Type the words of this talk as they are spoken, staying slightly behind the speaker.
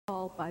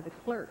call by the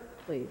clerk,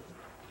 please.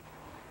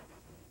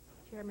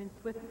 Chairman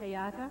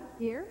Swift-Hayata.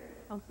 Here.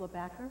 Councilor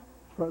Backer.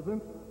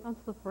 Present.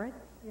 Councilor Fritz.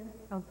 Here.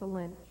 Councilor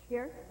Lynch.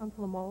 Here.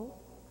 Councilor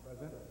Mole.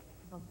 Present.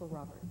 Councilor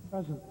Roberts.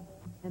 Present.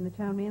 And the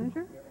town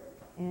manager?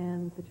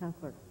 And the town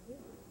clerk?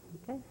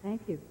 Okay,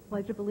 thank you.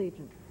 Pledge of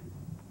Allegiance.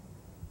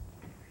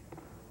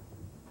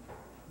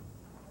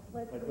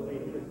 Pledge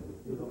allegiance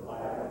to the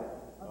flag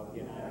of the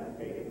United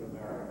States of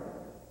America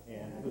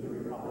and to the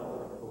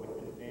republic for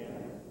which it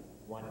stands,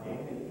 one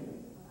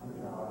nation, under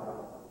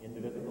God,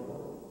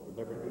 indivisible, with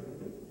liberty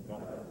and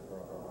justice for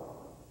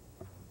all.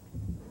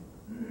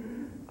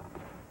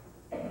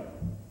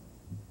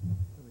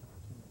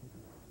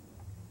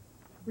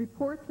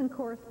 Reports and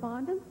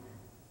correspondence.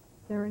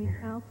 Is there any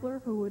counselor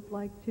who would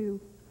like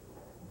to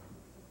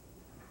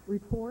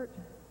report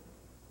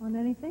on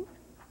anything?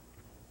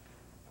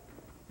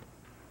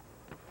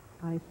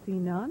 I see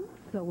none,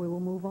 so we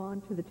will move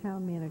on to the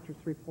town manager's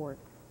report.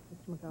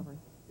 Mr. McGovern.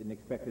 Didn't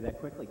expect it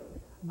that quickly.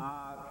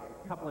 A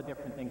couple of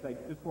different things. I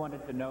just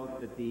wanted to note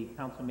that the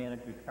council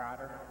manager's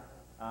charter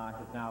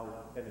has now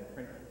been in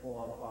print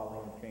form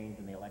following the change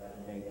in the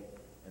election date,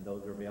 and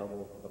those are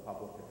available for the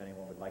public if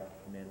anyone would like to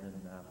come in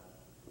and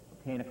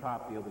obtain a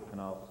copy, or we can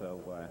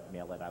also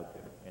mail it out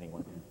to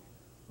anyone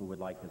who would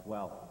like as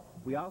well.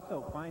 We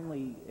also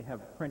finally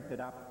have printed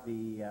up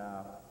the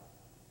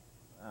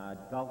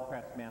Gulf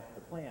Crest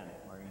Master Plan.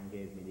 Maureen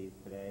gave me these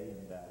today,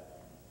 and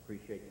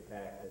appreciate the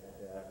fact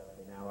that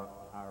they now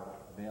are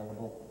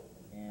available,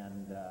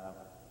 and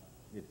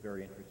it's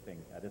very interesting.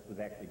 This was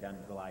actually done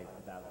in July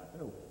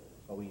 2002,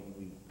 so we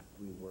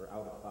were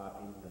out of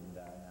copies, and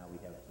now we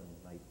have some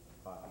nice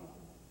copies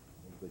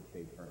in good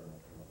shape for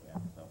everyone to look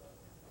at. So,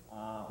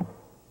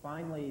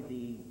 finally,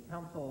 the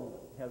council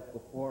has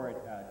before it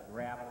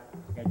draft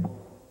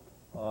schedules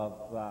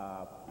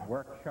of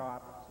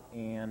workshops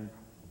and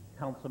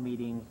council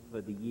meetings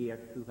for the year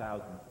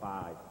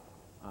 2005.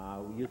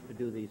 We used to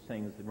do these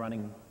things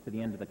running to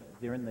the end of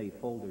they're in the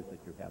folders that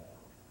you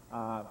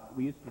have.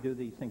 We used to do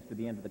these things to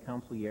the end of the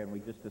council year, and we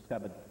just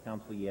discovered the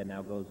council year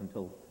now goes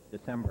until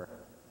December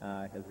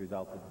as a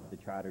result of the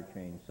charter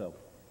change. So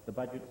the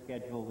budget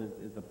schedule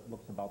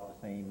looks about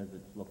the same as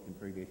it's looked in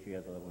previous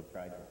years, although we've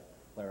tried to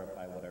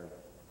clarify what are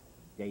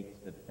dates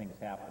that things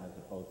happen as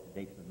opposed to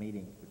dates of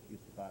meetings, which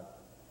used to cause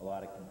a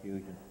lot of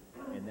confusion.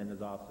 And then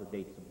there's also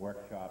dates of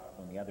workshops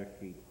on the other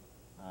sheet,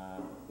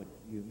 but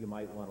you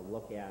might want to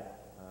look at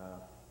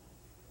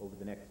over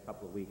the next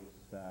couple of weeks,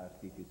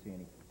 see if you see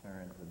any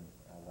concerns, and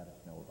let us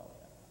know about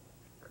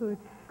that.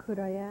 Could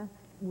I ask,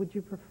 would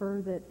you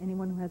prefer that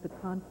anyone who has a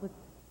conflict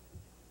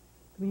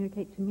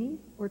communicate to me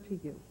or to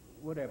you?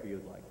 Whatever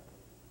you'd like.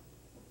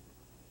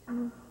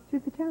 To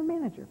the town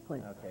manager,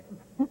 please. Okay.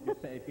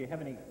 Just say, if you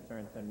have any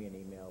concerns, send me an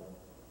email,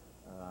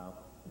 and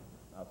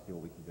I'll see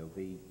what we can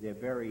do. They're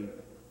very,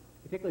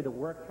 particularly the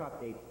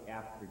workshop dates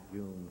after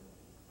June,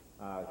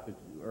 because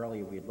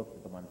earlier we had looked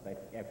at the ones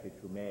actually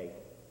through May.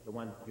 The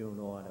ones June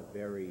on are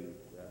very,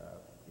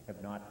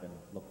 have not been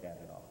looked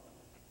at all.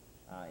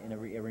 And a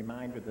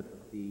reminder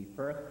that the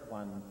first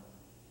one,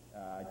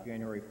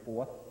 January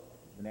 4th,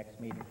 the next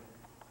meeting,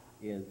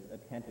 is a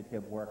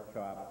tentative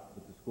workshop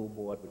with the school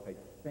board, which I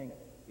think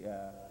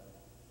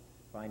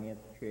Finance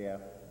Chair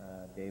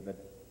David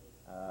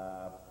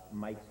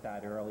might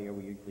start earlier.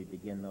 We usually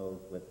begin those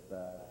with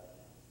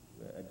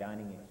a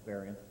dining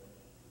experience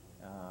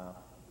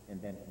and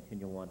then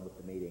continue on with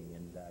the meeting,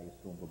 and I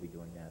assume we'll be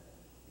doing that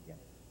again.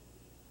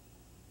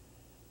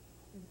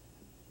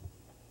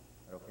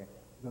 Okay?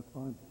 That's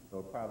fine. So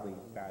we'll probably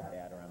start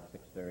that around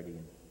 6:30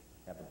 and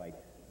have a bite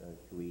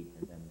to eat,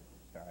 and then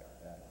start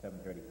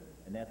 7:30.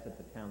 And that's at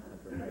the Town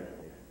Center Fire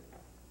Station.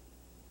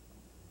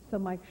 So,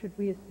 Mike, should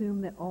we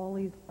assume that all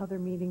these other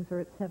meetings are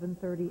at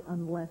 7:30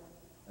 unless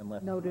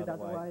noted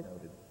otherwise?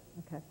 Noted.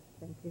 Okay,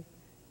 thank you.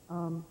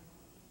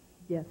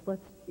 Yes,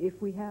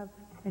 if we have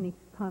any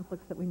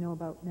conflicts that we know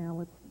about now,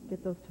 let's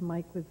get those to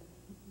Mike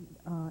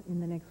in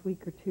the next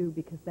week or two,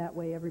 because that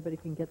way everybody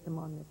can get them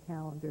on their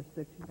calendars,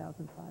 their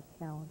 2005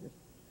 calendars.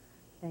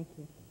 Thank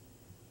you.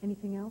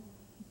 Anything else,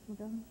 Mr.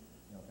 McGovern?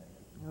 No,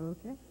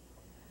 thank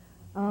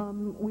you.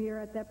 Okay. We are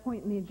at that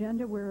point in the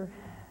agenda where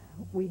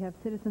we have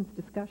citizens'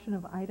 discussion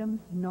of items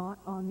not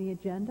on the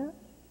agenda.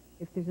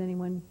 If there's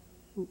anyone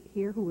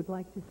here who would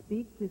like to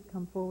speak, please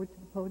come forward to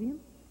the podium.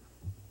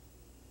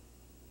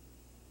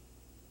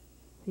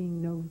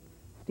 Seeing no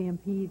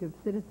stampede of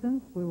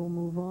citizens, we will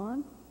move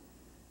on.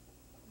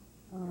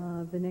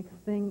 The next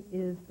thing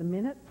is the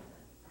minutes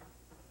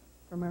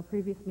from our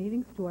previous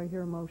meetings. Do I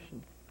hear a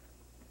motion?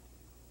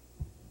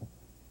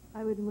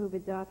 I would move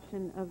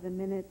adoption of the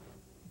minutes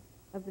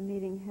of the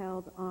meeting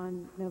held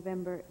on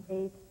November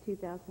 8th,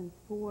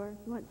 2004.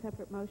 You want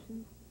separate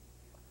motions?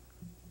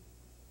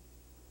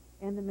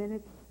 And the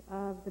minutes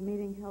of the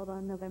meeting held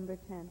on November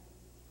 10th,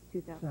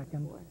 2004.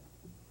 Second.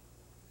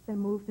 It's been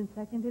moved and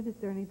seconded. Is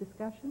there any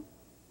discussion?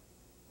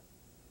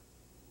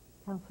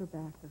 Councilor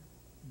Backer.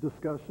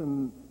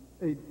 Discussion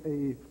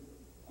 8A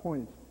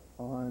point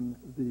on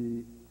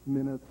the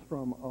minutes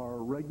from our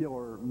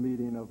regular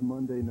meeting of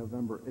Monday,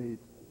 November 8th.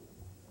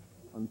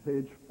 on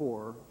page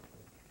 4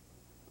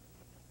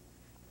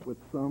 with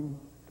some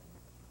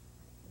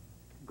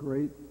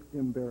great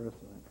embarrassment.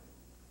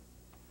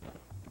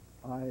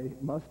 I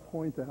must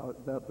point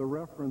out that the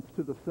reference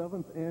to the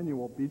 7th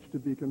annual Beach to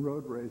Beacon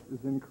Road Race is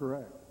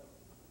incorrect.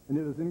 And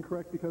it is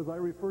incorrect because I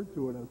referred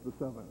to it as the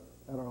 7th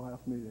at our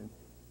last meeting.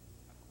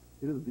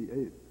 It is the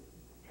 8th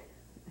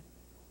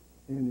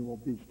annual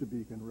Beach to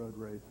Beacon Road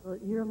Race. Well,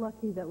 you're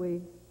lucky that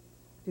we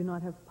do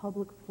not have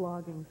public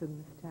floggings in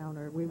this town,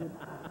 or we would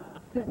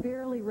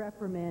severely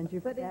reprimand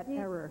you for that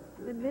error.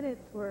 The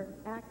minutes were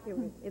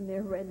accurate in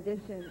their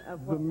rendition of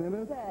The what was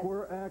minutes said.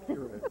 were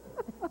accurate.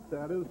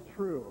 That is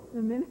true.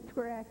 The minutes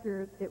were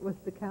accurate. It was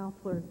the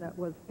counselor that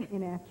was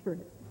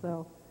inaccurate.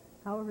 So,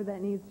 however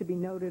that needs to be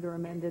noted or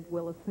amended,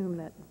 we'll assume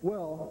that.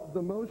 Well,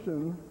 the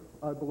motion,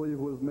 I believe,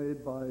 was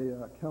made by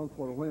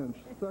Councilor Lynch,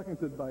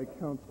 seconded by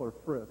Councilor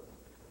Fritz.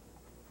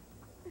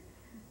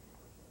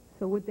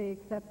 So would they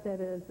accept that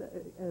as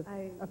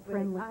a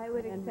friendly? I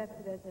would amendment?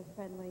 accept it as a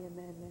friendly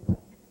amendment.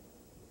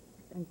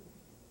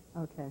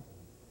 Okay.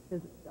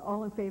 Is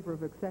all in favor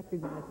of accepting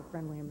it as a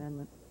friendly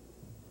amendment?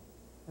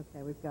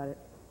 Okay, we've got it.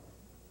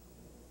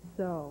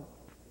 So,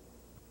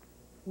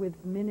 with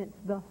minutes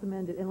thus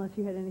amended, unless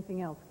you had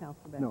anything else,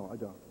 Councilor Beck? No, I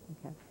don't.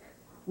 Okay.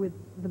 With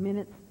the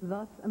minutes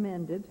thus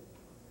amended,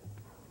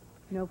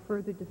 no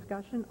further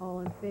discussion,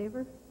 all in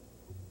favor?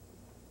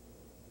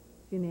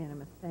 It's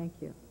unanimous. Thank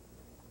you.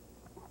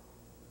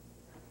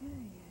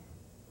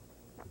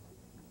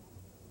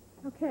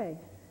 Okay,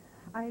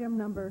 item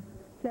number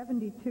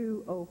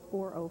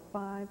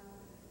 720405.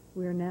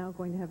 We are now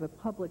going to have a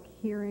public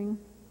hearing,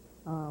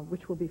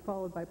 which will be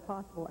followed by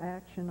possible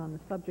action on the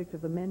subject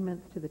of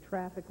amendments to the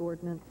traffic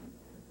ordinance.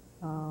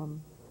 Do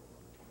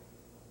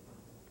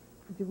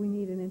we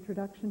need an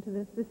introduction to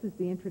this? This is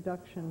the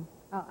introduction.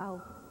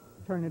 I'll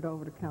turn it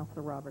over to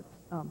Councilor Roberts,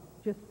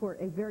 just for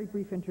a very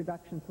brief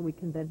introduction so we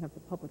can then have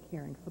the public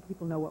hearing so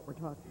people know what we're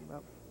talking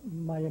about.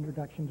 My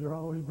introductions are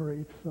always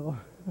brief, so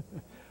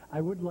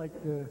I would like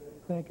to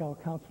thank our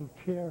council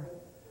chair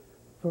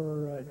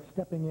for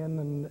stepping in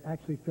and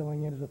actually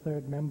filling in as a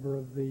third member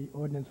of the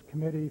ordinance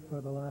committee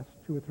for the last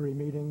 2 or 3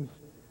 meetings.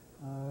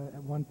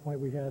 At one point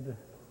we had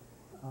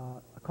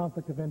a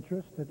conflict of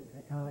interest that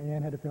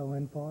Ann had to fill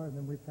in for, and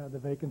then we've had the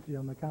vacancy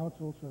on the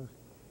council, so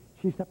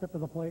she stepped up to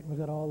the plate and was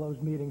at all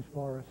those meetings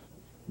for us.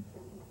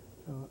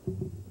 So,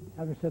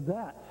 having said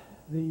that,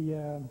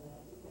 the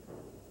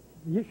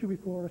issue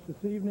before us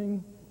this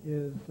evening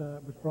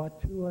was brought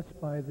to us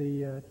by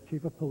the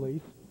chief of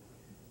police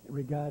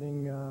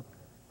regarding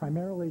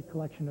primarily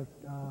collection of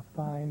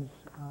fines,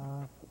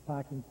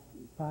 parking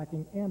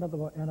and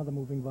other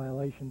moving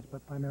violations,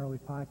 but primarily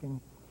parking.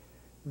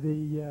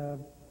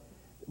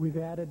 We've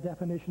added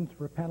definitions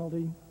for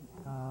penalty,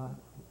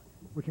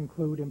 which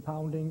include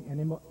impounding and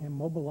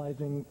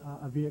immobilizing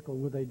a vehicle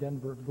with a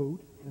Denver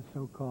boot, as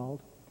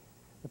so-called.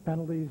 The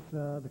penalties,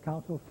 the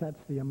council sets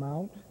the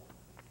amount,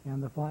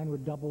 and the fine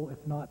would double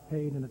if not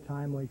paid in a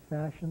timely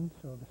fashion.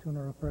 So the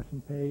sooner a person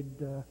paid,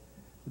 the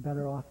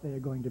better off they are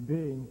going to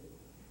be.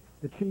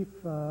 The chief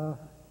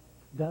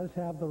does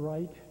have the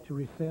right to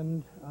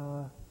rescind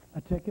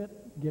a ticket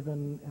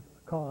given a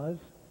cause.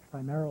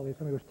 Primarily, if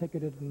somebody was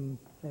ticketed and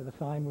say the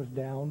sign was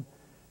down,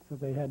 so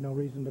they had no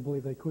reason to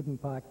believe they couldn't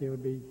park, there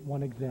would be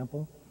one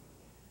example.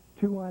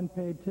 2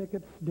 unpaid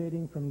tickets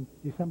dating from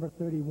December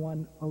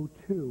 31,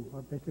 02,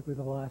 or basically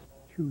the last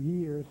 2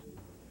 years,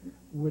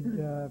 would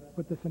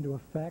put this into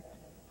effect.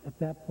 At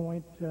that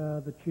point,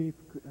 the chief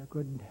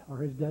could, or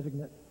his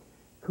designate,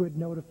 could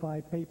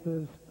notify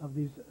papers of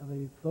the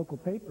local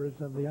papers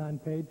of the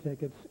unpaid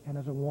tickets, and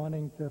as a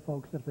warning to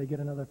folks that if they get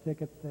another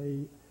ticket,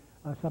 they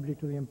are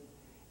subject to the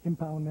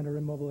impoundment or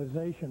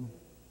immobilization.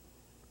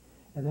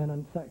 And then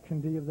on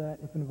Section D of that,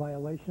 if in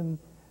violation,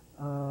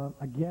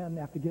 again,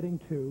 after getting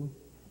 2,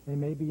 they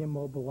may be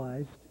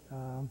immobilized.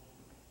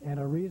 And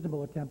a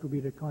reasonable attempt would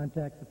be to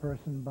contact the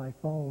person by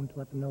phone to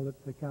let them know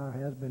that the car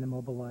has been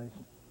immobilized.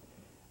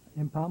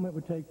 Impoundment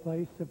would take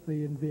place if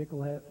the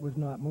vehicle was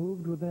not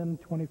moved within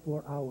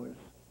 24 hours.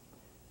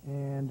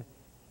 And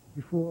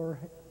before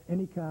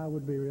any car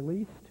would be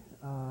released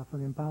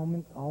from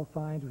impoundment, all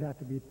fines would have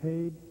to be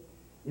paid.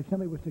 If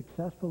somebody was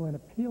successful in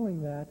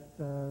appealing that,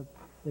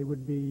 they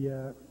would be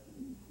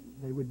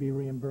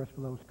reimbursed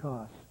for those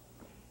costs.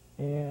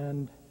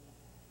 And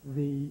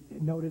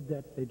noted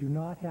that they do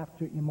not have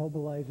to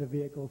immobilize a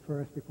vehicle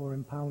first before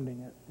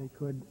impounding it. They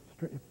could,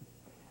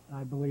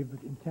 I believe the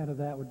intent of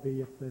that would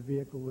be if the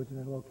vehicle was in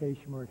a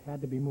location where it had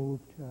to be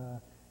moved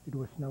due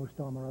to a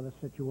snowstorm or other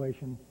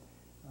situation,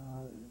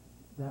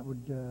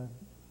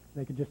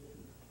 they could just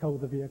tow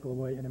the vehicle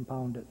away and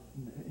impound it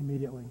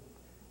immediately.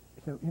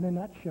 So in a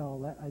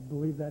nutshell, I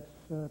believe that's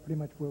pretty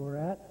much where we're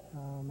at.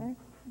 Okay.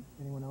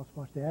 If anyone else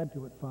wants to add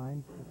to it,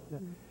 fine.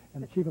 But,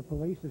 and the chief of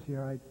police is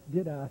here. I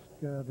did ask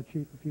the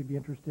chief if he'd be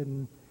interested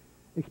in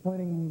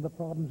explaining the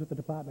problems that the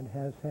department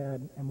has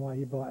had and why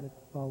he brought it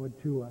forward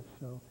to us.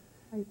 So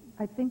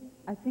I think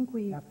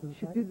we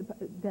should do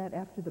that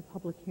after the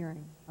public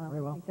hearing.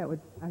 Very well. I think that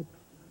would.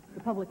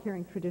 The public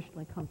hearing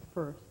traditionally comes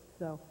first,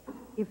 So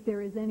if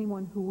there is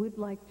anyone who would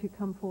like to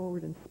come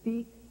forward and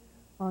speak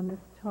on this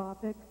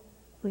topic,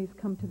 please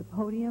come to the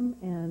podium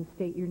and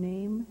state your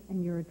name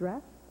and your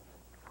address.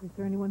 Is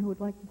there anyone who would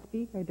like to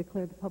speak? I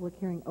declare the public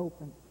hearing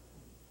open.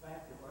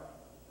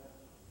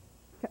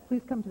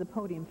 Please come to the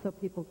podium so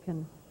people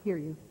can hear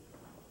you.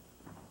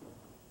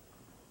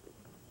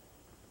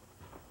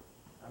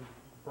 I'm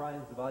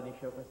Brian Zavadny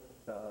Chopin,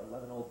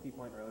 11 Old Sea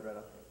Point Road, right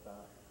off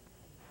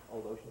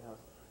Old Ocean House.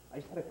 I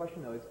just had a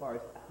question, though, as far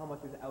as how much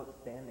is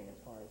outstanding as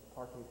far as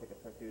parking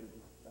tickets are due to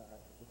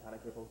the town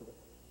of Cape Elizabeth.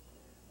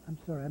 I'm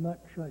sorry, I'm not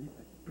sure.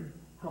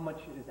 How much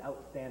is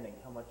outstanding?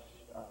 How much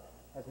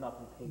has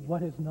not been paid?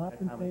 What has not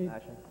in been a timely paid?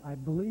 fashion? I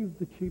believe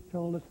the chief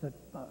told us that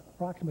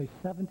approximately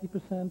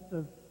 70%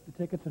 of the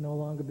tickets are no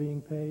longer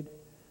being paid.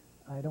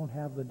 I don't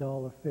have the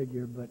dollar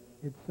figure, but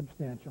it's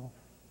substantial.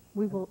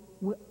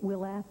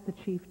 We'll ask the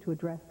chief to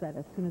address that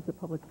as soon as the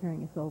public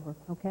hearing is over,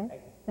 okay?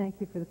 Thank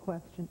you for the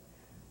question.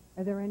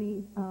 Are there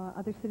any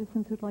other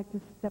citizens who'd like to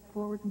step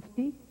forward and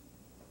speak?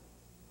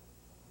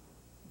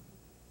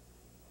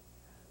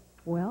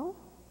 Well,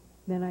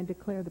 then I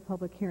declare the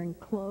public hearing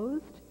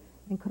closed.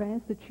 And could I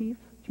ask the Chief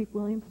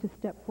Williams, to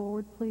step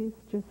forward, please,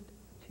 just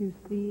to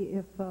see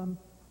if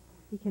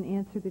he can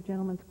answer the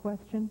gentleman's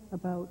question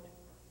about,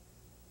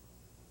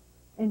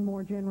 and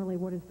more generally,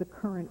 what is the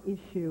current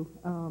issue,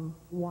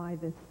 why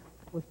this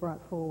was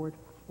brought forward,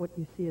 what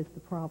you see as the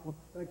problem.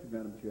 Thank you,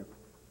 Madam Chair.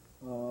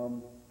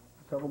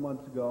 Several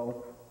months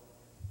ago,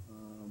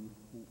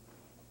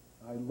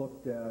 I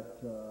looked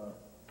at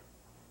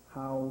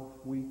how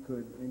we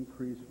could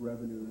increase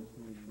revenues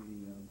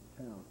in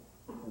the town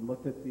and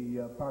looked at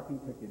the parking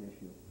ticket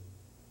issue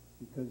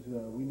because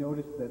we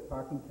noticed that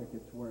parking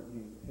tickets weren't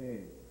being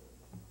paid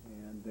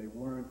and they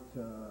weren't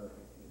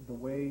the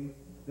way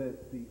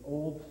that the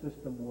old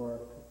system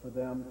worked for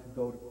them to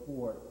go to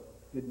court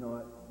did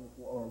not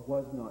or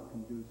was not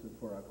conducive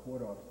for our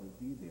court officers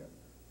to be there.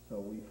 So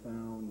we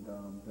found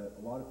that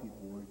a lot of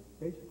people were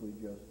basically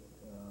just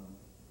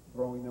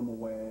throwing them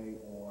away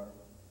or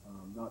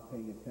not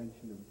paying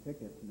attention to the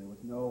tickets, and there was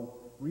no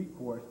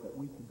recourse that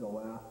we could go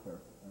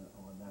after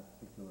on that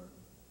particular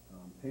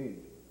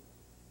page.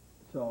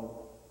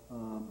 So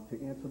to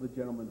answer the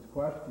gentleman's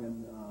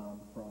question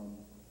from,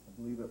 I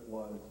believe it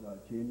was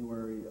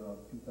January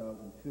of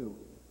 2002,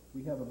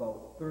 we have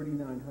about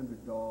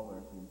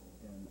 $3,900 in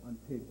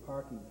unpaid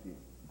parking fees.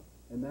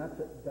 And that's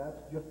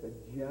just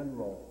a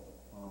general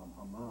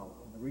amount.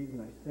 And the reason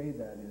I say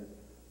that is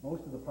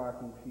most of the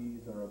parking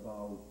fees are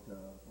about,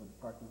 or the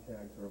parking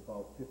tags are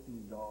about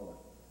 $15.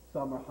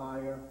 Some are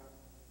higher,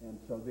 and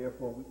so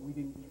therefore we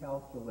didn't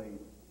calculate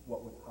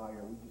what was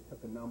higher. We just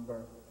took a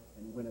number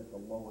and went at the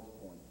lowest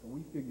point. So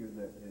we figured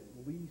that at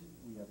least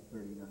we have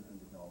 $3,900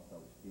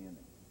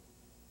 outstanding.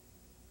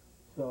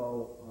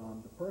 So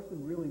the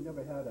person really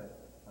never had a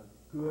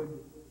good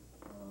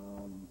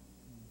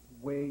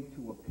way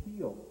to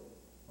appeal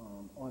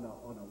on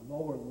a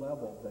lower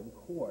level than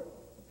court,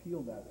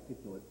 appeal that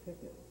particular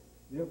ticket.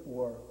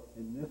 Therefore,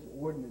 in this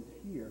ordinance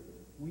here,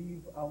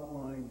 we've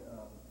outlined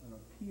an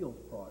appeals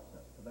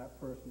process for that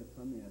person to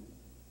come in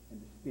and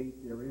to state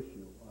their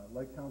issue.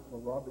 Like Councilor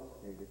Roberts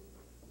stated,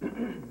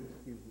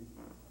 excuse me,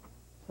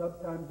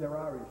 sometimes there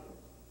are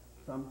issues.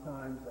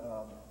 Sometimes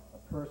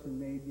a person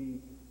may be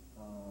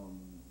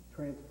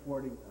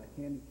transporting a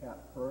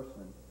handicapped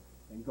person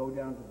and go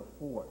down to the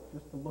fort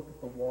just to look at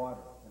the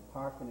water and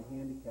park in a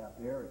handicapped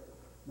area,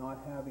 not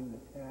having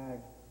the tag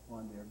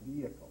on their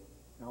vehicle.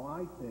 Now,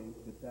 I think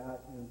that that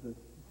is a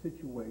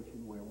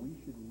situation where we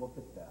should look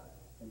at that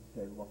and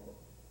say, look,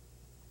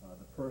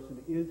 the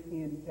person is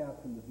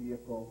handicapped in the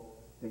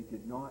vehicle. They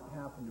did not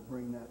happen to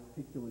bring that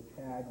particular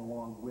tag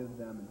along with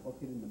them and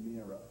hook it in the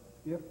mirror.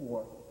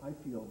 Therefore, I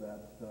feel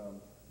that's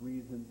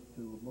reasons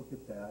to look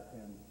at that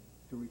and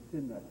to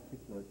rescind that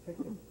particular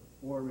ticket.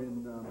 Or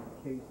in the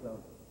case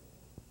of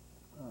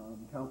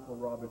Councilor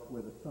Roberts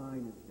where the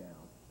sign is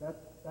down,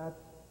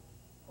 that's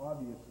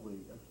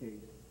obviously a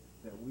case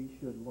that we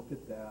should look at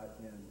that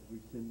and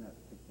rescind that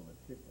particular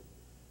ticket.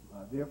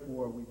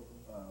 Therefore, we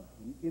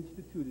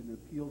instituted an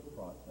appeals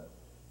process,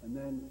 and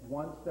then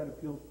once that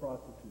appeals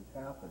process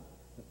has happened,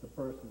 if the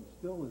person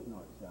still is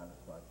not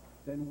satisfied,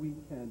 then we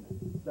can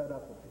set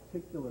up a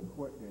particular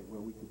court date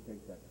where we can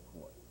take that to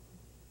court.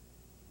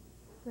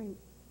 Great.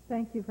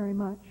 Thank you very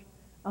much.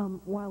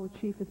 While the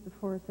chief is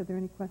before us, are there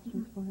any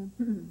questions for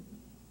him?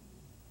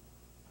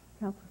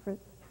 Councilor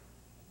Fritz?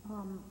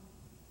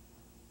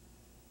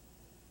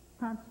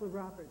 Councilor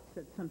Roberts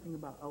said something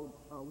about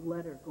a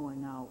letter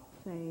going out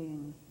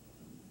saying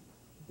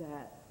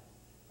that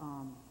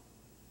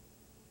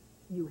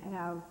you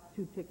have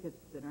 2 tickets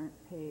that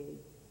aren't paid,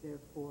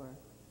 therefore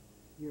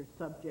you're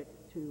subject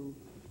to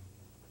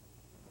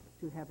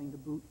having the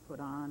boot put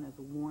on as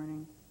a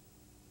warning.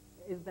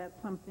 Is that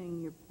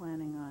something you're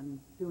planning on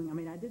doing? I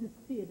mean, I didn't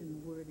see it in the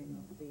wording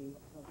of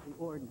the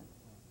ordinance.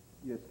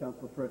 Yes,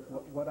 Councilor Fritz.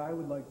 What I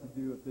would like to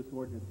do if this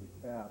ordinance is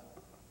passed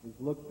is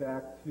look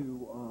back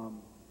to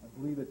I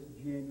believe it's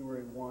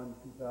January 1,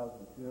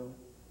 2002.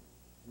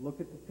 Look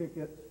at the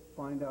tickets,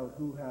 find out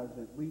who has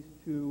at least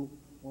 2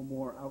 or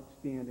more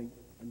outstanding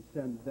and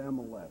send them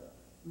a letter.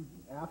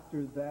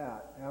 After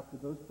that, after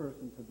those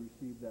persons have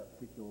received that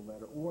particular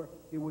letter, or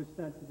it was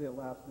sent to their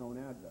last known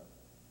address,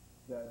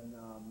 then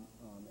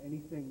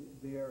anything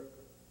there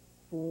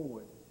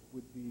forward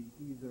would be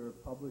either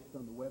published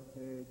on the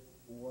webpage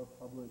or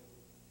published,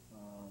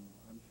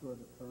 I'm sure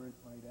the Current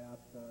might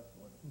ask us,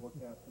 or the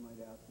Forecaster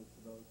might ask us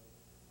for those.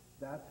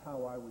 That's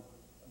how I would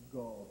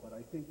go, but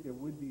I think there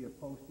would be a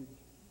postage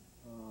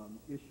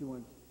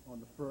issuance on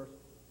the first.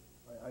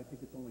 I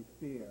think it's only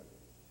fair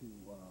to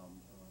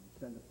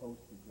send a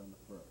postage on the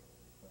first.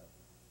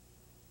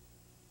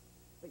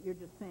 But you're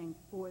just saying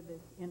for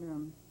this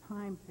interim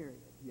time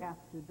period. Yes.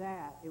 After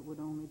that, it would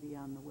only be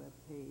on the web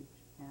page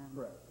and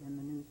Correct. in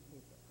the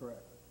newspaper.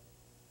 Correct.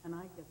 And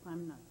I guess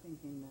I'm not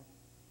thinking that's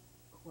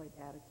quite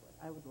adequate.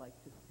 I would like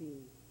to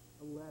see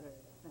a letter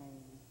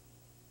saying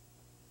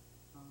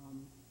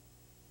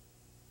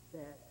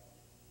that,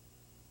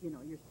 you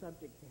know, you're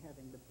subject to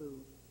having the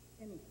booth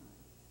anytime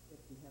if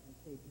you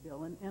haven't paid the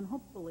bill. And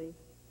hopefully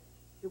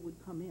it would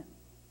come in.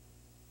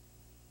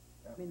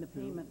 I mean, the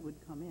payment would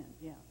come in,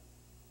 yeah,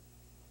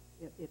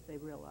 if they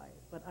realize.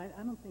 But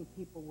I don't think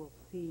people will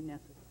see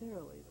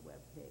necessarily the web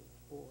page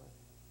or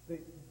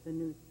the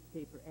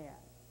newspaper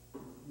ad.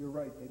 You're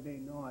right, they may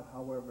not.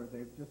 However,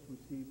 they've just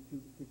received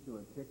 2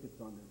 particular tickets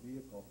on their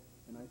vehicle,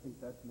 and I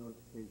think that's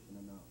notification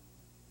enough.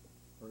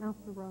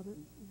 Councilor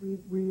Roberts?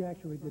 We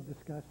actually did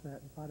discuss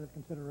that, and part of the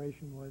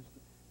consideration was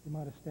the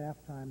amount of staff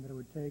time that it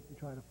would take to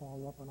try to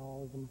follow up on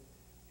all of them.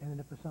 And then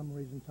if for some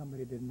reason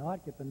somebody did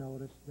not get the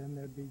notice, then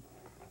they'd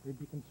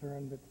be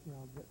concerned that, you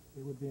know, that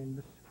they would be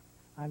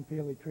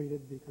unfairly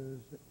treated because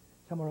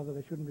someone or other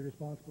they shouldn't be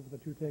responsible for the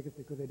 2 tickets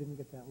because they didn't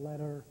get that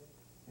letter.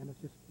 And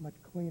it's just much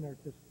cleaner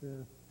just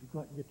to go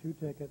out and get 2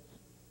 tickets.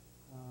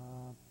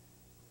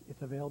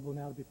 It's available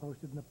now to be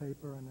posted in the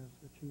paper, and as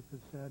the chief has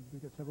said,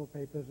 we've got several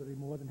papers that would be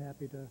more than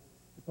happy to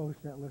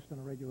post that list on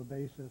a regular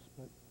basis.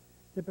 But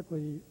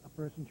typically, a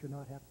person should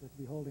not have to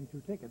be holding 2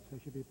 tickets. They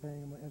should be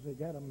paying them as they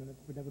get them, and it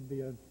should never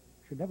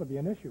be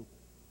an issue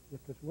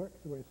if this works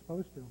the way it's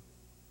supposed to.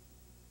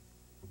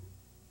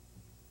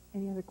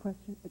 Any other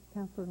questions?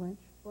 Councilor Lynch?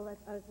 Well,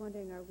 I was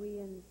wondering, are we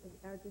in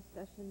our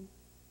discussion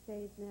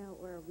phase now,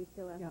 or are we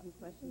still asking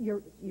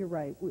questions? You're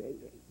right.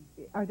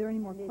 Are there any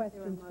more And is there a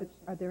questions? motion?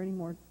 Are there any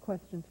more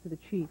questions for the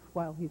chief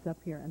while he's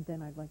up here? And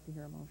then I'd like to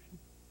hear a motion.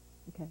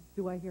 Okay.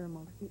 Do I hear a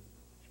motion?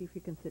 Chief,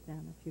 you can sit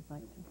down if you'd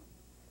like to.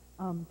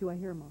 Do I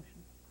hear a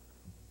motion?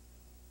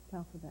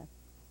 Councilor Beck.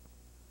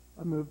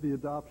 I move the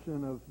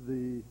adoption of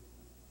the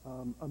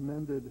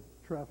amended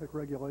traffic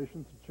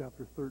regulations of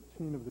Chapter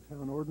 13 of the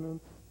Town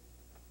Ordinance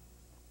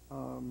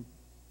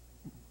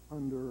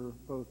under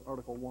both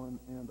Article 1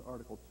 and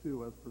Article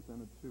 2 as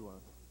presented to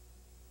us.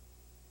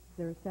 Is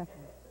there a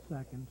second?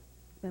 Second.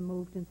 It's been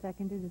moved and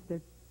seconded. Is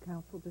there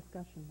council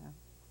discussion now?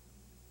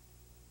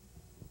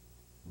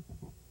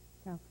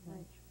 Councilor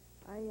Lynch.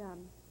 I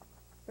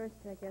first,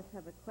 I guess,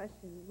 have a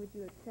question. Would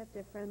you accept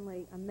a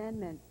friendly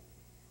amendment?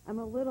 I'm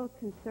a little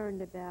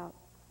concerned about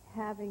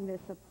having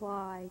this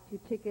apply to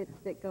tickets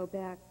that go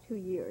back 2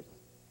 years.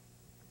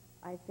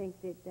 I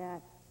think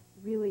that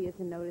really is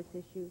a notice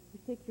issue,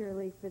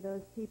 particularly for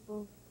those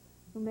people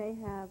who may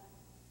have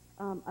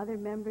other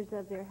members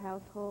of their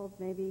household,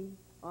 maybe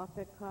off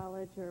at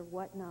college or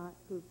whatnot,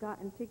 who've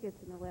gotten tickets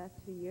in the last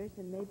 2 years,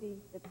 and maybe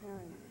the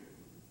parent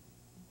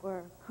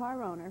or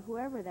car owner,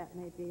 whoever that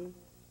may be,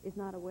 is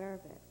not aware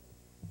of it.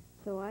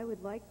 So I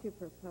would like to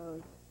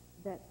propose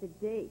that the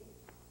date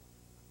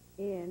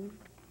in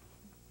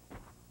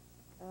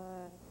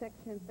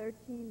Section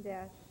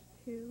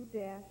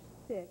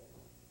 13-2-6,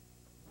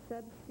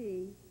 Sub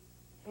C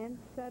and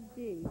Sub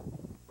D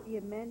be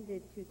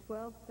amended to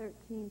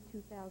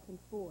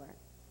 12/13/2004,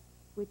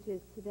 which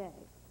is today.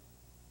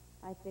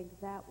 I think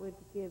that would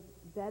give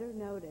better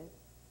notice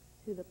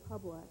to the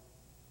public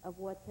of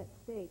what's at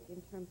stake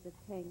in terms of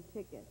paying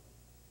tickets.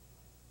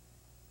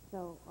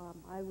 So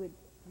I would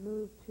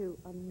move to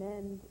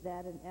amend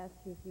that and ask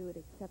you if you would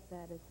accept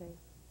that as a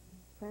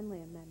friendly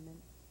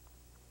amendment.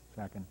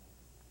 Second.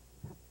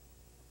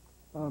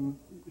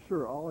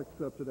 Sure, I'll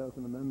accept it as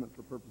an amendment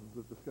for purposes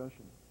of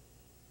discussion.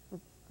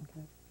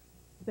 Okay.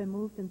 It's been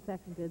moved and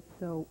seconded,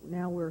 so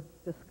now we're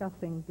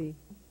discussing the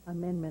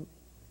amendment.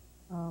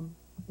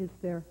 Is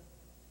there,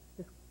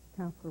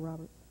 Councilor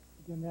Roberts?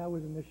 Again, that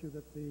was an issue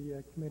that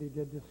the committee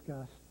did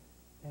discuss,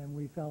 and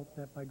we felt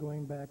that by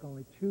going back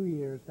only 2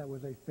 years, that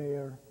was a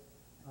fair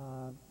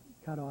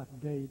cutoff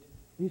date.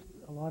 A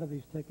lot of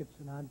these tickets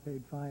and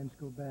unpaid fines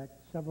go back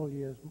several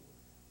years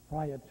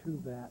prior to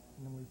that,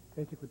 and we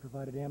basically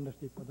provided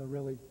amnesty for the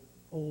really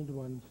old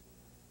ones.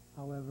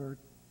 However,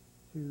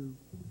 to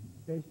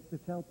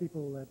tell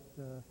people that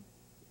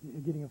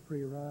you're getting a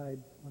free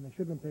ride when they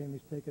should have been paying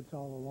these tickets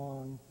all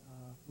along,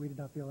 we did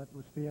not feel that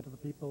was fair to the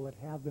people that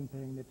have been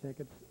paying their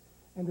tickets,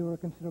 and there were a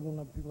considerable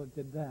number of people that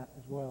did that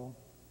as well.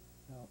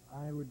 So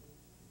I would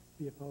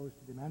be opposed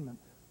to the amendment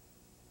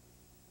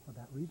for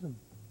that reason.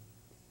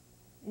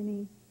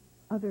 Any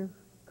other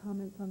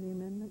comments on the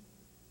amendment?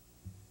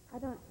 I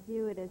don't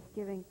view it as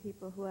giving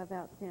people who have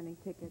outstanding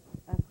tickets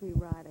a free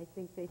ride. I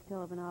think they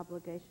still have an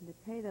obligation to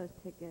pay those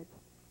tickets,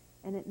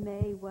 and it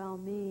may well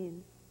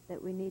mean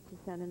that we need to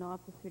send an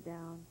officer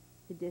down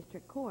to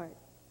district court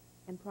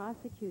and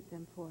prosecute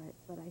them for it.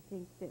 But I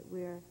think that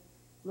we're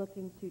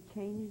looking to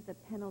change the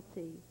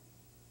penalty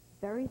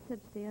very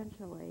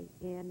substantially,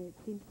 and it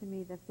seems to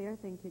me the fair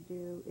thing to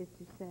do is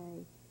to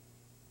say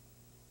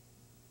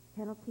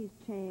penalties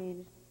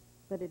changed,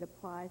 but it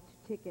applies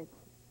to tickets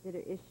that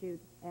are issued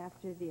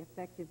after the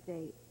effective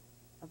date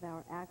of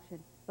our action.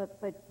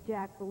 But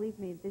Jack, believe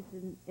me, this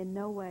is in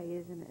no way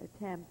is an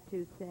attempt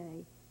to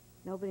say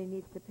nobody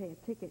needs to pay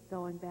a ticket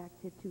going back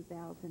to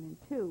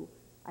 2002.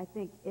 I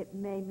think it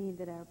may mean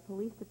that our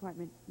police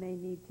department may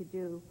need to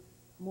do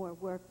more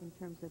work in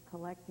terms of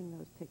collecting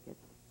those tickets.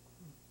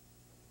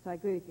 So I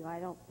agree with you.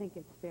 I don't think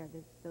it's fair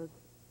to those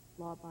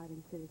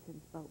law-abiding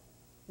citizens, but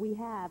we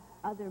have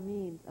other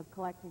means of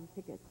collecting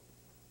tickets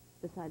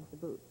besides the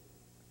boot.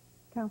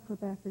 Councilor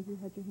Backer, you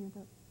had your hand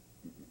up.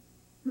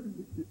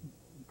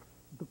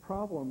 The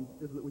problem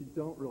is that we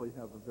don't really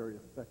have a very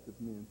effective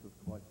means of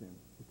collecting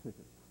the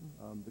tickets.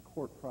 The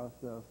court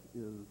process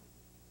is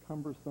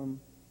cumbersome,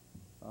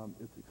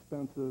 it's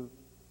expensive,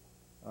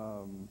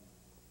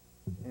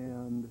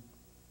 and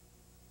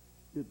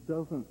it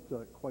doesn't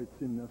quite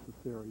seem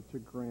necessary to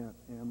grant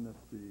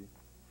amnesty,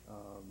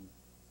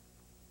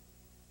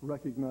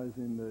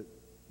 recognizing that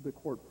the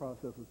court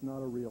process is not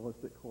a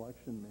realistic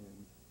collection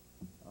means.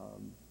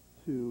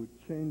 To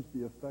change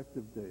the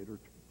effective date or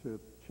to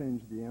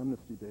change the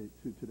amnesty date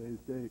to today's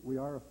date, we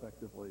are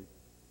effectively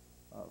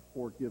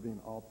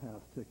forgiving all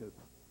past tickets.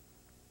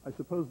 I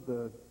suppose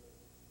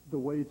the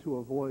way to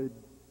avoid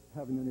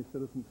having any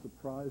citizens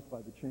surprised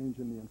by the change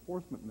in the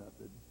enforcement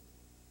method,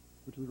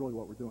 which is really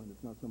what we're doing,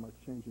 it's not so much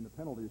changing the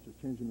penalty, it's just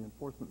changing the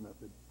enforcement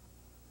method,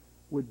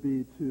 would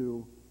be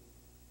to,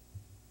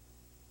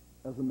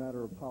 as a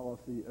matter of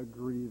policy,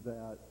 agree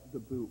that the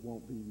boot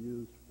won't be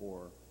used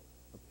for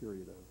a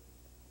period of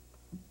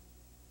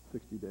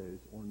 60 days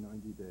or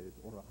 90 days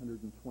or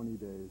 120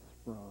 days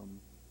from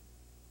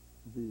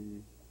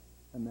the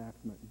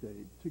enactment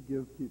date, to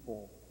give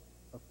people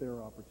a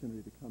fair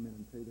opportunity to come in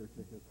and pay their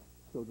tickets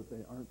so that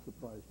they aren't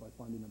surprised by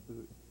finding a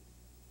boot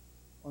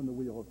on the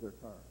wheel of their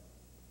car.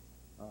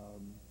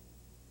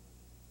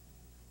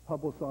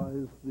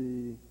 Publicize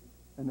the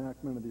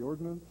enactment of the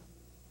ordinance,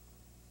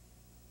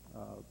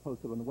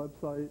 post it on the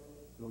website,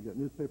 it'll get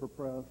newspaper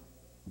press,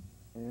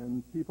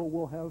 and people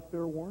will have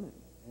fair warning.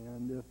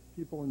 And if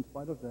people, in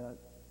spite of that,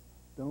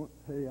 don't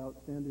pay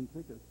outstanding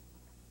tickets,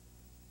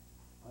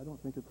 I don't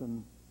think it's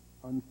an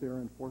unfair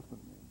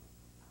enforcement means.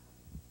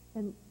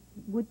 And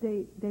would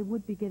they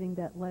would be getting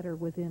that letter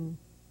within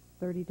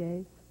 30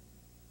 days?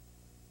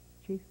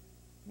 Chief?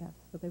 Yes,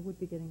 so they would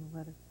be getting the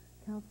letter.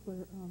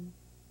 Councilor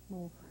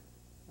Moles.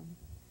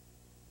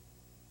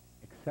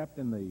 Except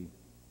in the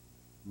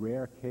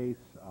rare case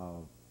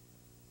of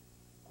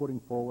putting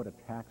forward a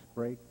tax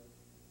break,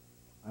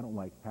 I don't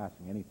like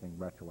passing anything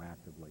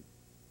retroactively,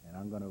 and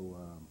I'm going to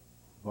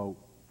vote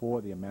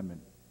for the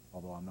amendment,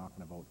 although I'm not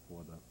going to vote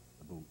for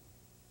the boot.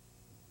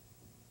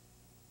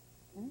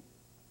 Okay.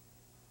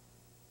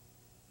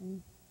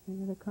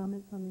 Any other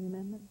comments on the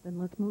amendment? Then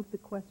let's move the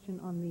question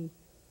on the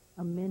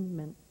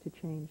amendment to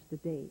change the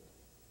date.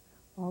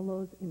 All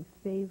those in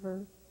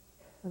favor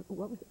of,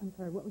 what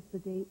was the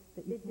date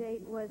that you? The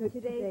date was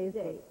today's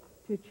date.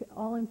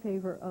 All in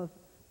favor of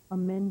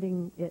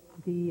amending it,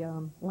 the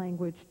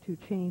language to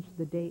change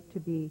the date to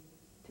be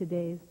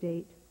today's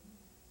date,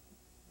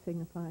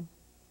 signify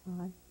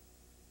aye.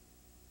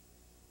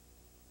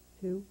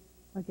 2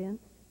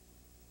 against.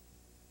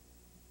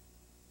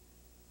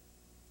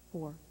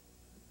 4.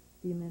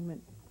 The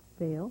amendment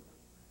fails.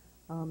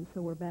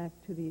 So we're back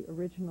to the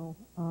original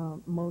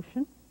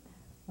motion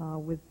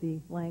with the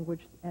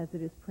language as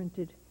it is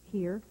printed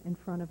here in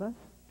front of us.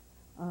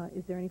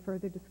 Is there any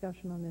further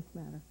discussion on this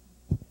matter?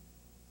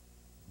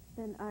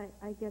 Then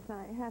I guess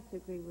I have to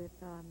agree with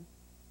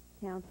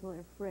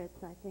Councilor Fritz.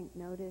 I think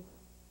notice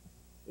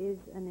is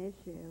an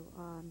issue.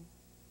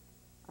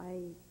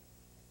 I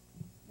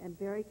am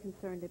very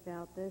concerned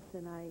about this,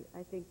 and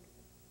I think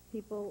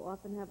people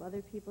often have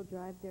other people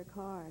drive their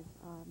cars.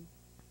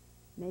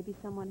 Maybe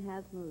someone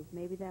has moved.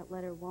 Maybe that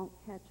letter won't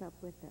catch up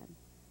with them.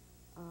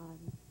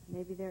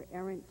 Maybe their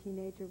errant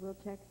teenager will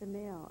check the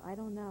mail. I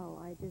don't know.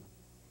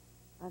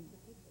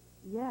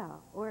 Yeah,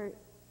 or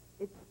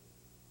it's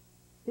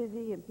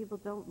busy and people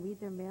don't read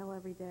their mail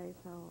every day,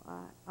 so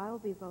I'll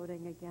be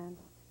voting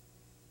against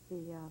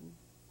the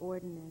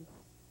ordinance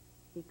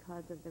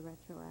because of the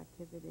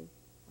retroactivity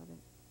of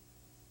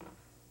it.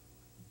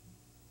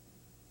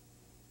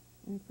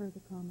 Any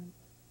further comments?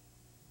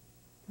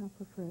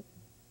 Councilor Fritz.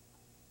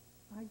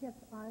 I guess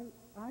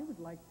I would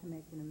like to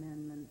make an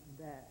amendment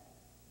that,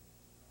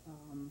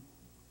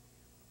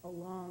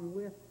 along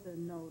with the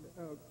note,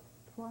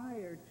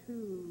 prior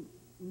to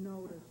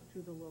notice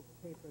to the local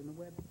paper and the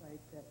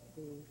website, that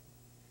the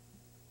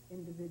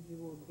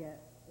individual get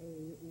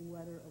a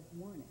letter of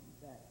warning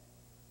that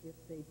if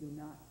they do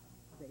not,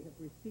 they have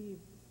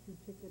received 2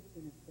 tickets,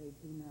 and if they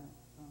do not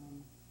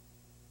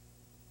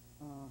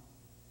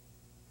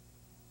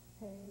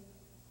pay,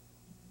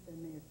 then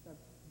they are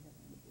subject to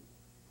having the boot.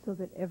 So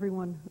that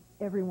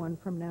everyone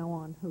from now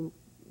on who,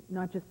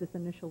 not just this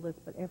initial list,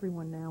 but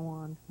everyone now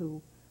on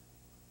who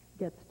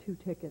gets 2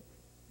 tickets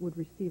would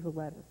receive a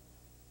letter.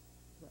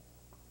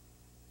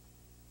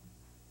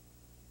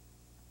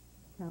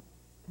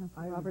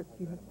 Councilor Roberts,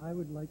 do you have? I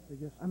would like to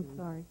just... I'm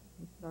sorry,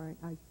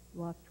 I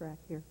lost track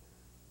here.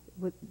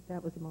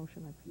 That was a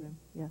motion, I presume?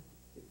 Yes.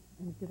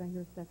 And did I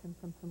hear a second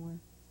from somewhere?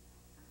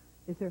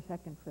 Is there a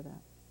second for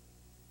that?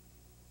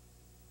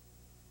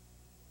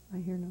 I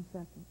hear no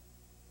second.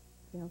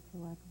 Fails for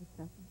lack of a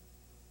second.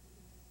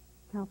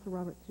 Councilor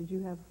Roberts,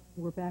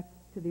 we're back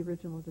to the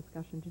original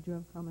discussion. Did you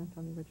have a comment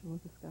on the original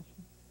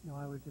discussion? No,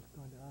 I was just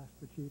going to ask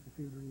the chief if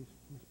he would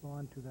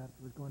respond to that.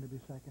 It was going to be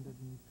seconded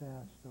and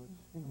passed, so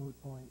it's a moot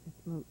point.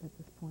 It's moot at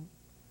this point.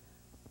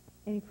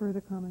 Any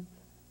further comments?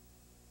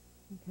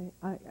 Okay,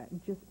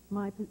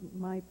 my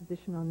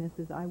position on this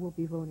is I will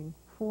be voting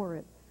for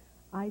it.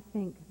 I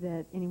think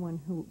that anyone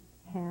who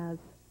has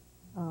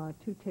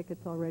 2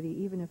 tickets already,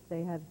 even if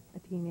they had a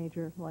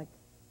teenager like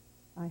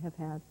I have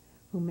had,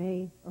 who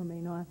may or may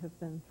not have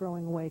been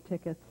throwing away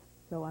tickets,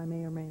 so I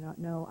may or may not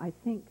know, I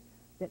think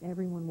that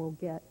everyone will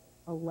get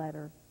a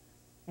letter.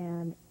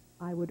 And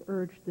I would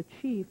urge the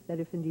chief that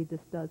if indeed this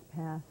does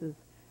passes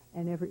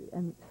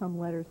and some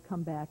letters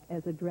come back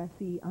as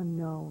addressee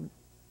unknown,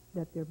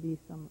 that there be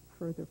some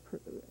further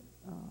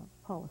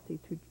policy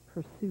to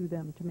pursue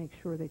them to make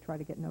sure they try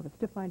to get notice,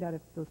 to find out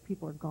if those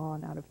people are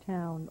gone out of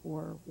town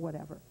or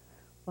whatever.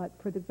 But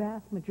for the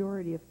vast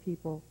majority of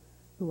people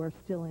who are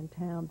still in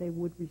town, they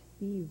would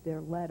receive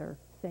their letter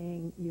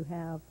saying you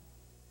have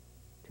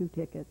 2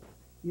 tickets,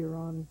 you're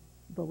on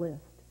the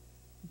list,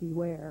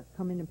 beware,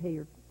 come in and pay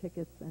your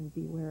tickets and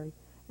be wary.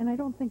 And I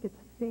don't think it's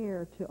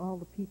fair to all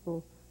the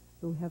people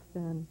who have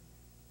been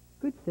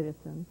good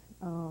citizens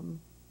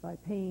by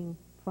paying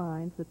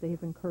fines that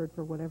they've incurred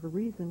for whatever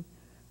reason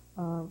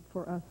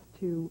for us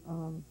to,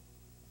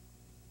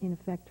 in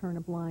effect, turn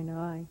a blind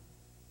eye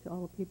to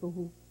all the people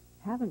who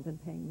haven't been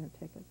paying their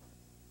tickets.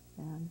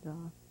 And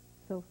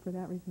so for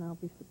that reason, I'll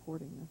be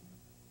supporting this.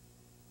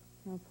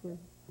 Mr.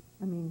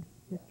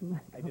 McCoven.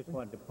 I just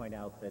wanted to point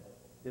out that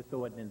this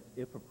ordinance,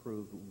 if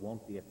approved,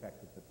 won't be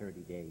effective for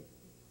 30 days,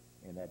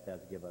 and that does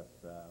give us,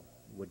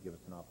 would give us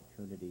an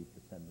opportunity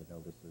to send the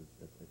notices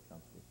that the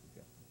council is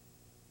suggesting.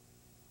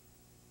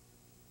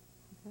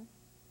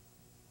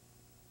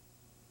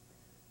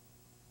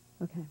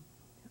 Okay. Okay.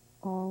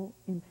 All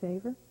in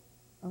favor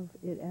of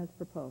it as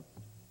proposed?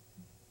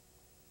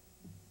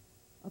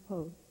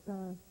 Opposed?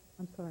 I'm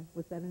sorry,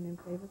 was that an in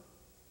favor?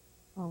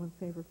 All in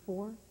favor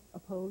 4?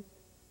 Opposed?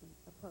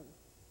 Opposed.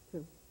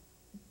 2.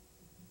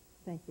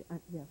 Thank you.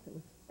 Yes, it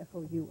was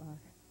F-O-U-R,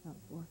 not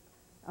 4.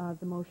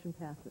 The motion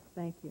passes.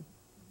 Thank you.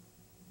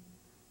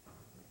 I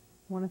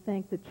want to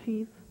thank the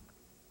chief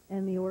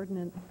and the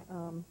ordinance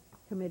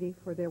committee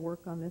for their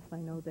work on this. I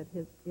know that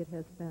it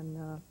has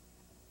been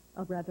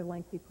a rather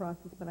lengthy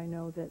process, but I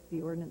know that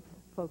the ordinance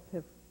folks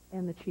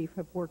and the chief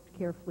have worked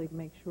carefully to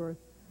make sure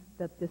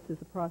that this is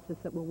a process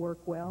that will work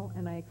well,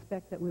 and I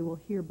expect that we will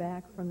hear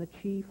back from the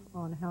chief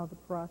on how the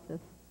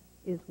process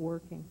is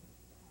working.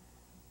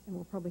 And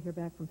we'll probably hear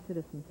back from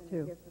citizens,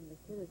 too. Hear from the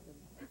citizens.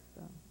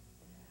 So,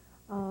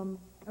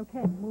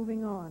 okay,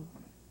 moving on.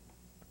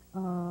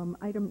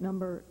 Item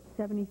number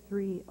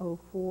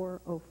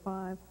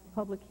 730405,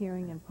 public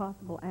hearing and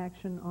possible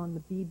action on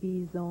the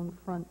BB zone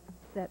front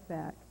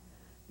setback.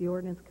 The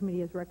Ordinance Committee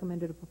has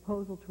recommended a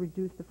proposal to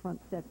reduce the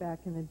front setback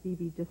in the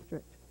BB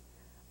district.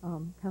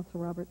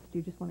 Councilor Roberts, do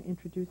you just want to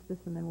introduce this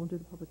and then we'll do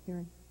the public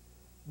hearing?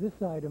 This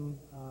item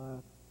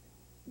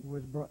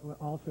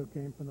also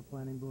came from the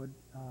planning board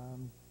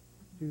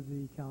to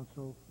the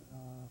council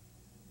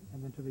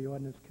and then to the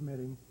ordinance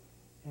committee,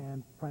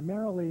 and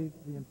primarily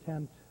the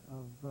intent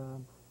of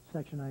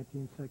section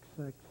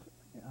 1966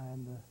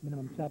 and the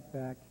minimum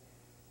setback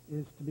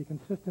is to be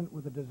consistent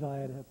with the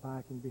desire to have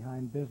parking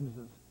behind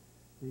businesses.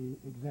 The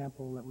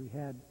example that we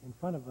had in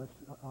front of us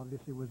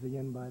obviously was the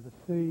Inn by the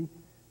Sea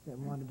that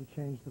wanted to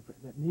change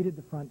that needed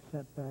the front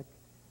setback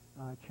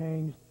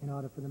changed in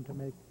order for them to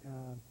make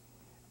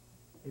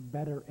a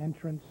better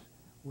entrance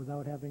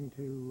without having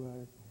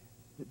to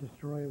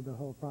destroy the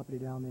whole property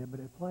down there. But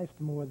it applies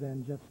to more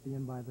than just the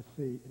Inn by the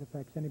Sea. It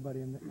affects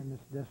anybody in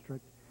this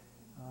district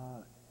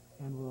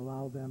and will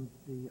allow them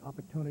the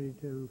opportunity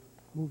to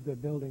move their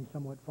building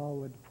somewhat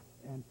forward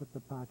and put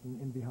the parking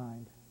in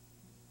behind.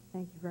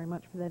 Thank you very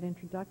much for that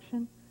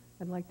introduction.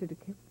 I'd like to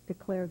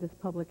declare this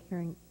public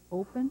hearing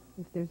open.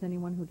 If there's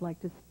anyone who'd like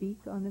to speak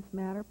on this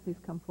matter, please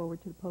come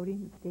forward to the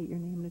podium and state your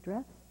name and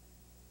address.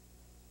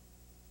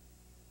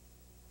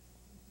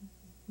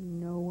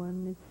 No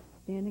one is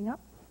standing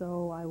up,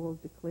 so I will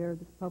declare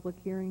this public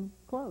hearing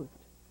closed.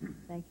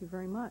 Thank you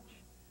very much.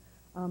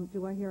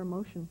 Do I hear a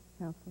motion,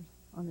 councilors,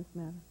 on this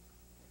matter?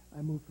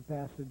 I move for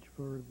passage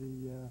for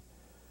the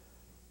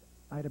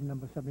item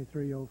number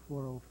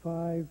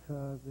 730405,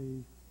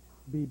 the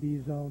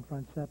BB zone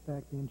front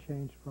setback being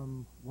changed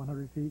from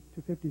 100 feet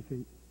to 50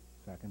 feet.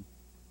 Second.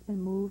 It's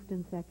been moved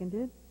and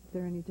seconded. Is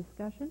there any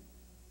discussion?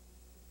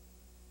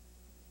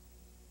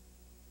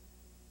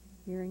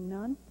 Hearing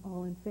none.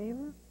 All in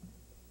favor?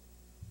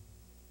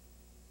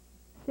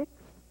 6.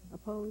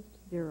 Opposed?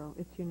 0.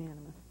 It's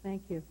unanimous.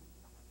 Thank you.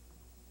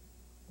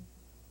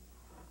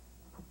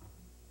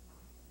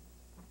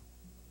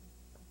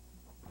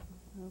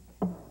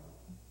 Okay.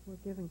 We're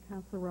giving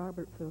Councilor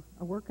Roberts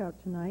a workout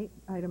tonight.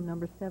 Item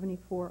number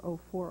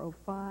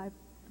 740405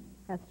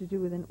 has to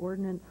do with an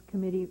ordinance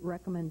committee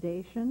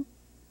recommendation.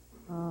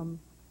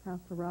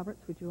 Councilor Roberts,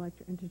 would you like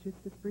to introduce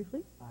this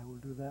briefly? I will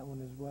do that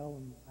one as well,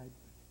 and I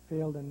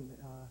failed in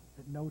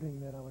at noting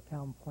that our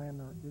town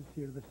planner is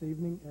here this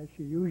evening, as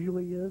she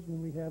usually is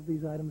when we have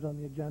these items on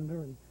the agenda,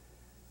 and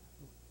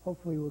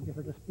hopefully we'll get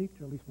her to speak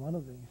to at least one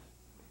of these.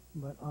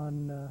 But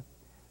on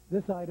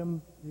this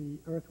item, the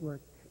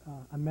earthwork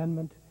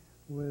amendment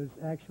was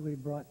actually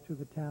brought to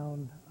the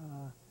town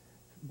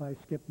by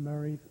Skip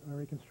Murray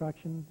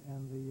Construction,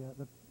 and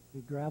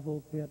the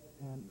gravel pit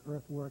and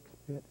earthworks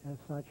pit as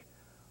such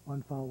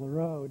on Fowler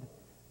Road.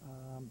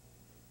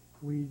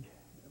 We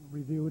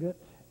reviewed it.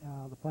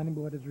 The planning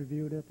board has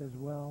reviewed it as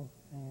well,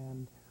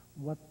 and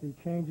what the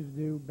changes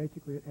do,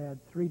 basically it adds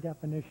 3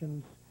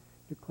 definitions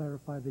to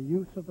clarify the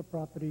use of the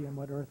property and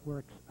what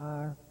earthworks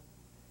are.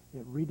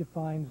 It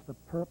redefines the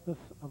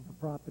purpose of the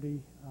property,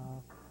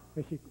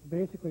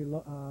 basically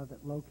that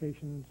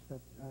locations that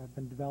have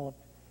been developed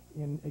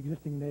in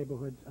existing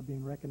neighborhoods are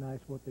being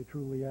recognized for what they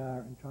truly are,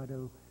 and try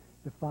to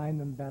define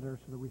them better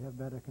so that we have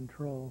better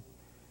control.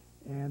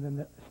 And then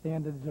the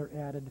standards are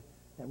added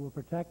that will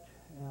protect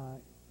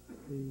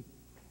the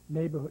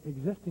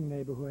existing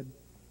neighborhood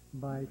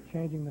by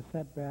changing the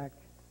setback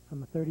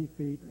from 30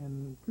 feet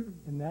in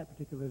that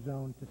particular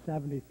zone to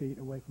 70 feet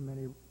away from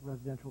any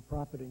residential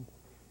property.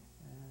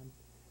 And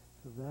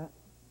so that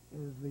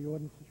is the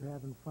ordinance that you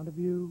have in front of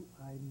you.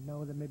 I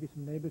know there may be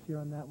some neighbors here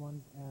on that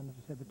one, and as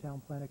I said, the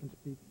town planner can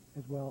speak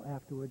as well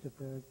afterwards if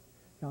the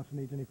council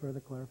needs any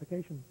further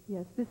clarification.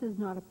 Yes, this is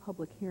not a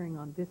public hearing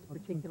on this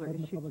particular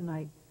issue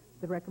tonight.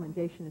 The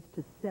recommendation is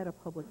to set a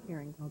public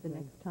hearing the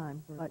next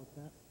time. Sorry But about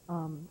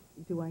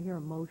that. do I hear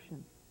a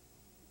motion?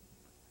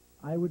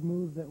 I would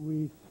move that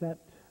we set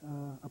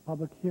a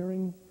public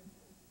hearing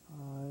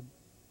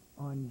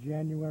on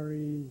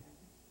January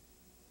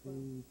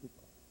the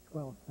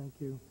 12th, thank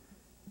you,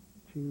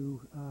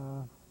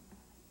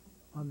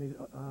 on the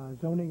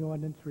zoning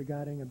ordinance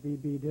regarding a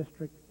BB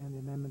district and the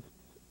amendments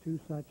to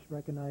such,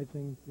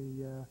 recognizing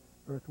the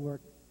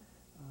earthwork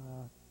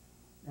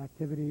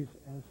activities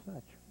as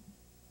such.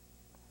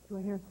 Do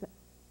I hear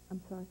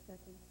I'm sorry.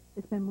 Second.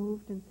 It's been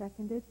moved and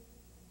seconded.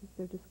 Is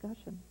there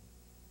discussion?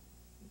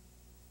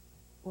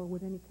 Or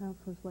would any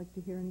councilors like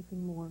to hear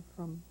anything more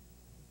from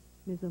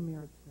Ms.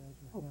 O'Meara?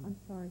 Oh, I'm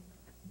sorry.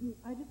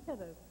 I just had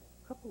a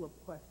couple of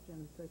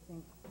questions, I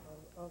think,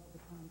 of the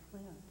town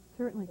plan.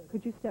 Certainly.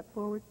 Could you step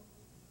forward,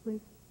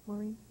 please,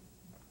 Maureen?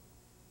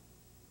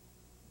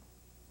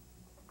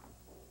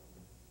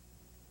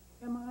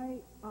 Am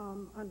I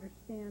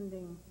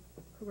understanding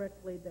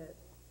correctly that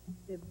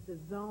if the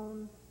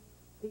zone,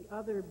 the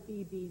other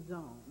BB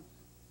zones,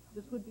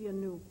 this would be a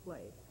new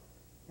place,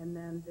 and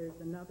then there's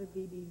another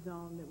BB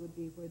zone that would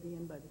be where the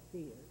Inn by the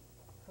Sea is?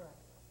 Correct.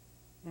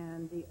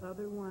 And the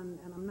other one,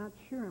 and I'm not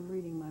sure I'm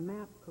reading my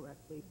map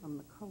correctly from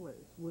the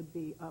colors, would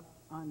be up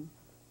on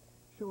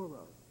Shore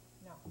Road.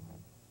 No.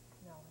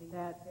 No.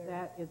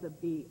 That is a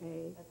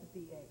BA? That's a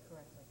BA,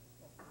 correctly.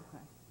 Yes.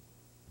 Okay.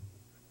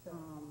 So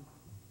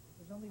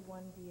there's only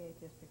one BA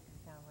district in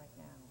town right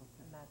now,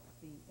 and that's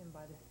the Inn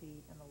by the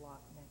Sea and the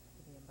lot next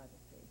to the Inn by the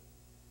Sea.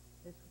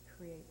 This would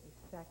create a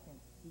second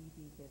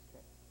BB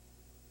district.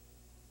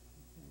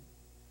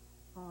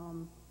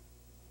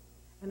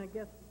 And I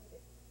guess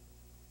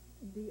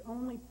the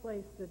only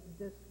place that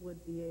this would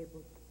be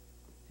able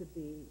to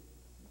be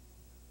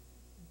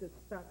the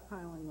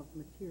stockpiling of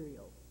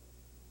materials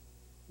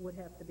would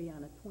have to be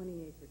on a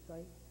 20-acre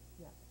site?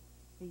 Yeah.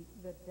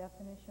 The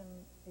definition,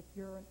 if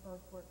you're an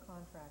earthwork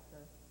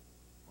contractor,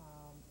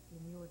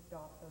 and you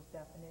adopt those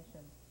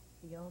definitions,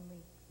 the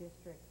only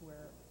district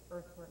where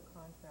earthwork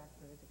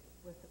contractor is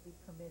explicitly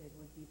permitted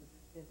would be the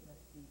Business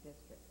B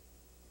district.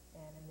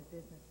 And in the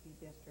Business B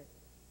district,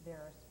 there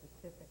are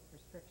specific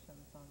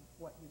restrictions on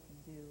what you can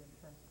do in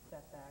terms of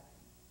setbacks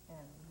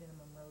and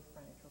minimum road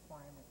frontage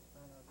requirements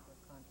for an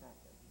earthwork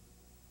contractor.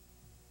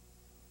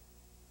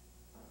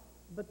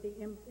 But the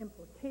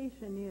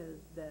implication is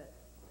that,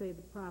 say,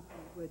 the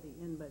property where the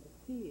Inn by the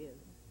Sea is,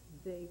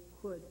 they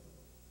could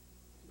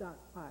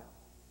stockpile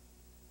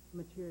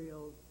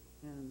materials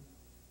and...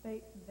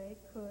 They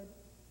could,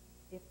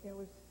 if there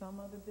was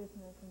some other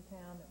business in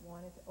town that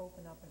wanted to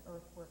open up an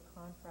earthwork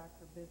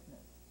contractor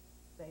business,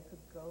 they could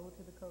go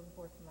to the code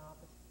enforcement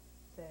office,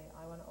 say,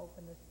 I want to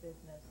open this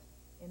business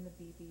in the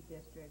BB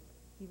district.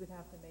 He would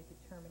have to make a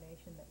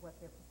determination that what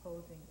they're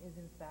proposing is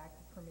in fact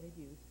a permitted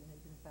use and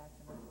is in fact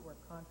an earthwork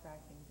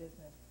contracting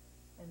business,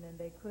 and then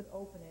they could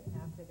open it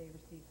after they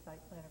receive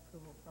site plan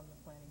approval from the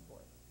planning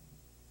board.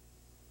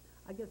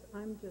 I guess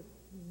I'm just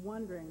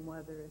wondering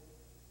whether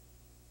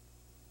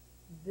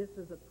this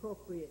is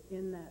appropriate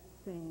in that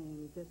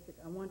same district.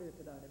 I wonder if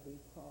it ought to be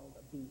called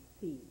a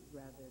BC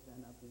rather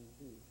than a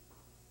BD.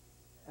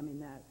 I mean,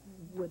 that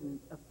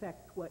wouldn't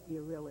affect what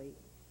you're really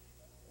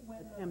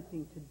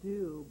attempting to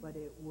do, but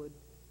it would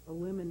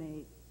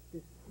eliminate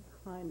this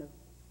kind of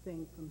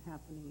thing from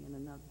happening in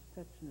another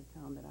section of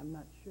town that I'm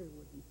not sure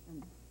would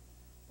intend.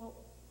 Well,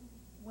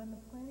 when the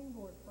planning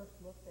board first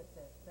looked at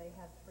this, they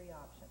had three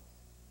options.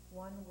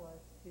 One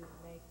was to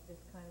make this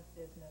kind of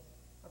business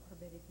a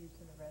permitted use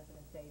in the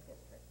Residence A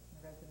district.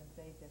 And the Residence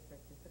A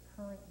district is the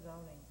current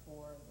zoning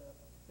for the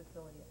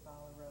facility at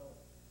Fowler Road.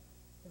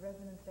 The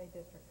Residence A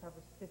district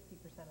covers 50%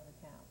 of the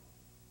town,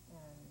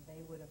 and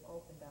they would have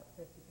opened up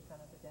 50%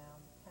 of the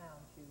downtown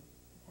to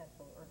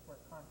potential earthwork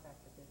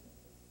contractor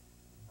businesses.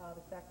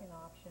 The second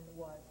option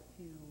was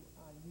to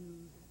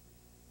use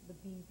the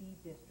BB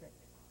district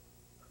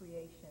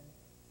creation,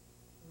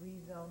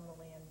 rezone the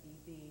land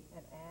BB,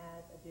 and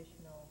add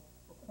additional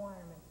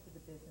requirements to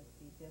the business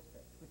B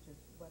district, which is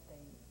what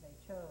they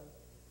chose.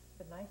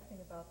 The nice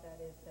thing about that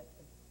is that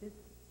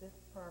this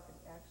property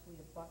actually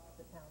abuts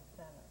the town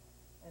center,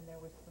 and there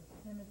was some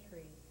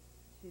symmetry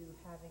to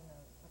having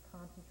a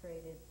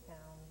concentrated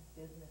town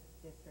business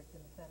district in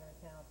the center of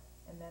town,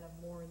 and then a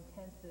more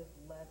intensive,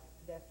 less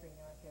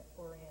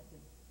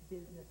pedestrian-oriented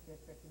business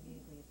district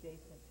immediately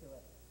adjacent to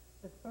it.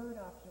 The third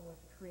option was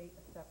to create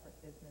a separate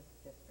business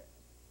district,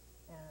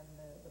 and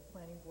the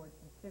planning board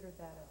considered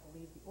that. I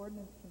believe the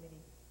ordinance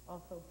committee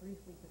also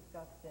briefly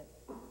discussed it,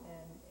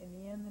 and in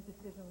the end the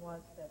decision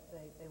was that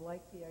they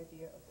liked the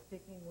idea of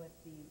sticking with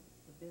the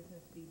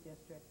business B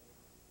district.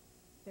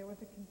 There was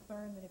a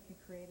concern that if you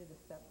created a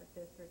separate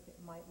district, it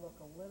might look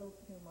a little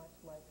too much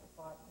like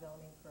spot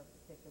zoning for a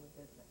particular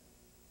business.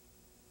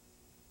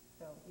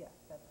 So yes,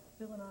 that's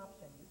still an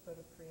option. You could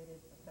have created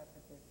a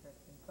separate district.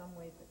 In some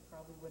ways it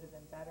probably would have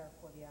been better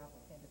for the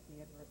applicant if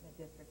he had written a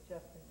district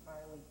just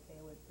entirely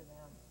tailored to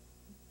them.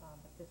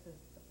 But this is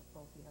the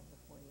proposal you have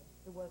before you.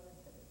 It was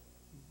considered.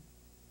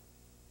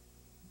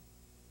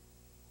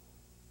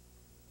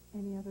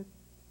 Any other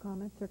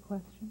comments or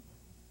questions?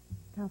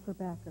 Councilor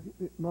Backer.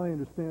 My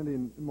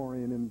understanding,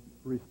 Maureen, in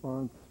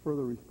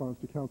further response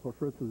to Councilor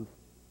Fritz's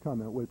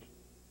comment, which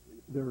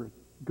they're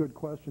good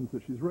questions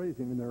that she's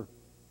raising, and they're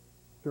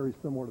very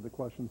similar to the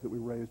questions that we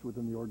raised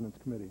within the ordinance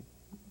committee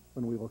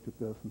when we looked at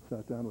this and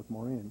sat down with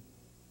Maureen.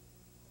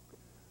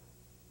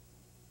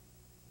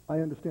 I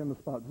understand the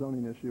spot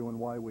zoning issue and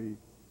why we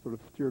sort of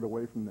steered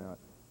away from that.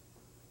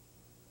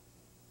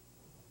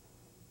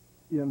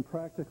 In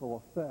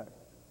practical effect,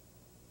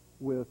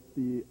 with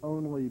the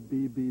only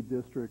BB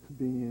districts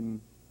being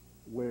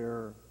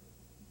where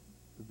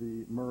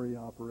the Murray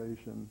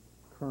operation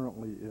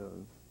currently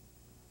is,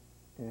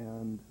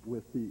 and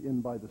with the Inn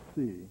by the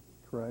Sea,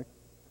 correct?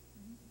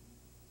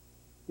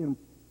 In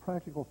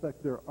practical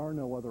effect, there are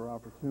no other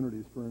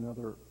opportunities for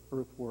another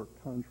earthwork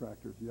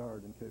contractor's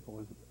yard in Cape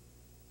Elizabeth.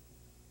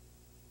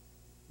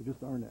 There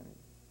just aren't any.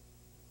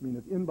 I mean,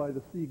 if Inn by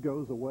the Sea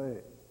goes away,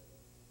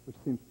 which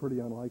seems pretty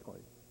unlikely,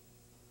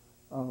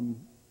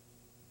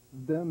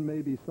 then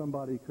maybe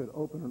somebody could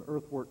open an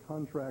earthwork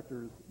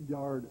contractor's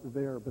yard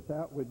there, but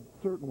that would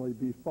certainly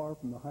be far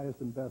from the highest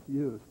and best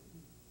use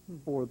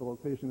for the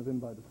location of Inn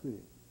by the Sea.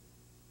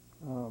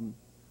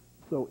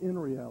 So in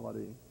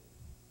reality,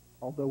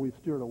 although we've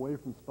steered away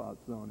from spot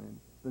zoning,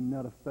 the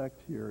net effect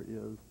here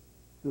is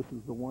this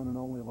is the one and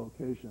only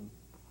location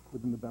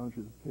within the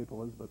boundaries of Cape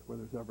Elizabeth where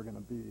there's ever going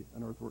to be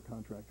an earthwork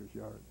contractor's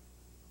yard.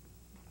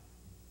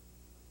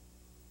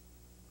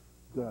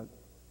 Is that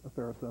a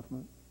fair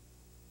assessment?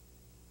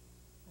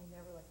 I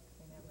never like to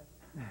say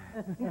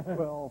never.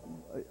 Well,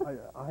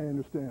 I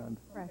understand.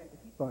 Okay,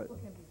 but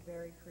people can be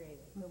very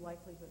creative. The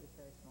likelihood is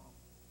very small.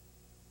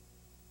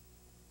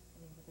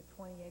 I mean, with a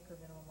 20-acre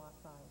minimum lot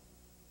size,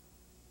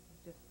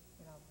 it's just,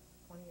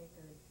 20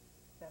 acres,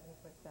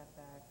 70-foot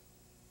setbacks.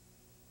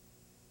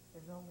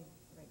 There's only,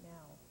 right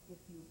now,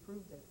 if you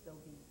approve this,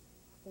 there'll be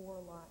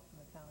 4 lots in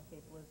the town of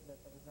Cape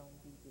Elizabeth that are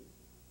zoned BB.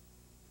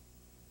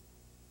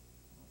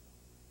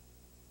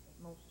 At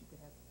most, you could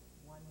have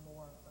one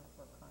more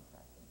for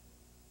contracting.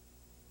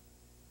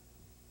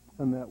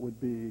 And that would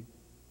be?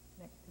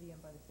 Next to the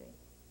Inn by the Sea.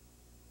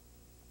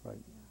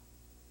 Right.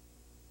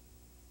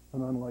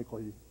 An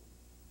unlikely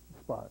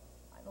spot.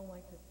 I don't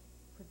like to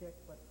predict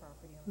what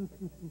property owners are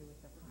going to do with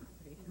their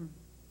property.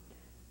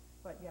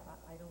 But yeah,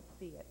 I don't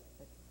see it.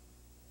 But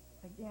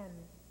again,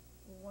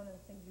 one of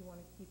the things you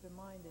want to keep in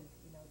mind is,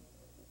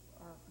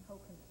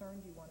 how concerned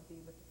you want to be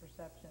with the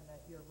perception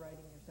that you're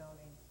writing your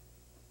zoning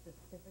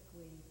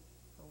specifically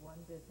for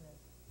one business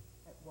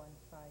at one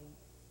site.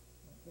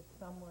 If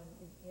someone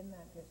is in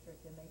that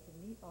district and they can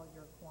meet all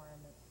your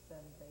requirements,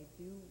 then they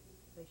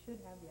should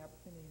have the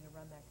opportunity to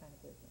run that kind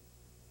of business.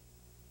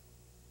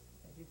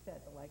 As you said,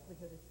 the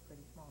likelihood is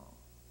pretty small,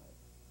 but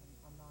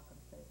I'm not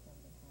going to say it's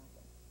never going to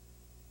happen.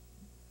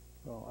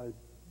 Well,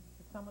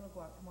 But someone will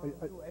go out tomorrow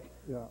and do it.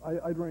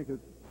 Yeah, I'd rank it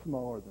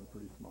smaller than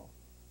pretty small.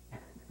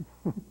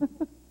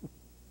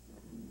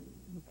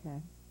 Okay.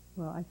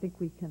 Well, I think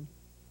we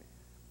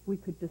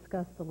could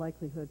discuss the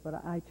likelihood, but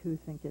I too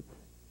think it's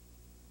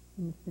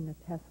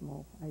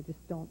infinitesimal. I just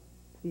don't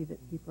see that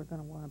people are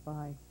going to want to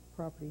buy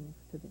property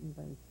next to the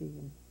invited sea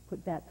and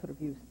put that sort of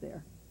use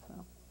there. So,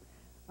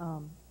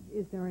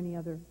 is there any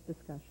other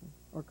discussion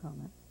or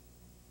comment?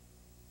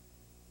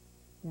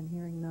 Then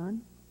hearing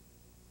none,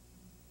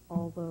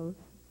 all those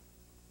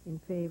in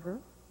favor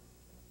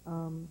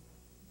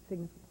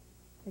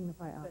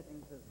signify aye.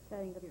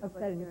 Of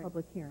setting the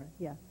public hearing,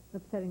 yes.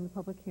 Of setting the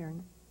public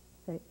hearing,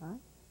 say aye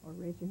or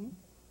raise your hand.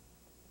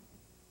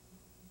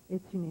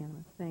 It's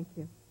unanimous. Thank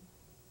you.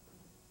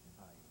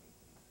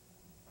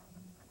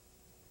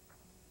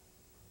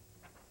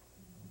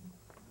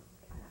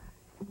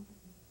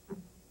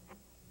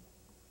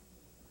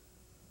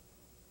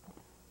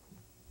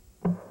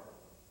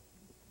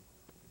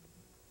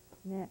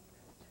 Next,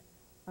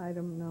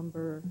 item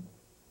number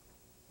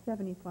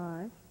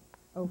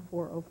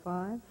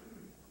 750405 is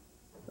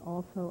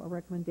also a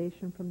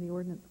recommendation from the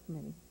Ordinance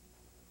Committee.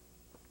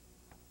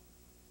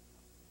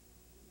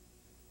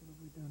 What have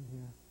we done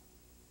here?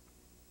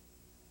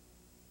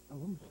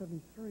 Oh,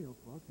 73.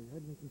 Okay, I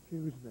had me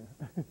confused there.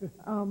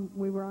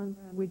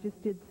 We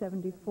just did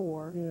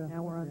 74. Yeah,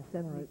 Now we're on okay,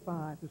 75. all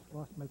right. Just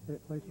lost my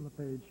place on the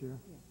page here.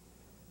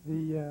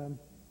 The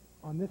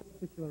on this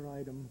particular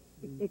item,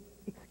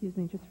 Excuse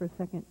me just for a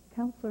second.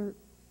 Councillor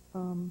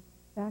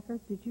Backer,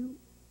 did you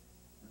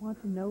want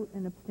to note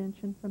an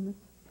abstention from this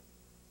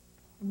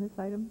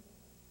item?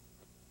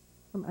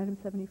 From item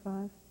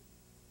 75?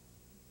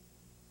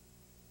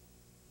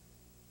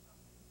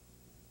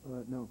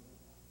 No.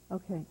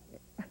 Okay.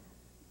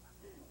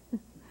 The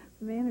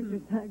manager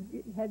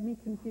had me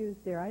confused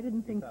there. I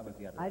didn't think that was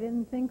the other I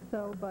didn't think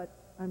so, but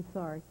I'm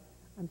sorry.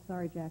 I'm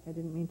sorry, Jack. I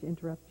didn't mean to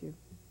interrupt you.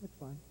 that's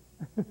fine.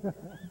 I'm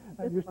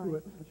That's used fine. to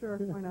it. Sure,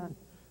 why not?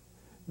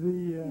 The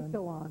Please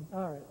go on.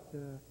 All right.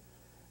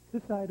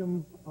 This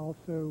item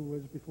also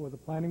was before the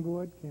planning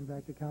board, came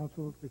back to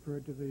council,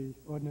 referred to the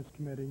ordinance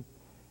committee,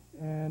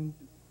 and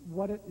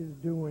what it is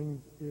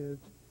doing is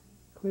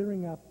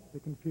clearing up the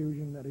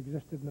confusion that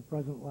existed in the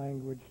present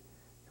language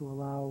to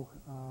allow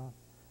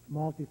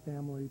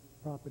multifamily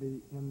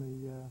property in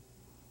the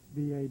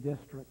BA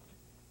district.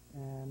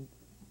 And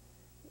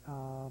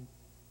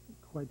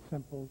quite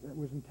simple. It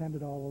was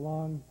intended all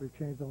along. We've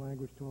changed the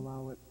language to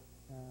allow it,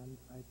 and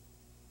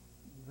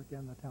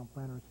again, the town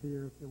planner is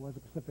here. There was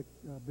a specific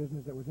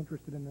business that was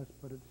interested in this,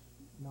 but it's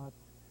not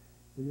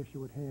the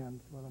issue at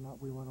hand, whether or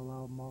not we want to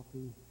allow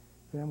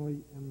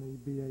multi-family in the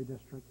BA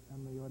district,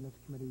 and the ordinance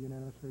committee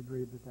unanimously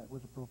agreed that that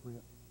was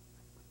appropriate.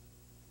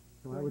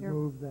 So I would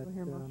move that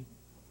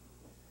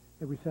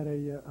that we set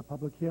a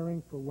public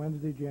hearing for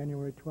Wednesday,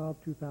 January 12,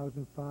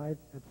 2005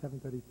 at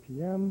 7:30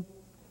 p.m.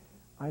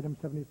 Item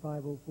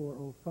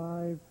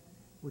 750405,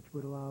 which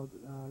would allow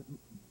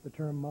the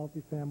term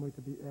multifamily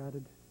to be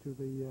added to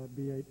the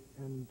BA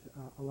and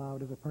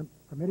allowed as a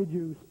permitted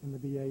use in the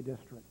BA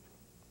district.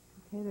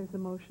 Okay, there's a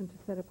motion to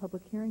set a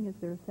public hearing. Is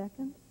there a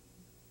second?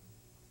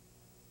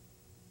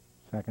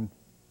 Second.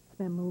 It's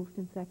been moved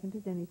and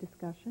seconded. Any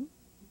discussion?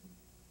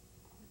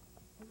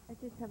 I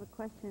just have a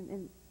question,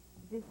 and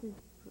this is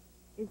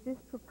this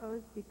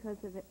proposed because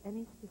of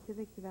any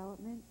specific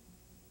development?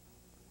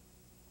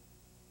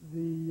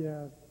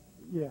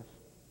 Yes,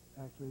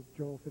 actually,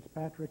 Joel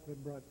Fitzpatrick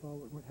had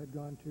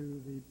gone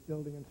to the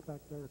building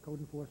inspector, code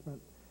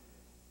enforcement,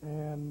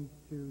 and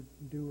to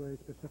do a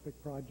specific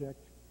project,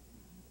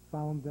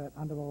 found that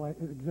under the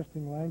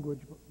existing language,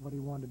 what he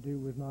wanted to do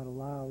was not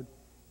allowed.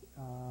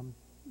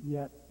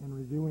 Yet, in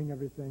reviewing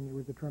everything, it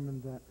was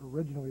determined that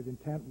originally the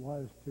intent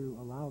was to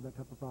allow that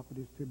type of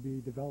properties to be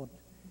developed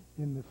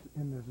in this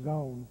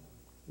zone.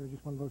 It was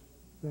just one of those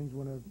things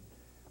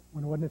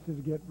when ordinances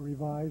get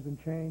revised and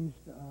changed,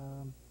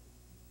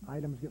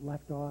 items get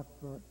left off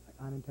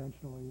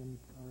unintentionally and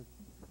are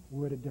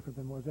worded different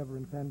than was ever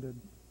intended.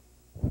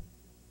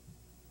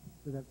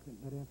 Did that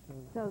answer?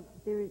 So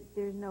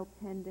there's no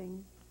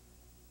pending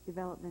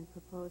development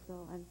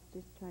proposal. I'm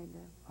just trying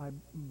to I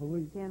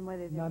believe understand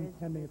whether there none is.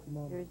 pending at the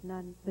moment. There is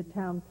none. The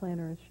town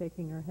planner is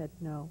shaking her head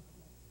no.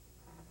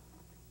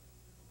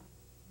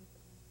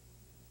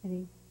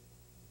 Any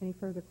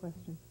further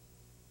questions?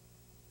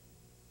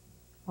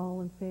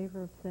 All in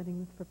favor of setting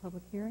this for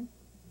public hearing?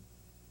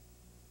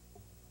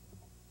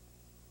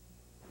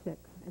 6.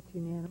 It's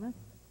unanimous.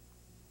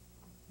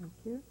 Thank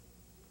you.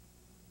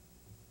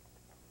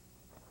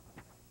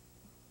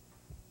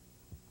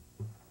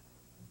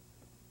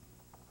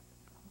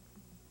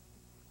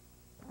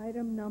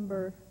 Item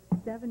number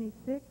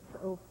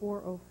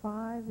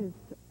 760405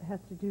 has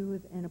to do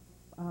with a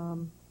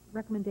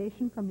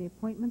recommendation from the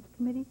Appointments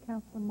Committee.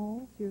 Councilor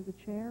Moles, you're the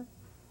chair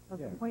of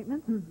Yes.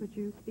 Appointments. Would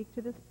you speak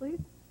to this, please?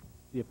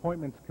 The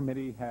Appointments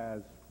Committee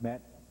has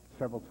met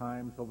several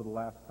times over the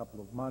last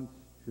couple of months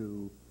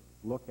to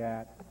look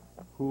at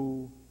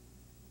who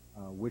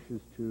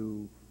wishes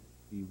to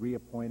be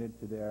reappointed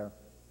to their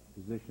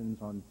positions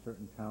on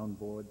certain town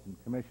boards and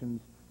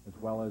commissions, as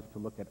well as to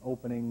look at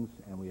openings,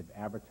 and we have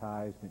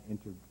advertised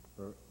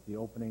for the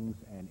openings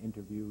and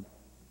interviewed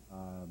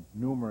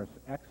numerous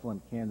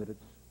excellent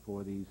candidates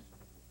for these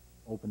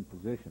open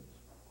positions.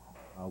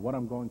 What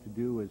I'm going to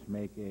do is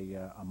make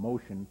a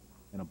motion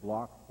in a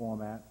block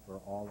format for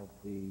all of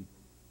the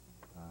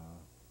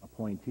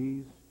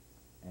appointees,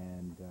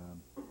 and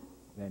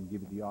then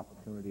give you the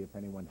opportunity, if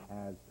anyone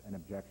has an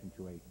objection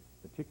to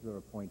a particular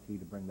appointee,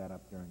 to bring that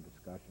up during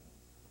discussion.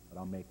 But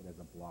I'll make it as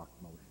a block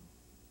motion.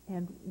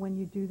 And when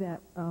you do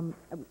that,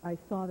 I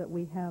saw that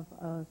we have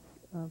a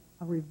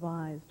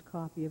revised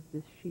copy of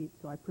this sheet,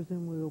 so I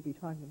presume we will be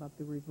talking about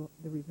the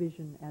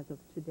revision as of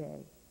today.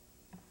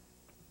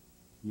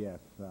 Yes,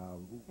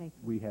 Thank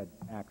you. we had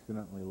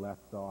accidentally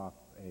left off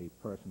a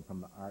person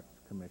from the Arts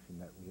Commission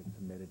that we had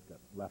submitted that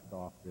left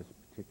off this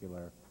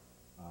particular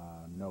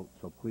note.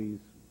 So please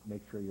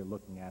make sure you're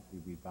looking at the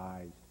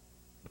revised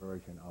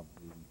version of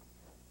the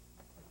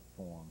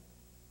form.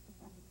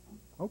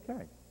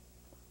 Okay.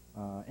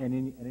 And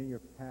in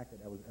your packet,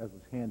 as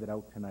was handed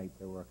out tonight,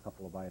 there were a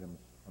couple of items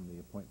from the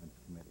Appointments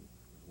Committee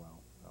as well.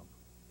 So.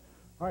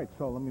 All right,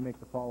 so let me make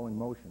the following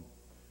motion.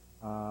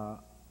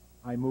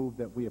 I move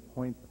that we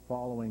appoint the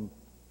following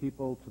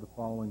people to the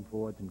following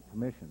boards and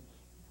commissions.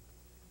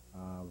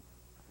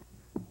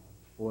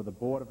 For the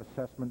Board of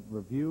Assessment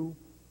Review,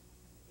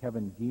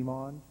 Kevin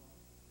Guimond.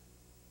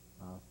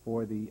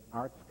 For the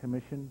Arts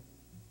Commission,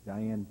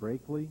 Diane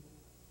Brakely.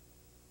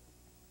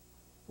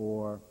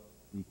 For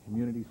the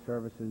Community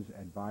Services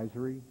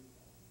Advisory,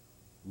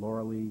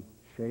 Laura Lee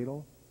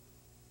Shadle.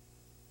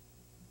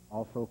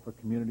 Also for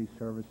Community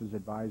Services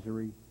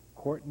Advisory,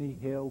 Courtney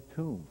Hale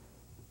Toome.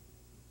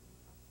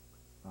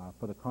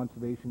 For the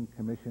Conservation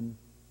Commission,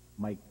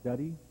 Mike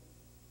Duddy.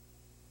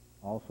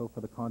 Also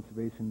for the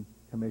Conservation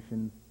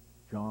Commission,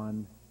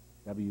 John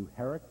W.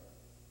 Herrick.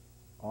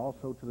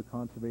 Also to the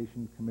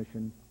Conservation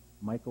Commission,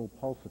 Michael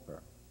Pulsifer.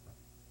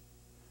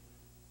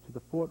 To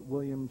the Fort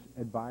Williams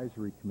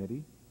Advisory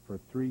Committee, for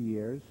 3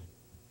 years,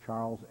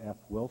 Charles F.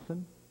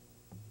 Wilson.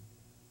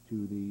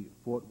 To the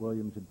Fort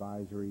Williams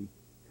Advisory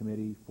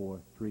Committee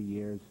for 3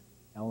 years,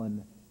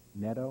 Ellen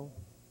Netto.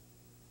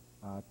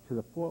 To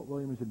the Fort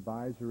Williams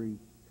Advisory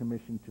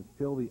Commission to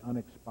fill the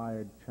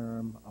unexpired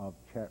term of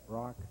Chet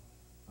Rock,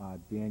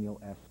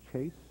 Daniel S.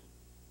 Chase.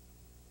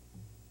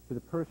 To the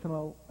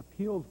Personnel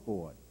Appeals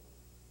Board,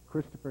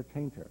 Christopher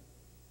Tainter.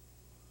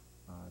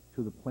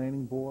 To the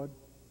Planning Board,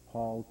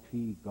 Paul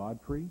T.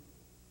 Godfrey.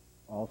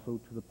 Also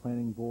to the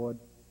Planning Board,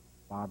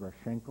 Barbara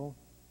Schenkel.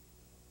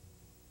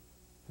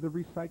 To the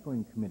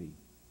Recycling Committee,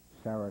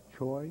 Sarah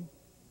Choi.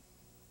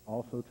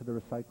 Also to the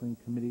Recycling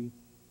Committee,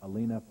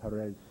 Alina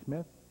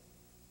Perez-Smith.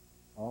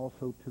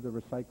 Also to the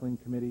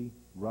Recycling Committee,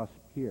 Russ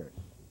Pierce.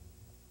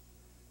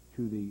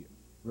 To the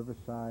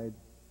Riverside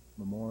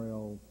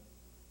Memorial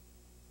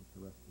what's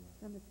the rest of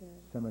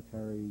that?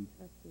 Cemetery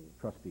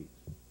Trustees.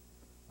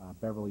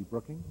 Beverly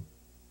Brooking.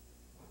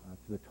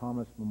 To the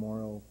Thomas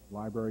Memorial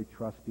Library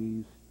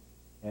Trustees,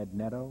 Ed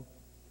Netto.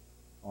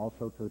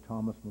 Also to the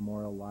Thomas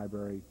Memorial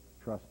Library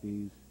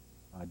Trustees,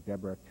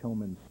 Deborah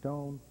Tillman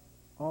Stone.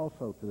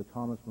 Also to the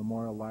Thomas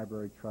Memorial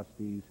Library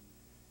Trustees,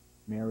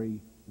 Mary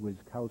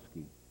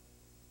Wiskowski.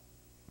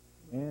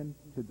 And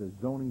to the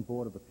Zoning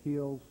Board of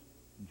Appeals,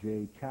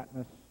 Jay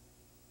Chatness.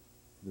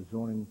 To the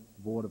Zoning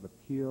Board of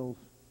Appeals,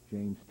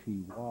 James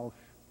T. Walsh.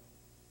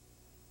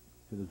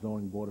 To the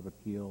Zoning Board of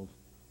Appeals,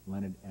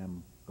 Leonard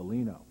M.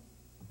 Galino.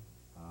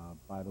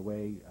 By the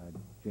way,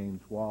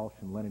 James Walsh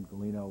and Leonard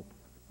Galino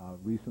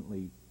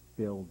recently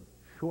filled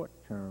short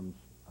terms,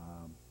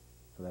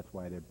 so that's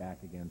why they're back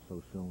again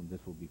so soon. This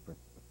will be for a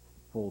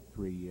full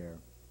 3-year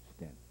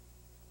stint.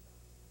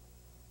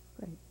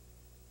 Great.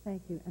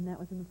 Thank you. And that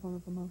was in the form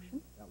of a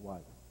motion? That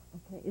was.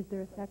 Okay. Is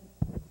there a second?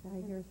 Did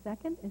I hear a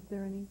second? Is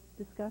there any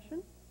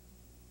discussion?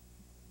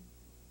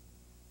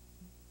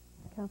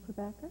 Councilor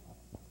Backer?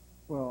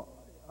 Well,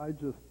 I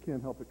just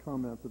can't help but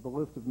comment that the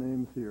list of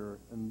names here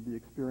and the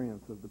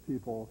experience of the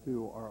people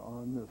who are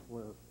on this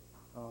list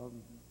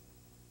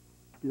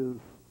is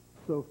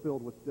so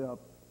filled with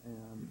depth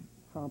and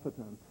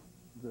competence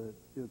that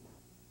it's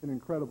an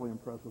incredibly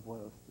impressive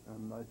list,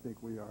 and I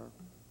think we are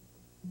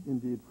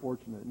indeed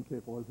fortunate in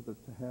Cape Elizabeth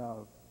to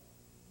have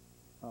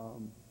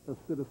a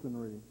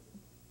citizenry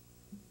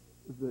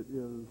that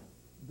is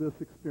this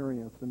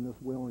experienced and this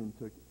willing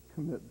to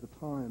commit the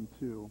time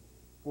to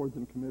boards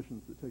and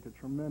commissions that take a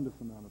tremendous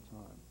amount of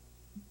time.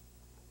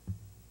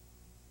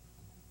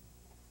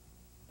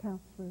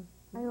 Councilor?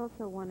 I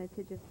also wanted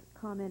to just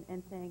comment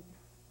and thank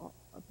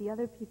the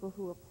other people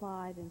who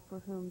applied and for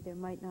whom there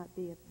might not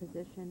be a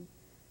position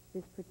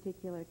this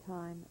particular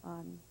time.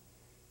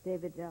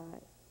 David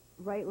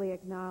rightly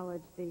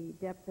acknowledged the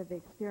depth of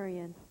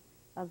experience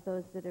of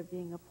those that are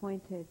being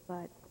appointed,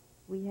 but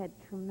we had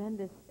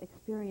tremendous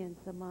experience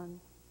among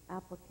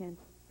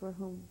applicants for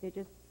whom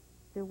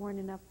there weren't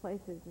enough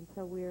places, and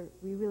so we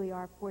really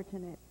are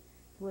fortunate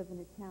to live in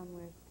a town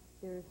where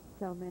there's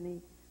so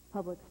many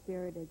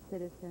public-spirited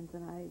citizens,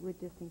 and I would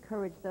just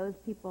encourage those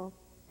people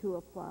to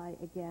apply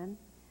again.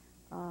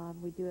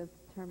 We do have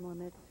term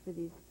limits for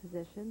these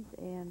positions,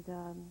 and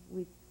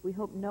we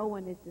hope no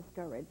one is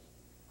discouraged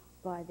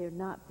by their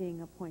not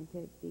being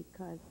appointed,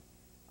 because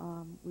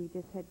we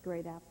just had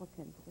great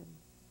applicants, and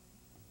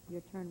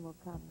your turn will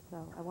come.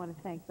 So I want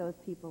to thank those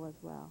people as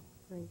well.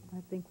 Great.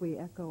 I think we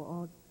echo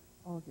all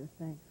of your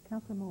thanks.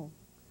 Councilor Mole.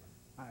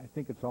 I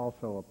think it's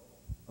also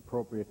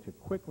appropriate to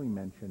quickly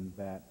mention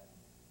that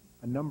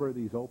a number of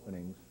these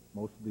openings,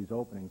 most of these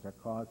openings, are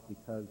caused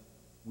because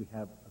we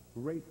have a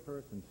great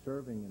person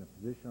serving in a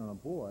position on a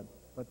board,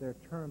 but they're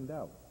termed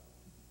out.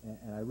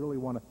 And I really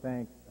want to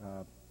thank,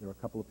 there are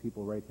a couple of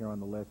people right here on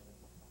the list,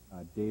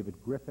 David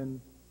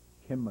Griffin,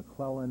 Kim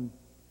McClellan,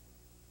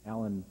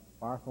 Alan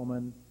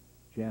Barthelman,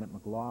 Janet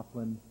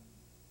McLaughlin,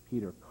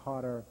 Peter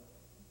Cotter.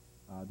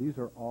 These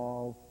are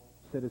all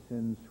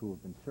citizens who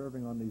have been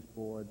serving on these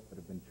boards but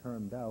have been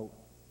termed out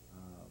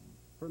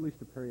for at least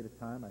a period of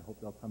time. I hope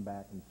they'll come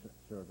back and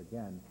serve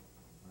again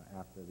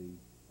after the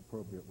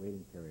appropriate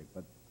waiting period.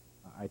 But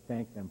I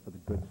thank them for the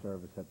good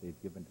service that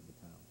they've given to the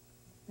town.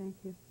 Thank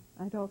you.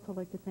 I'd also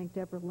like to thank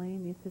Deborah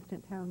Lane, the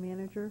Assistant Town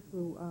Manager,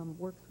 who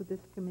works with this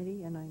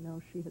committee, and I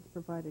know she has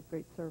provided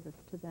great service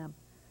to them.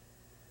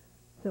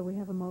 So we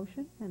have a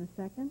motion and a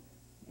second.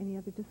 Any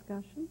other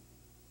discussion?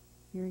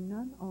 Hearing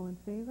none. All in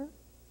favor?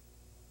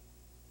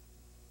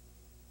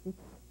 It's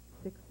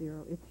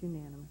 6-0. It's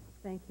unanimous.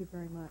 Thank you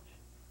very much.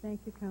 Thank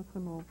you,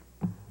 Councilor Mole.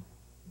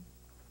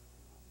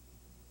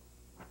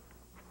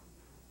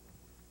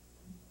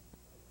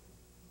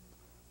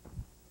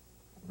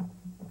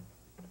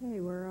 Okay,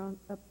 we're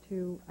up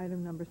to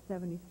item number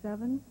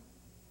 77.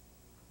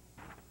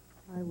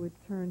 I would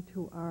turn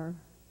to our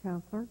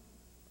counselor,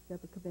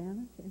 Deborah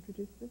Cabana, to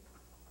introduce this.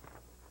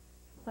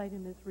 This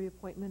item is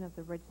reappointment of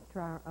the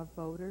Registrar of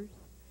Voters,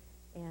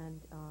 and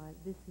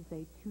this is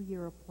a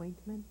 2-year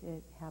appointment.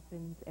 It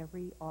happens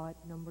every odd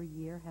number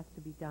year, has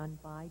to be done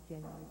by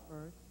January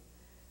 1st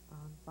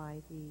by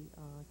the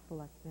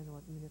selectmen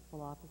or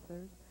municipal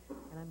officers,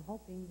 and I'm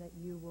hoping that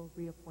you will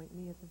reappoint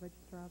me as the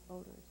Registrar of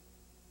Voters.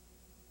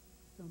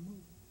 So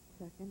moved.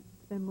 Second.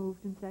 It's been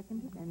moved and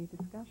seconded. Any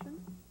discussion?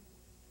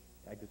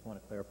 I just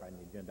want to clarify on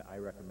the agenda, I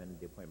recommended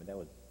the appointment. I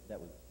was the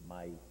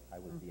I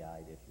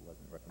that she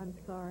wasn't recommending.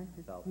 I'm sorry.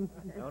 Herself.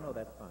 No,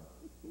 that's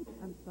fine.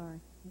 I'm sorry.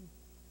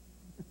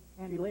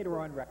 She later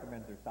on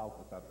recommends herself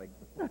or something.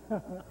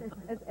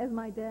 As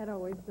my dad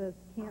always says,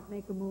 can't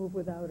make a move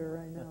without her,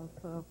 I know.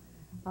 So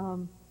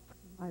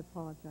I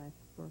apologize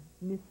for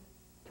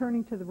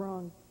turning to the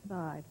wrong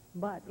side.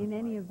 But in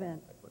any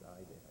event. I put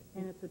I there.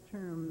 And it's a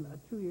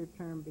 2-year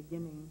term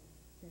beginning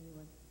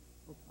January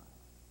 05.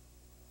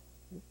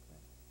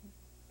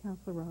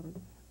 Councilor Roberts.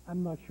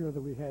 I'm not sure that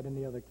we had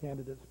any other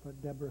candidates,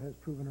 but Deborah has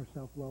proven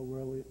herself well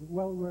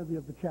worthy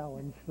of the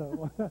challenge.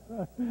 So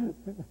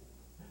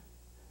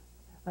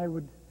I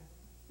would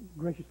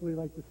graciously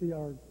like to see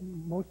her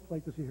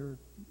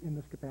in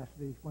this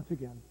capacity once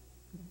again.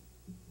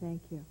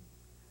 Thank you.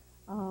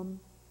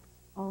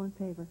 All in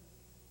favor?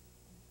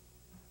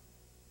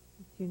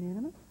 It's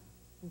unanimous.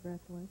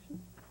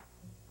 Congratulations.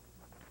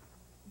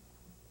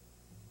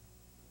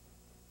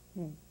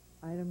 Okay,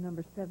 item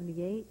number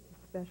 78,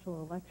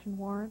 special election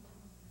warrant.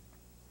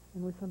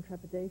 And with some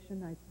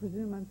trepidation, I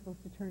presume I'm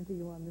supposed to turn to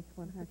you on this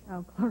one, our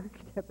town clerk,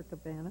 Deborah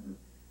Cabana.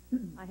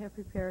 I have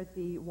prepared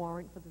the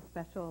warrant for the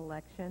special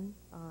election.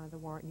 The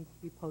warrant needs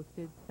to be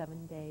posted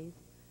 7 days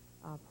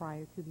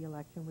prior to the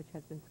election, which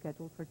has been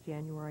scheduled for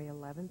January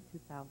 11th,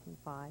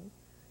 2005.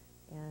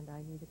 And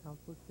I need a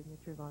council's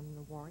signatures on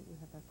the warrant. You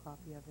have a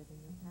copy of it in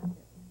your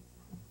packet.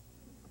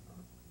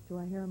 Do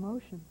I hear a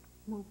motion?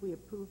 Move we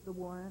approve the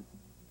warrant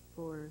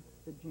for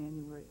the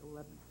January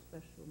 11th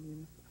special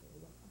municipal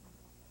election.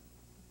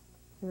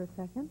 Is there a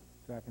second?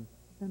 Second.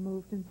 It's been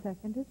moved and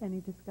seconded.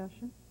 Any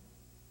discussion?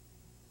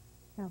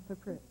 Councilor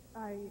Fritz.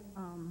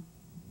 I'm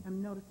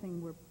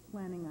noticing we're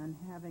planning on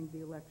having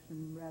the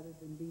election rather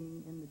than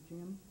being in the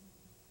gym.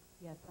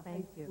 Yes, The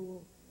thank high you.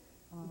 school,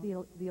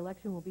 The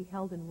election will be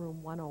held in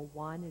room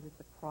 101. It is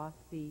across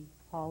the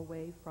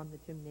hallway from the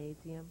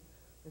gymnasium,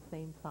 the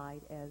same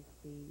side as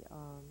the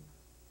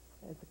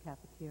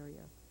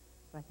cafeteria.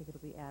 So I think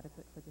it'll be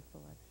adequate for this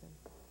election.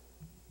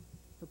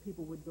 so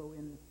people would go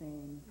in the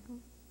same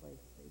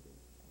place they do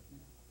right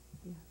now.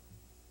 Yes.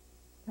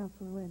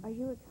 Councilor Lynn. Are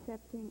you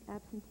accepting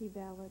absentee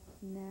ballots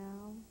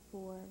now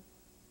for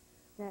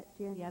that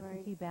The January?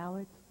 absentee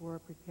ballots were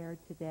prepared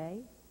today,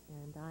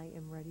 and I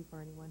am ready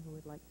for anyone who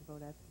would like to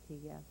vote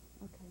absentee, yes.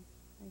 Okay,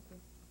 thank you.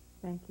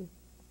 Thank you.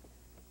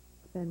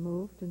 It's been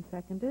moved and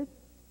seconded.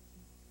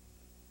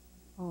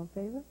 All in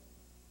favor?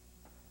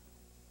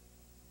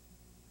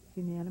 It's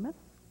unanimous.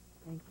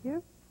 Thank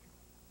you.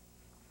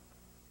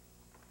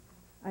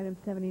 Item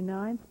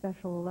 79,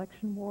 special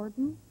election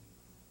warden.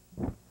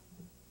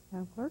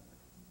 Town clerk.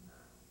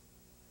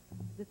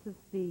 This is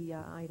the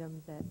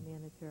item that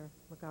Manager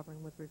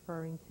McGovern was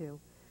referring to.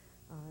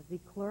 The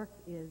clerk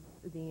is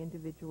the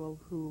individual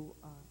who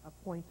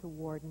appoints a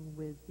warden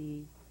with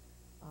the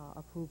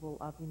approval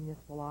of the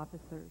municipal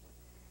officers.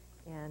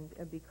 And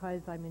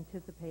because I'm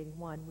anticipating,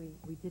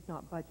 we did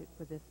not budget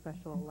for this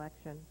special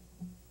election.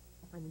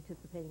 I'm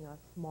anticipating a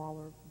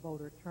smaller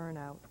voter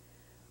turnout.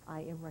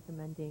 I am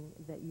recommending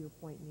that you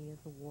appoint me as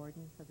a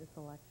warden for this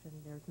election.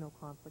 There's no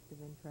conflict of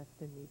interest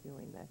in me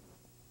doing this.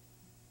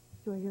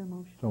 Do I hear a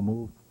motion? So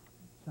moved.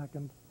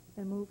 Second.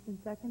 been moved and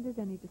seconded.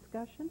 Any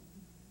discussion?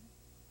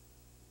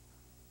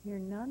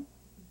 Hearing none.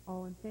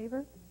 All in favor?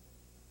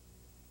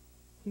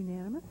 It's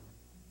unanimous.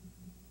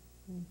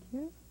 Thank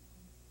you.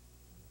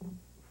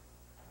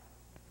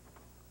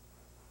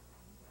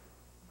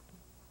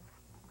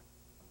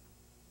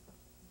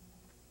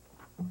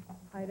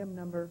 Item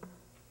number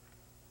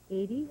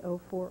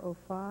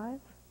 80-0405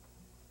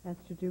 has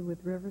to do with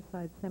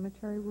Riverside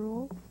Cemetery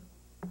rules.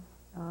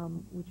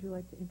 Would you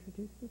like to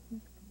introduce this,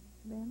 Ms.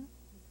 Cabana?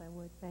 Yes, I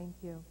would. Thank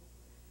you.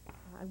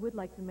 I would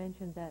like to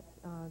mention that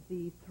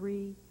the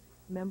three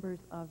members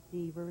of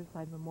the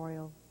Riverside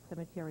Memorial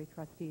Cemetery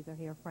trustees are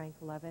here: Frank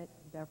Levitt,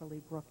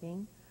 Beverly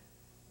Brooking,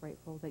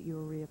 grateful that you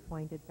were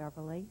reappointed,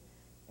 Beverly,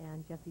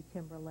 and Jesse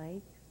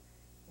Timberlake.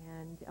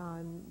 And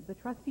the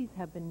trustees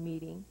have been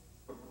meeting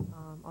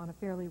on a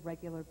fairly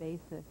regular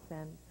basis,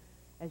 and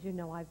as you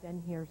know, I've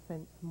been here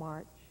since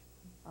March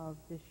of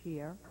this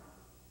year.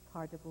 It's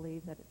hard to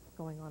believe that it's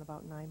going on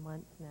about 9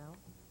 months now.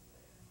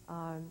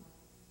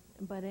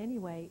 But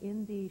anyway,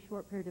 in the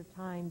short period of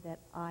time that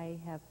I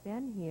have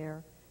been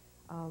here,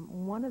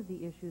 one of the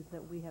issues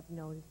that we have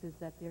noticed is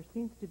that there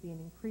seems to be an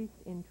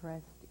increased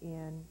interest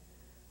in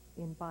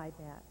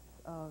buybacks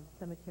of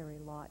cemetery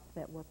lots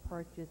that were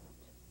purchased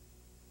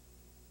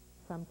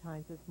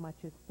sometimes as much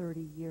as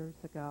 30 years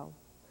ago.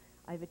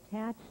 I've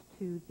attached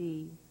to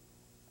the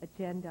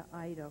agenda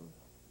item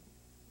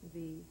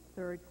the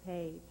third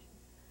page,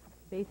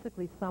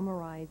 basically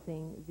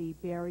summarizing the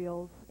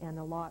burials and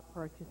the lot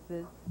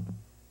purchases,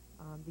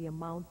 the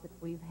amount that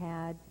we've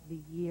had, the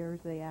years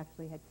they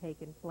actually had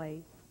taken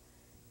place,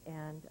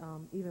 and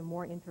even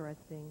more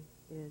interesting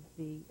is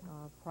the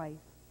price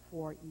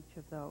for each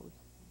of those.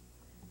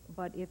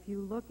 But if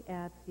you look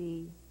at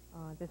the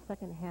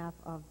second half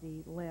of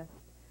the list,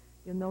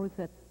 you'll notice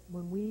that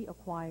when we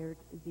acquired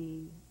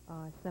the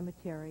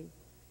cemetery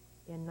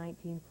in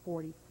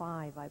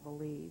 1945, I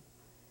believe,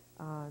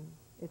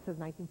 it says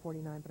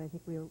 1949, but I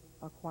think we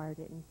acquired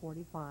it in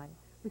 45.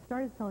 We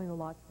started selling the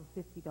lots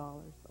for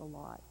 $50 a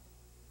lot.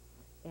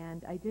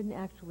 And I didn't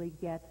actually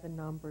get the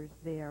numbers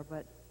there,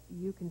 but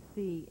you can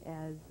see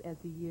as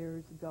the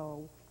years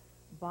go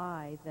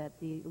by that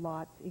the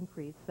lots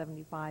increased: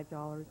 $75,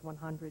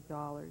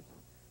 $100,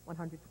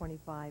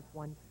 $125,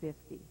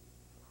 $150.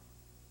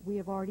 We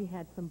have already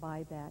had some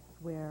buybacks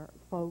where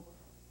folks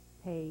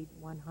paid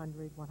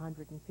 $100,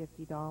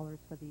 $150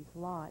 for these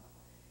lots.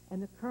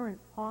 And the current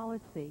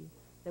policy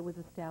that was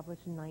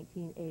established in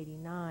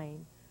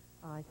 1989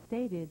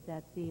 stated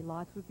that the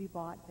lots would be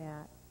bought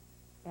back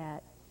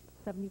at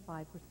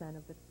 75%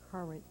 of the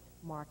current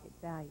market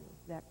value.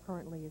 That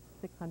currently is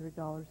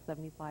 $600,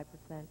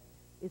 75%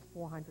 is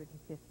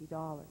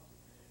 $450.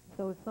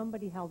 So if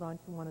somebody held on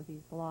to one of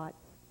these lots,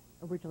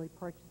 originally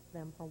purchased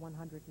them for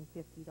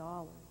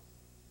 $150,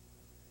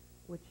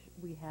 which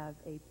we have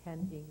a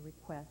pending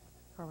request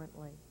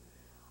currently,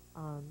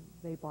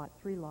 they bought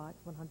 3 lots,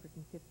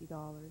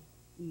 $150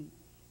 each.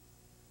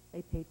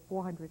 They paid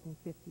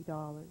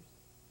 $450.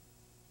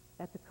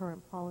 At the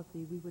current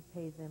policy, we would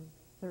pay them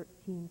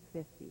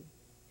 $1,350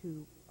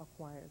 to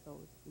acquire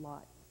those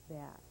lots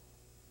back.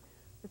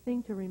 The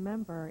thing to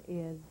remember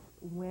is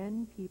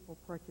when people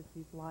purchase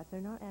these lots,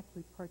 they're not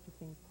actually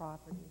purchasing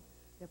property.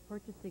 They're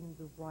purchasing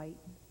the right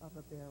of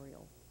a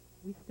burial.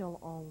 We still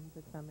own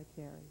the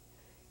cemetery,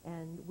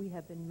 and we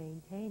have been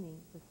maintaining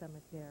the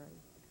cemetery.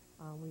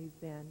 We've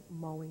been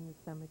mowing the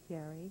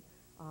cemetery.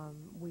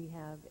 We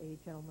have a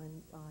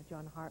gentleman,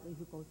 John Hartley,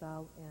 who goes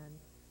out and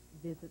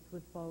visits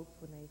with folks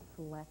when they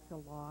select a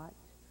lot.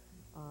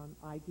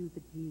 I do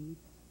the deeds.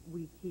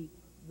 We keep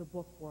the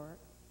bookwork.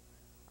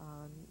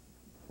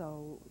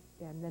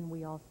 And then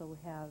we also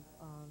have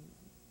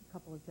a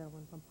couple of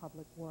gentlemen from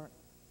Public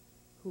Works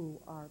who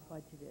are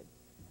budgeted.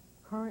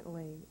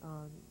 Currently,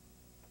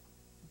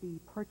 the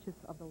purchase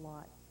of the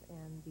lots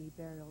and the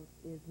burials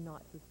is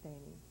not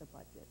sustaining the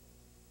budget.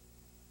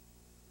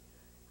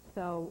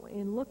 So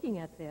in looking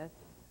at this,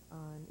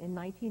 in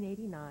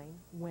 1989,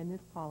 when this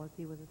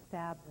policy was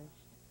established,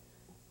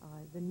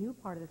 the new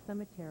part of the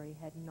cemetery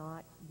had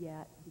not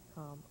yet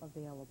become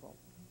available.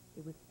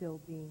 It was still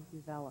being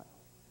developed.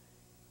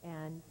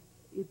 And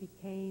it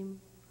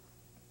became,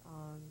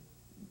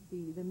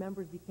 the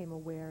members became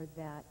aware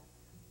that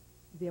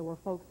there were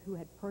folks who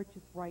had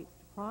purchased rights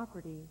to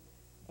property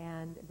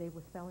and they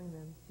were selling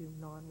them to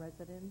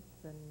non-residents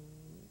and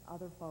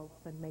other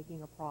folks and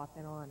making a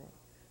profit on it.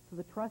 So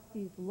the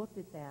trustees looked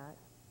at that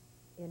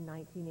in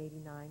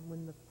 1989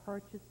 when the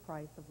purchase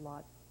price of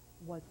lots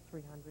was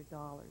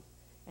 $300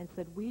 and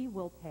said, we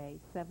will pay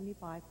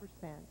 75%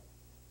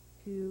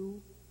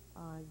 to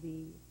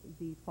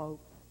the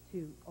folks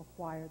to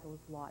acquire those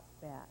lots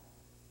back.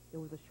 There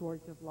was a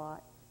shortage of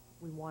lots.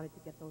 We wanted to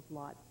get those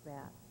lots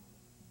back.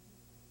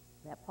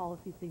 That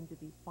policy seemed to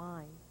be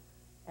fine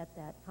at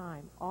that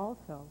time.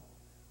 Also,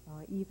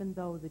 even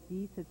though the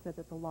deeds had said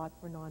that the lots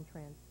were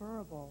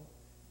non-transferable,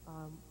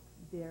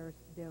 there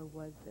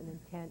was an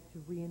intent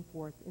to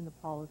reinforce in the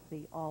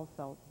policy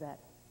also that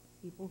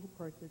people who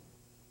purchased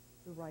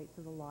the rights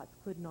of the lots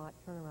could not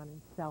turn around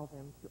and sell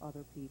them to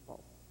other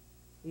people.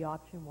 the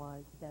option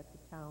was that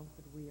the town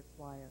could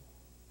reacquire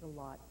the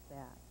lots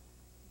back.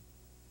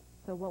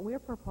 So what we're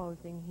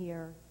proposing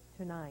here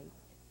tonight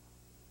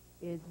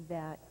is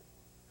that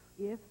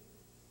if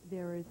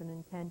there is an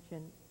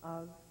intention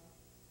of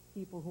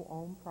people who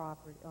own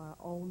property,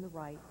 own the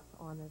rights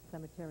on the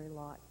cemetery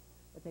lot,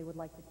 that they would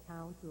like the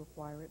town to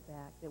acquire it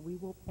back, that we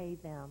will pay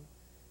them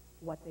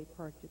what they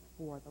purchased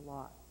for the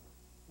lot.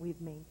 We've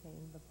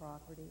maintained the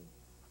property.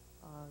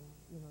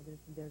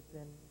 There's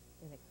been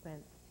an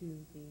expense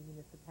to the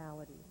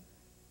municipality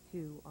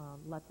to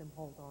let them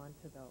hold on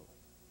to those.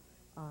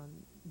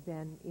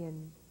 Then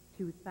in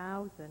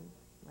 2000,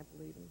 I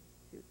believe in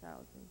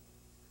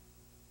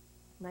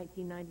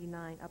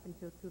 1999 up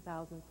until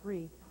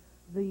 2003,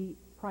 the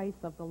price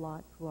of the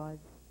lots was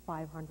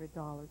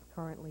 $500.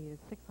 Currently is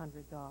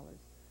 $600.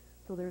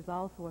 So there's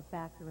also a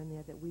factor in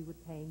there that we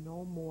would pay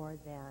no more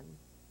than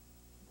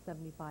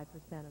 75%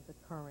 of the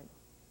current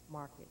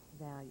market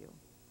value.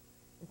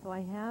 And so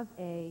I have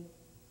a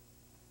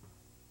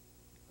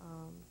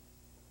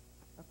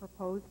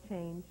proposed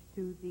change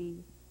to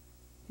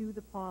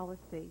the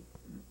policy,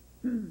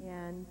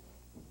 and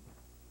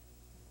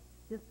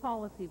this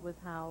policy was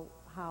how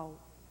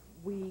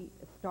we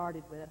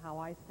started with it, how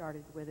I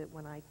started with it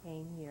when I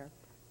came here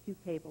to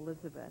Cape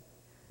Elizabeth.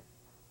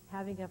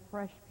 Having a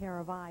fresh pair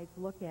of eyes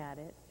look at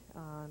it,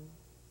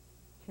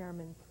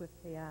 Chairman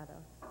Swift-Piata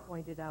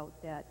pointed out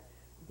that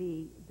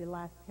the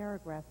last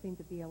paragraph seemed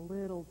to be a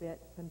little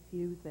bit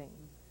confusing.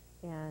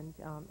 And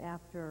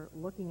after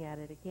looking at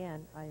it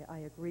again, I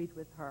agreed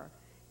with her.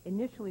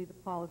 Initially, the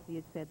policy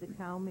had said the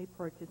town may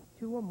purchase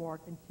 2 or more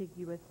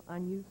contiguous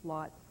unused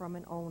lots from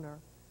an owner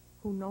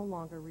who no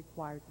longer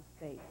requires a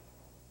space,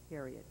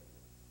 period.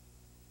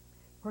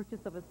 Purchase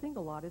of a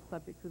single lot is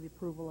subject to the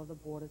approval of the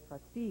Board of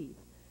Trustees.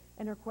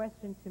 And her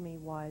question to me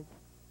was,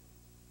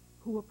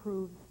 who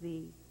approves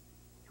the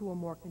 2 or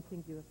more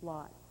contiguous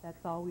lots?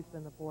 That's always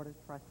been the Board of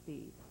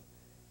Trustees.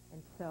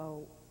 And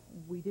so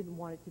we didn't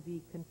want it to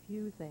be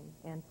confusing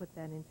and put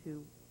that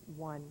into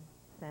one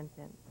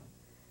sentence.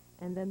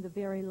 And then the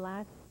very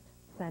last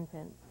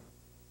sentence,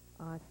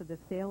 so the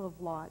sale of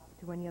lots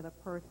to any other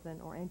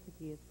person or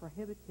entity is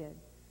prohibited.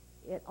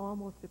 It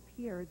almost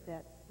appeared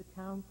that the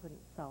town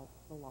couldn't sell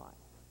the lots.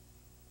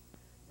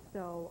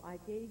 So I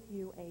gave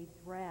you a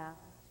draft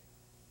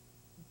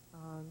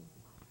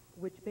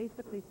which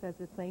basically says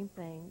the same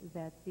thing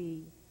that the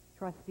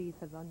trustees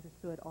have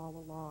understood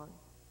all along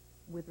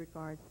with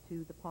regards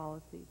to the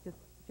policy.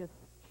 Just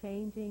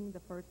changing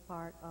the first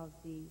part of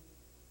the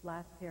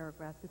last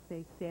paragraph to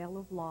say sale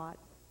of lots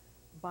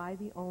by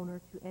the owner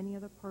to any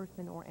other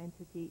person or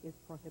entity is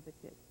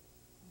prohibited.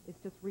 It's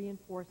just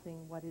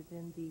reinforcing what is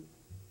in the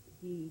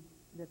deed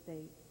that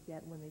they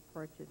get when they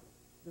purchase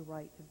the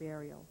right to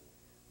burial.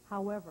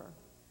 However,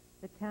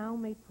 the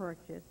town may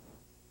purchase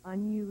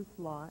unused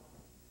lots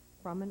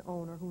from an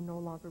owner who no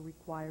longer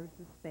requires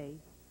the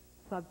space,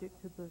 subject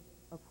to the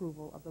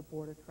approval of the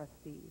Board of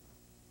Trustees.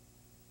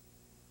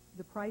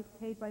 The price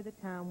paid by the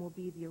town will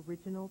be the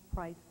original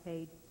price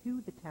paid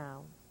to the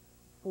town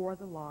for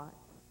the lots,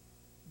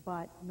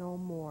 but no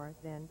more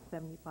than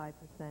 75%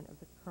 of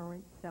the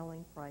current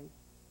selling price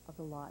of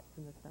the lots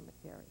in the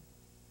cemetery.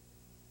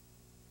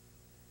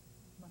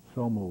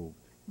 So moved.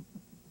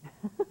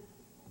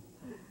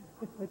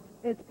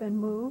 It's been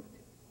moved.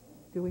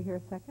 Do we hear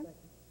a second?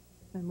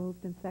 It's been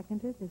moved and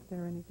seconded. Is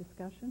there any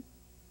discussion?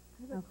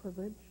 I have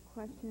Councilor Lidge?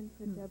 Question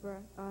for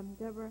Deborah.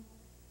 Deborah,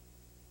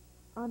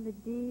 on the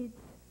deeds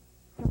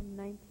from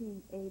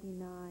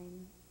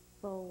 1989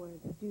 forward,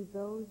 do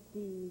those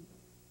deeds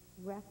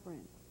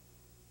reference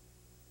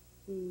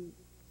the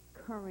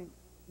current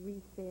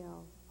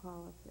resale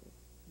policy?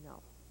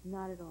 No.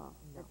 Not at all?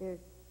 No. That they're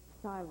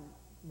silent?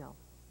 No,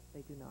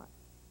 they do not.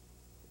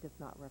 It does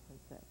not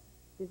reference it.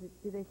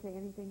 Do they say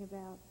anything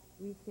about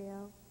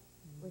resale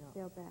or No.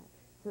 sale back?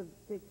 So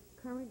the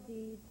current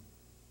deeds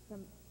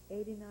from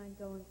 89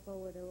 going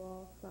forward are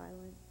all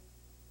silent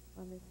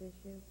on this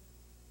issue?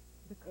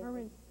 The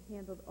current, It's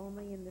handled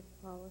only in this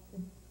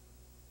policy?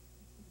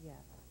 yes.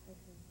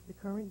 Okay. The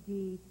current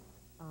deeds,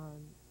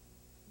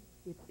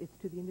 it's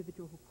to the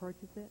individual who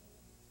purchased it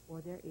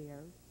or their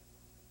heirs.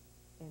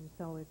 And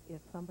so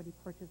if somebody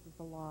purchases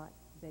a lot,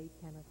 they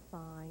can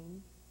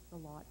assign the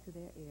lot to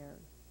their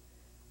heirs,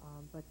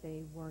 but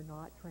they were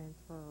not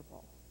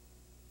transferable.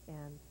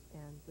 And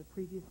the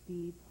previous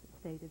deeds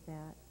stated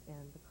that,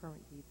 and the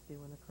current deeds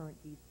do, and the current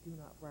deeds do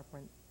not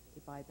reference a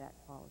buyback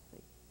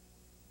policy.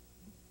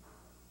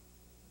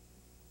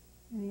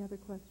 Any other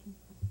questions?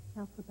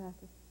 Councilor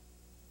Backus?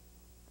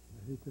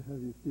 I hate to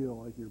have you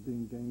feel like you're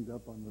being ganged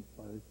up on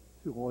by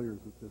 2 lawyers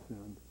at this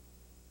end.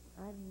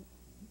 I'm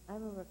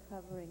a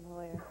recovering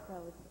lawyer, so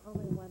it's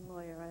only one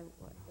lawyer. I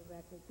want the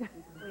record to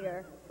be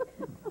clear.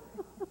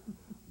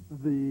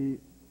 The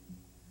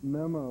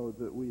memo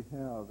that we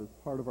have as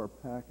part of our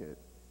packet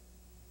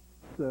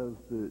says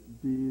that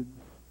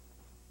deeds,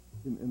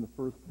 in the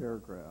first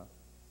paragraph,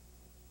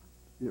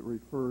 it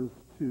refers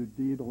to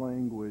deed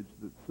language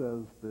that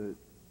says that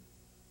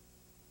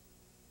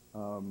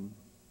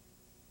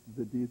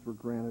the deeds were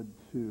granted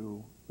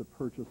to the the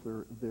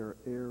purchaser, their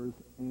heirs,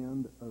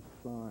 and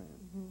assign,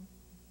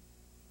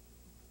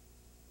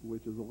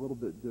 which is a little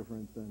bit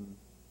different than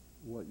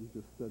what you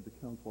just said to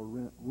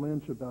Councilor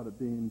Lynch about it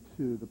being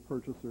to the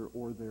purchaser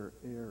or their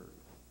heirs.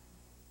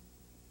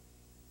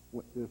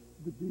 If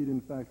the deed in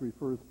fact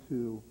refers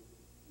to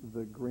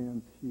the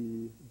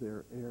grantee,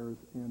 their heirs,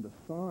 and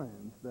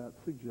assigns, that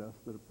suggests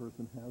that a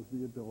person has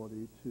the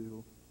ability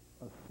to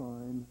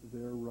assign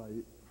their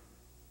right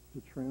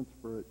to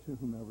transfer it to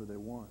whomever they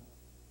want.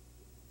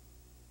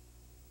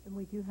 And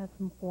we do have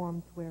some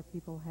forms where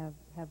people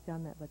have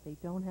done that, but they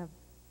don't have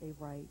a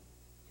right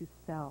to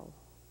sell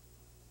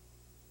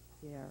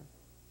their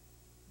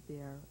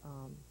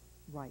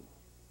right.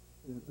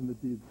 And the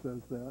deed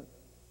says that?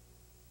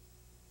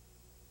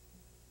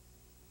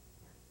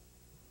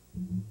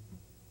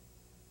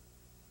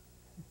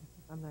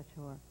 I'm not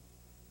sure.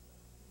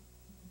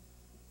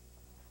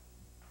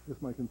 I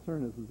guess my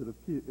concern is that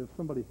if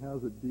somebody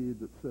has a deed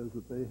that says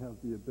that they have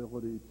the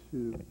ability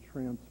to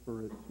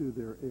transfer it to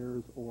their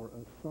heirs or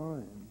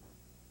assigns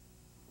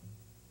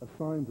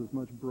is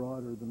much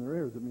broader than their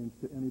heirs. It means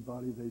to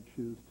anybody they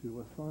choose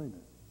to assign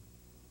it.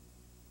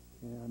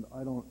 And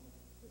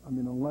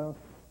unless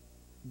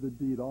the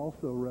deed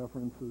also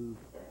references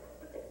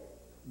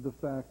the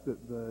fact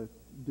that the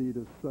deed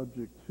is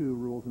subject to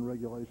rules and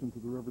regulations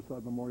of the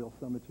Riverside Memorial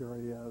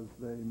Cemetery as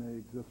they may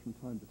exist from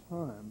time to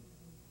time,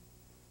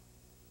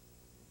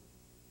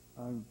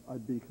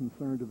 I'd be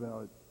concerned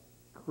about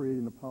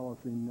creating a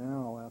policy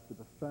now after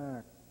the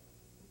fact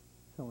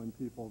telling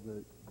people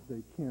that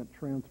they can't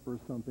transfer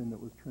something that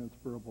was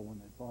transferable when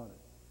they bought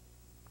it.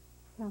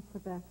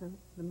 Councilor Backer,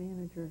 the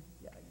manager.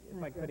 Yeah,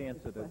 if I could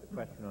answer the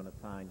question on the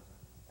signs.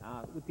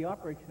 With the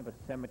operation of a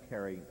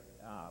cemetery,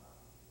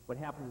 what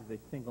happens is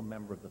a single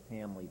member of the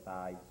family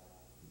buys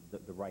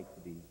the right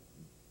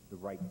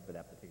for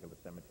that particular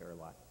cemetery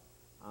lot.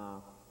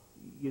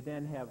 You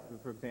then have,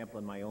 for example,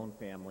 in my own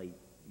family,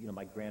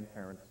 my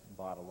grandparents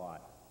bought a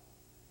lot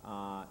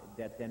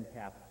that then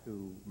passed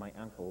to my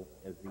uncle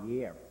as the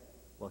heir.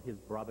 Well, his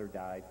brother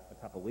died a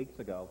couple weeks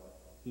ago.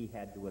 He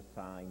had to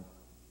assign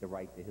the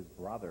right to his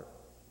brother,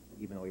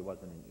 even though he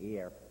wasn't an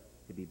heir,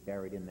 to be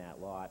buried in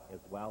that lot, as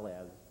well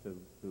as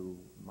to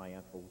my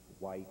uncle's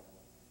wife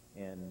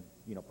and,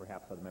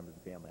 perhaps other members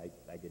of the family.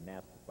 I didn't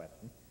ask the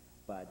question.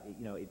 But,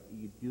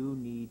 you do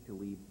need to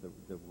leave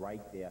the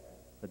right there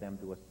for them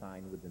to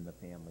assign within the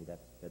family.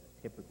 That's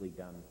typically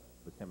done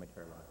with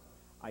cemetery lots.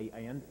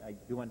 I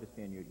do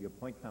understand your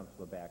point,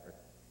 Councilor Backer.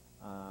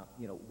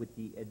 With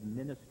the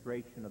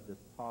administration of this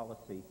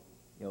policy,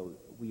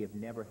 we have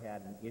never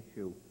had an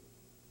issue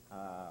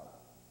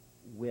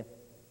with,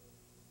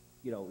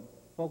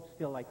 folks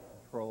still like to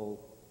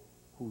control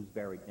who's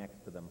buried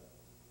next to them,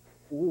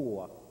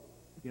 or,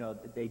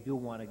 they do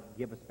want to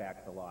give us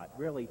back the lot.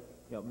 Really,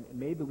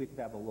 maybe we could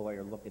have a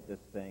lawyer look at this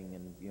thing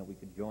and, we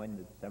could join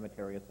the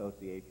Cemetery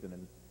Association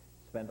and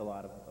spend a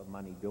lot of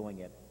money doing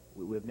it.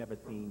 We've never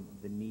seen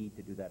the need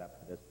to do that up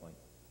to this point.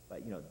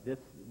 But,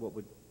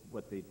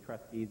 what the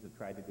trustees have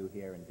tried to do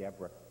here, and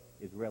Deborah,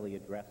 is really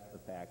address the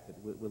fact that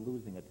we're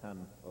losing a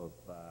ton of,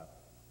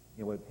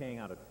 we're paying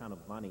out a ton of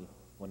money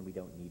when we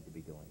don't need to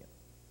be doing it.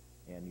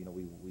 And,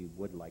 we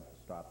would like to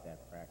stop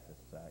that practice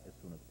as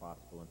soon as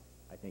possible. And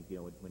I think,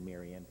 when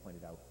Mary Ann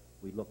pointed out,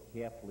 we look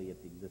carefully at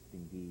the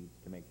existing deeds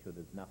to make sure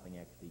there's nothing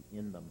actually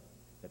in them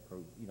that,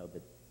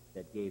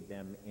 that gave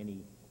them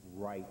any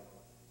right,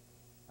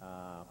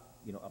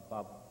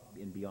 above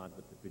and beyond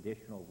what the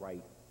traditional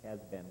right has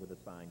been with a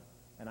sign.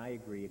 And I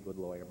agree, a good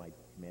lawyer might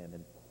come in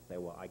and say,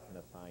 well, I can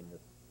assign this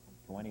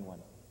to anyone.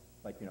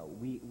 But,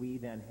 we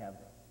then have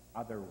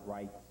other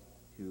rights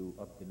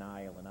of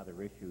denial and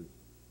other issues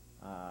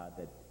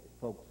that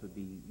folks would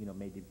be,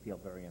 made them feel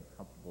very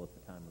uncomfortable at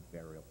the time of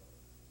burial.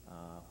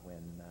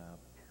 When,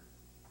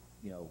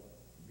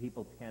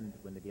 people tend,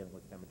 when they're dealing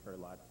with cemetery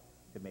lots,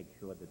 to make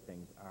sure that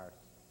things are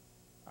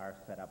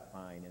set up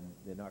fine, and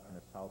they're not going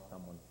to sell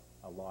someone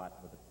a lot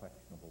with a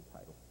questionable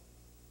title.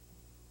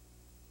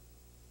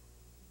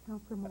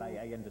 But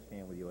I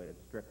understand with you, a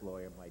strict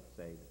lawyer might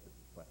say that this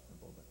is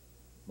questionable, but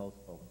most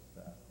folks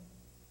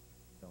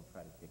don't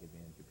try to take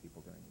advantage of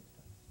people during these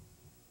times.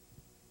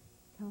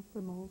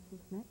 Councilor Moles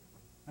is next.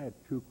 I had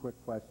two quick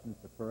questions.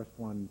 The first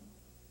one,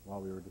 while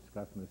we were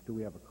discussing this, do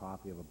we have a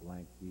copy of a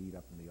blank deed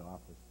up in the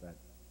office that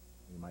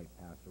we might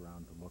pass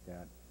around to look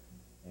at?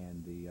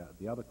 And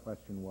the other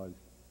question was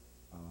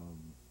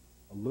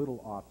a little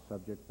off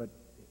subject, but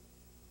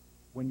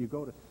when you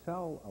go to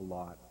sell a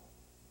lot,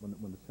 when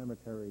the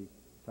cemetery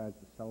decides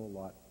to sell a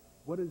lot,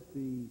 what is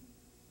the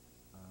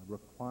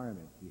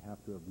requirement? Do you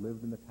have to have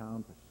lived in the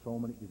town for so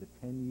many, is it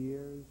 10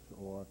 years,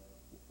 or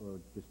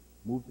just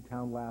moved to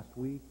town last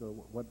week, or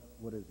what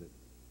is it?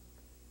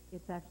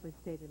 It's actually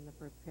stated in the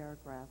first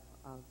paragraph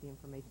of the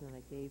information that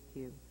I gave to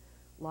you.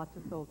 Lots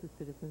are sold to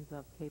citizens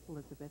of Cape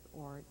Elizabeth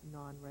or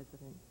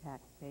non-resident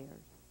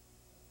taxpayers.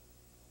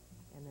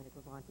 And then it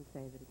goes on to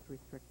say that it's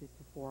restricted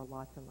to 4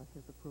 lots unless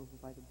there's approval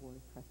by the Board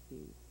of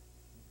Trustees.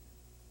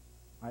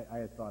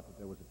 I had thought that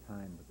there was a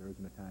time, but there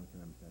isn't a time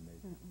commitment then.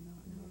 Certainly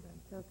not, no. Then.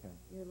 So Okay.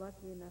 you're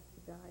lucky enough to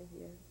die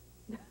here.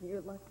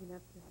 You're lucky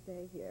enough to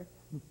stay here.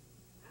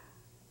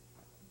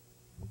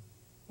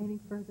 Any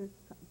further,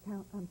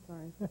 I'm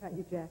sorry, I got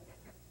you, Jack.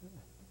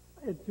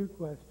 I had two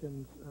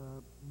questions.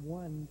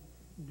 One,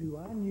 do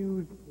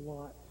unused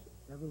lots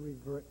ever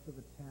revert to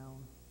the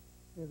town?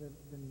 Say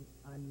they've been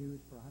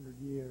unused for 100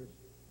 years.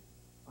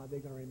 Are they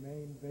going to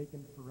remain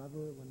vacant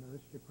forever when there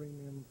is a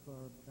premium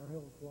for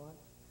burial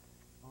lots?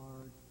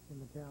 Or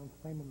can the town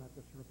claim them after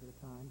a certain period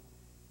of time?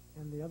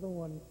 And the other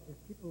one, if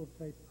people,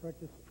 say,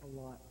 purchase a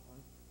lot,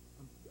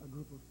 a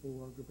group of 4,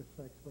 a group of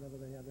 6,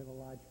 whatever they have a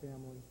large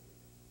family,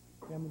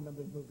 family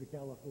members move to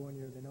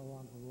California, they no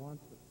longer want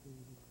it,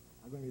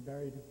 are going to be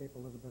buried in Cape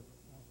Elizabeth.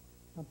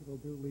 Some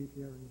people do leave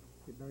here and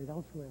get buried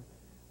elsewhere.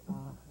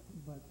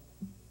 But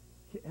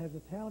has the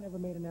town ever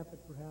made an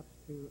effort, perhaps,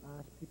 to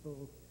ask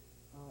people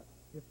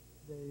if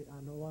they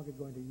are no longer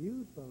going to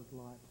use those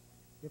lots,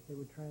 if they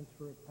would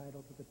transfer a title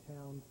to the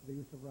town for the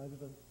use of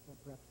residents that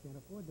perhaps can't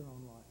afford their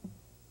own lot?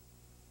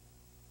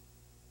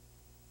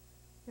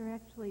 There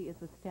actually is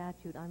a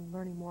statute. I'm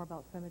learning more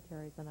about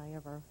cemeteries than I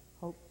ever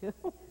hoped to.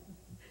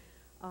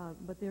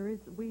 But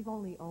we've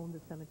only owned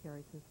the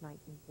cemetery since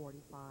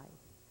 1945.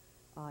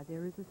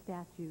 There is a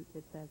statute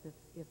that says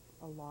if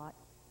a lot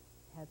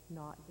has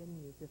not been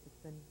used, if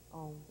it's been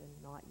owned and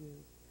not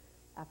used,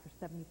 after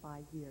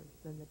 75 years,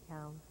 then the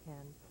town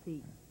can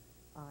seek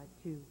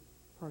to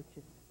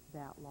purchase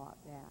that lot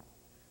back.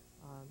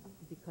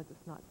 Because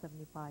it's not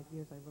 75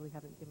 years, I really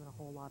haven't given a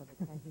whole lot of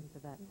attention to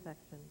that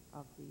section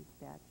of the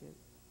statute.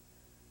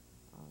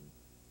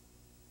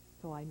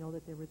 So I know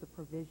that there is a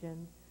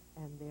provision,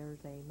 and there's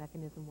a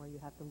mechanism where you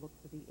have to look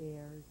for the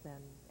heirs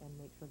and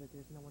make sure that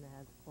there's no one that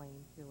has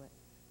claim to it,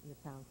 and the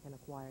town can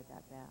acquire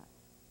that back.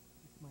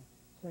 My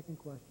second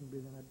question would be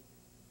then,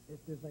 if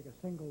there's like a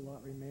single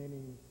lot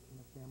remaining in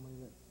the family,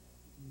 that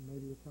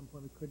maybe at some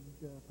point we could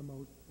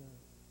promote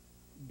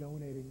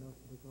donating those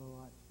particular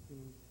lots to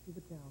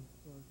the town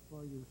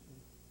for use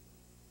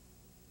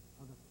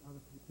of other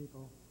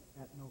people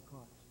at no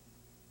cost.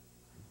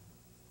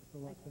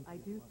 I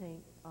do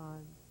think,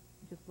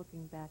 just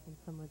looking back in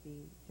some of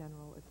the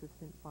general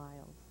assistant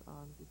files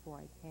before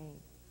I came,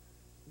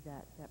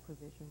 that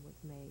provision was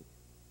made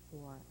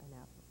for an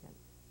applicant.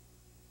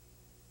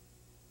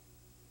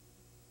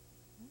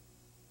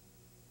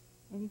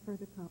 Any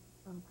further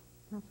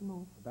Councilor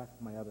Moll? Back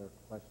to my other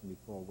question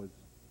before,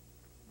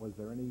 was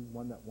there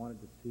anyone that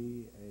wanted to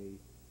see a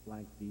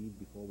blank deed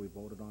before we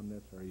voted on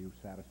this, or are you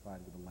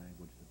satisfied with the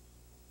language that's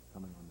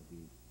coming on the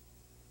deed?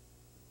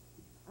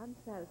 I'm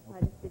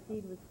satisfied if the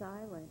deed was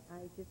silent.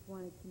 I just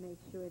wanted to make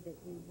sure that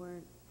we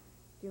weren't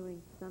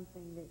doing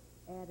something that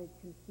added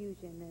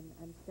confusion, and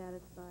I'm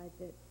satisfied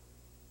that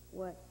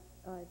what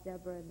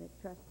Deborah and the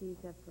trustees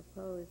have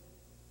proposed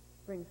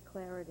brings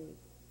clarity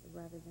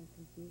rather than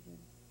confusion.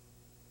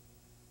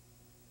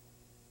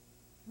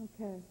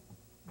 Okay.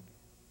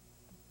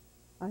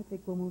 I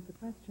think we'll move the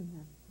question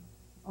then.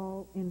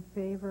 All in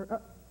favor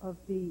of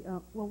the,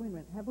 well, wait a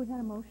minute. Have we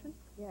had a motion?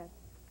 Yes.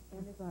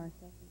 And I'm sorry.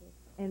 seconded.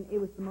 And it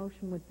was the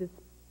motion with the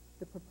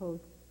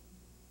proposed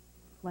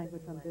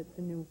language on the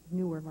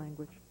newer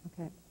language.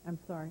 Okay, I'm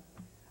sorry.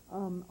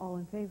 All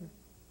in favor?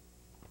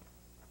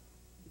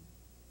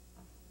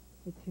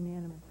 It's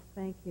unanimous.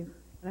 Thank you.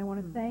 And I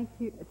want to thank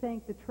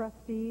the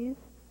trustees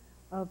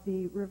of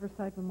the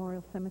Riverside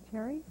Memorial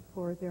Cemetery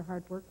for their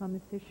hard work on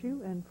this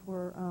issue and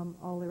for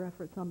all their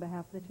efforts on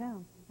behalf of the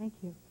town. Thank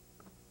you.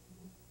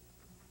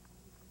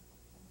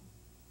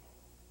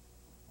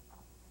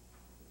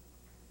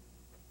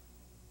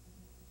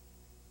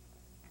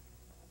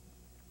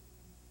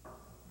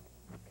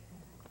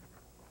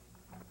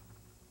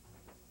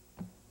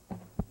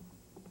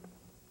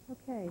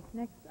 Okay,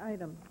 next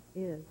item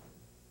is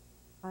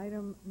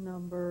item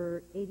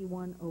number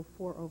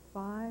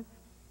 810405,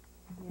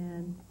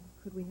 and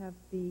could we have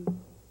the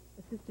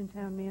Assistant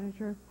Town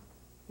Manager,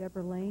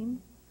 Deborah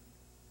Lane,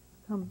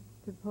 come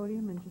to the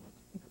podium and just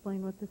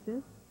explain what this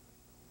is?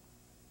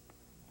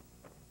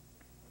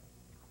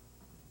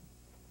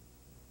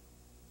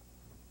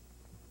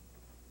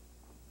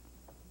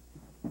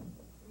 Good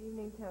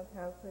evening, Town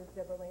Councilors.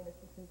 Deborah Lane,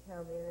 Assistant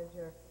Town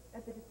Manager.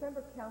 At the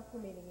December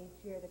Council meeting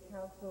each year, the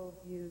Council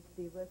views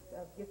the list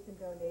of gifts and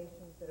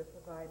donations that are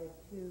provided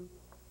to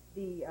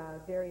the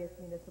various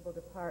municipal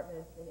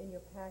departments. And in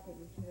your packet,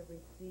 you should have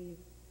received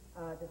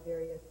the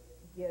various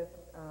gifts.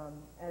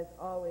 As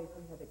always,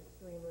 we have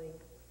extremely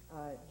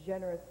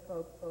generous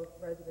folks, both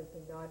residents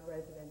and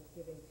non-residents,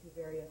 giving to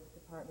various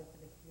departments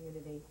in the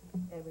community.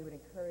 And we would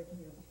encourage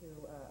you to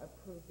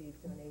approve these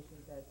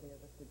donations as they are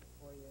listed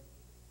before you.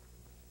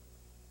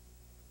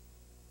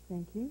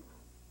 Thank you.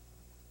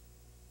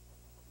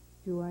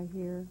 Do I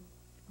hear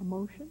a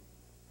motion?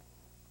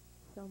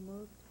 So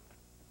moved.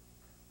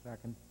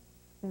 Second.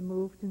 Been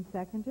moved and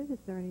seconded. Is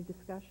there any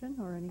discussion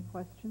or any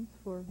questions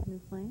for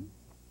Ms. Lane?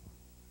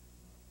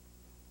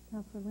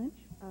 Councilor Lynch?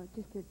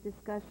 Just a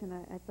discussion.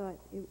 I thought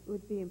it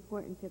would be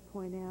important to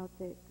point out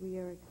that we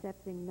are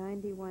accepting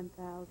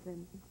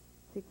 $91,000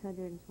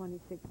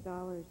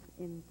 $626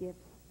 in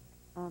gifts,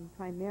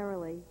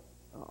 primarily,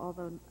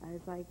 although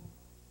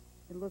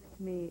it looks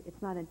to me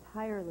it's not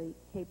entirely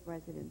Cape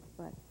residents,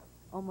 but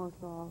almost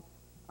all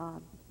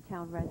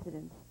town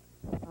residents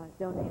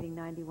donating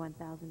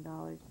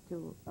 $91,000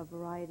 to a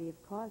variety of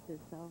causes.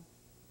 So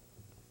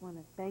I want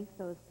to thank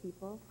those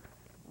people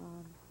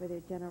for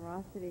their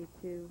generosity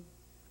to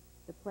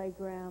the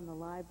playground, the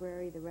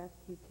library, the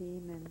rescue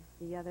team, and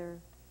the other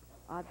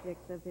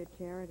objects of their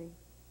charity.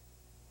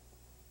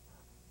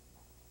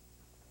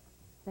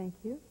 Thank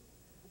you.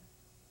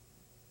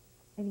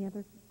 Any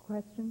other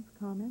questions,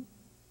 comments,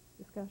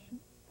 discussion?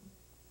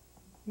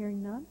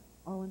 Hearing none,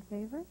 all in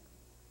favor?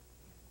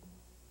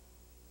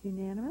 It's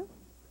unanimous.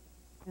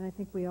 And I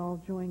think we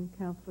all join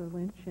Councillor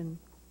Lynch in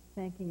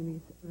thanking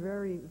these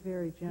very,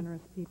 very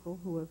generous people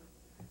who have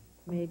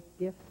made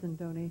gifts and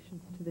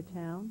donations to the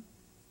town.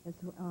 As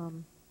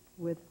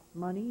with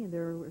money,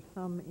 there were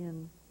some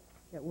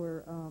that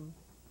were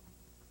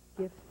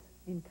gifts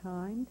in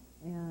kind,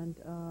 and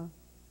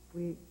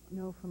we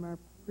know from our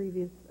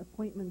previous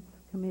appointments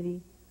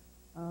committee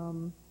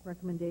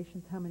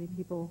recommendations how many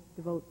people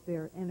devote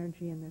their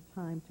energy and their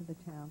time to the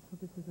town. So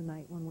this is a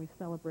night when we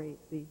celebrate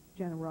the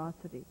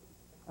generosity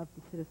of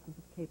the citizens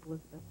of Cape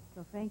Elizabeth.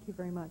 So thank you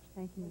very much.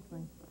 Thank you, Ms.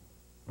 Lane.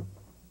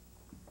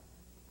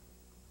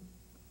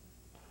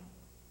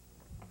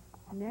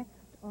 Next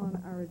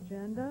on our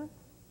agenda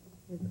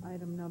is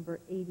item number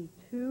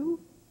 82,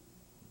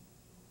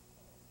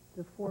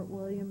 the Fort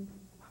Williams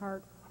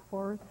Park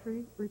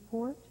Forestry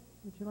Report.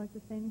 Would you like to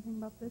say anything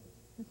about this,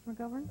 Mr.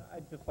 McGovern?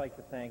 I'd just like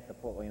to thank the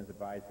Fort Williams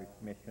Advisory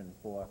Commission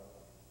for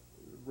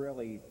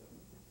really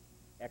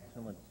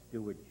excellent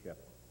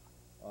stewardship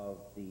of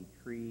the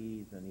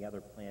trees and the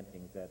other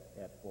plantings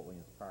at Fort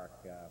Williams Park.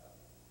 As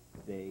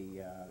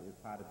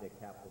part of their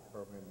capital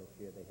program this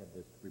year, they had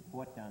this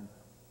report done,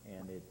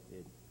 and it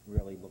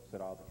really looks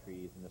at all the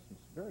trees, and there's some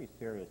very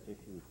serious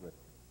issues with,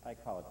 I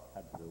call it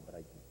kudzu, but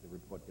the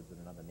report gives it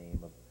another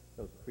name, of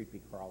those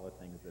creepy crawler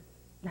things that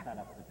cut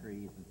up the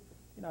trees. And,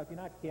 you know, if you're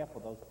not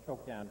careful, those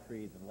choke down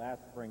trees. And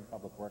last spring,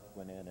 Public Works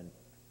went in and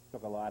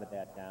took a lot of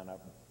that down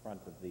up in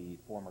front of the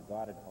former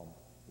Goddard home,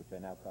 which I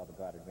now call the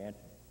Goddard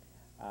Mansion.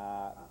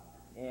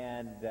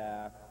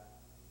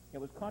 It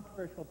was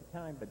controversial at the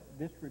time, but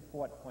this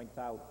report points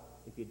out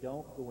if you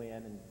don't go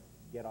in and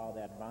get all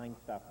that vine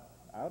stuff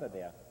out of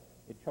there,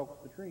 it chokes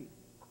the trees.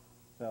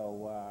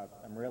 So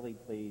I'm really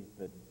pleased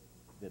that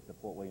the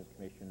Fort Williams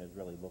Commission has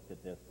really looked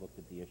at this, looked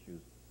at the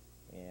issues,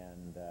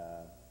 and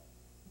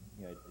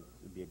you know, it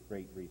would be a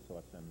great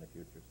resource in the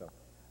future. So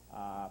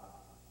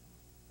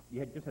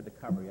you just had the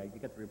cover. You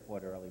got the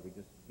report early. We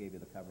just gave you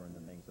the cover and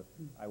the things. So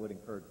I would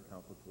encourage the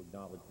council to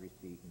acknowledge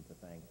receipt and to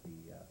thank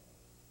the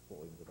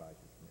Fort Williams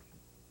Advisory Commission.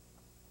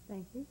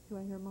 Thank you. Do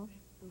I hear a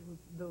motion?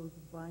 Those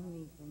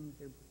viney things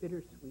are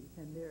bittersweet,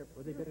 and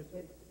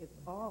it's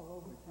all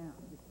over town.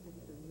 It's a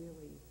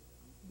really,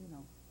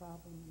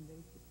 problem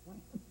invasive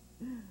plant.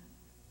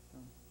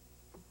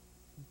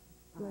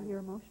 Do I hear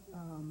a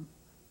motion?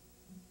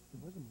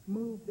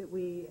 Move that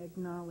we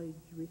acknowledge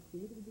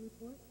receipt of the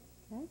report.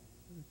 Okay.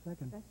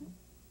 Second.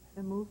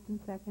 Been moved and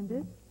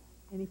seconded.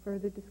 Any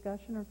further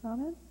discussion or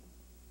comment?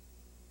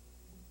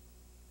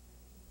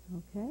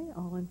 Okay.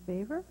 All in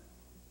favor?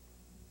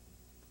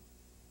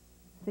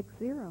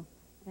 6-0.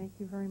 Thank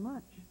you very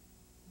much.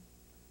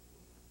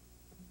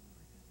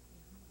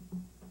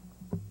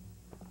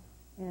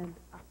 And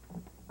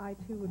I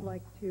too would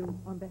like to,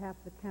 on behalf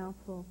of the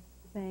council,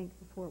 thank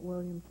the Fort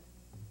Williams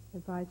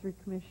Advisory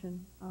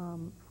Commission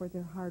for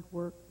their hard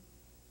work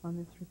on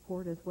this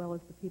report, as well as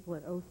the people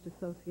at Oast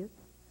Associates.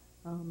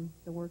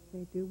 The work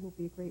they do will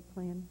be a great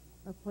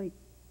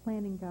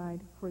planning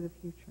guide for the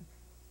future.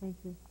 Thank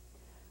you.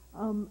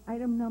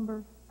 Item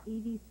number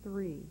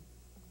 83.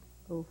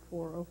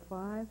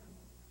 0405,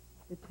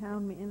 the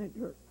town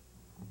manager.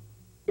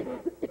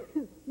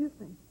 Excuse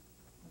me.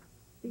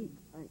 Speak,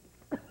 Mike.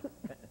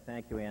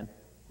 Thank you, Ann.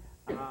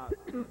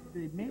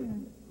 The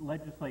Maine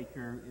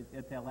legislature,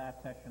 at their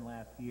last session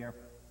last year,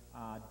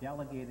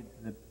 delegated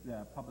to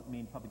the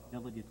Maine Public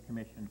Utilities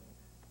Commission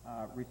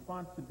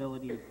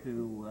responsibility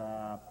to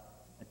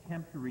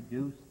attempt to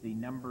reduce the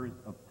numbers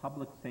of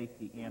public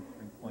safety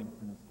answering points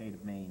in the state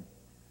of Maine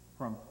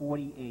from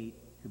 48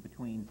 to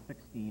between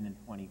 16 and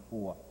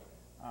 24.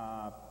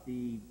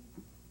 The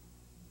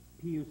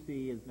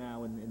PUC is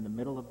now in the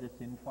middle of this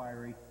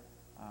inquiry.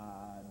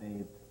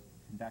 They've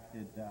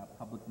conducted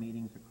public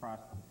meetings across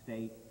the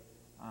state,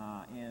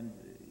 and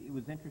it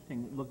was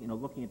interesting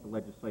looking at the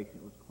legislation.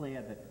 It was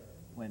clear that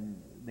when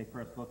they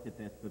first looked at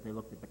this, that they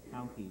looked at the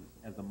counties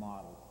as a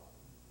model.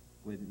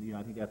 With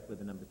I think that's with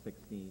the number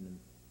 16, and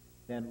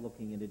then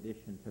looking in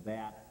addition to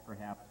that,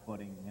 perhaps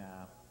putting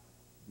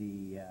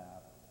the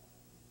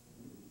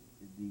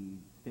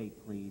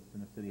state police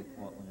and the city of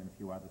Portland and a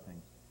few other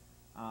things.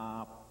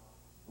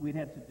 We'd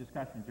had some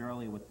discussions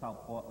earlier with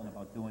South Portland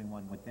about doing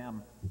one with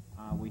them.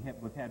 We've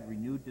had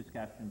renewed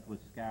discussions with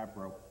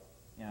Scarborough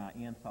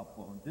and South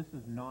Portland. This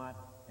is not,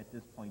 at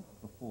this point,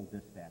 the full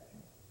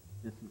dispatching.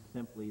 This is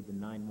simply the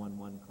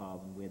 911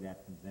 call and where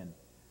that comes in.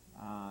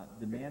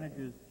 The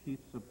managers,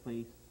 chiefs of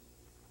police,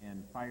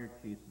 and fire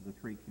chiefs of the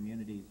three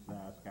communities,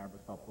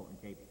 Scarborough, Southport,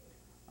 and Cape,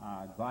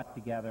 got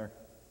together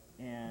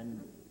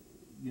and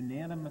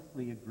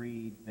unanimously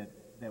agreed that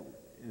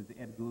as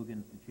Ed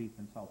Guggens, the chief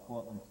in South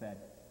Portland, said,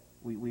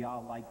 we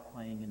all like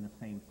playing in the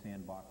same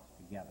sandbox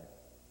together.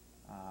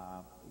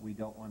 We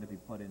don't want to be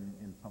put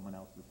in someone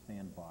else's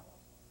sandbox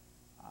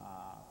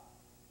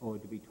or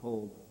to be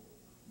told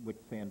which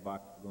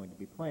sandbox we're going to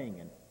be playing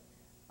in.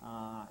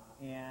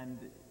 And,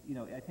 you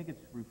know, I think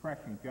it's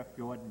refreshing. Jeff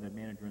Jordan, the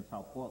manager in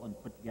South Portland,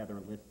 put together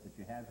a list that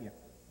you have here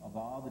of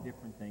all the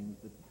different things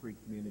that the three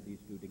communities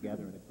do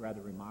together, and it's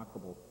rather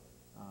remarkable.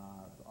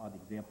 All the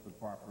examples of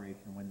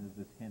cooperation, when there's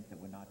this hint that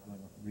we're not doing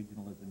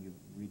regionalism, you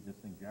read this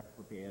thing Jeff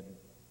prepared,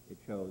 it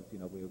shows, you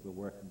know, we're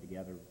working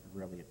together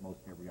really at most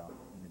every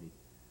opportunity.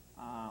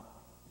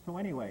 So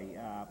anyway,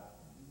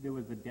 there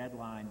was a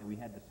deadline that we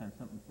had to send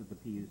something to the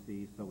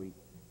PUC, so we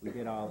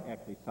did all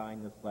actually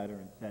sign this letter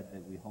and said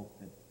that we hoped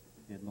that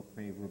they'd look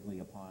favorably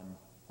upon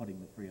putting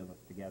the three of us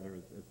together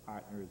as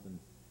partners, and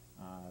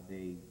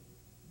the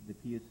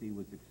PUC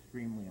was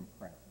extremely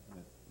impressed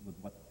with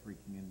what the three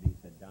communities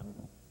had done,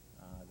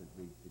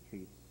 the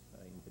chiefs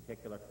in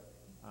particular,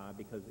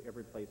 because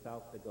every place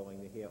else they're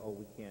going, they hear, oh,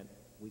 we can't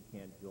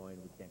join,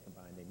 we can't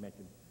combine. They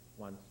mentioned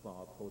one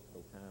small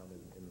coastal town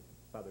in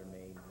southern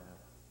Maine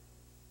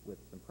with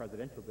some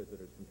presidential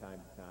visitors from time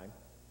to time,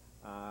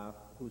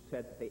 who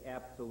said that they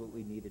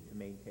absolutely needed to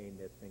maintain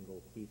their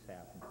single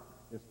PSAP.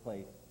 This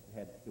place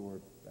had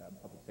Stewart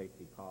Public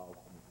Safety called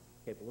from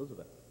Cape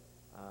Elizabeth.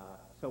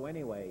 So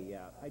anyway,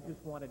 I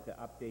just wanted to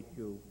update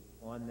you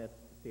on this,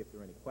 to see if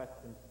there are any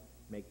questions,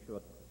 make sure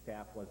that the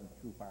staff wasn't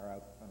too far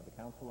out in front of the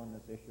council on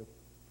this issue,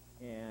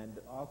 and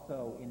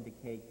also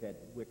indicate that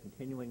we're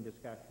continuing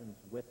discussions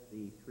with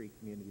the three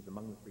communities,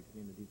 among the three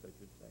communities, I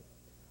should say,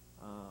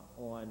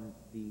 on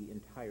the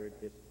entire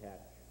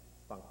dispatch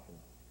function.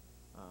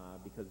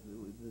 Because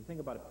the thing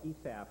about a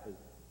PSAP is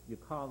you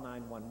call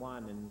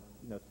 911 and,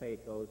 you know, say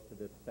it goes to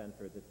this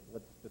center that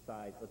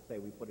let's say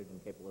we put it in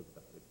Cape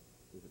Elizabeth, which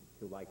isn't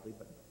too likely,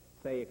 but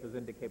say it goes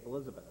into Cape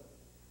Elizabeth.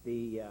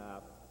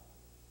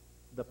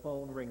 The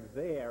phone rings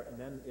there, and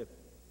then if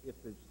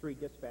there's three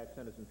dispatch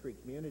centers in three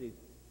communities,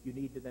 you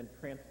need to then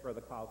transfer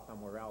the call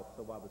somewhere else.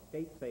 So while the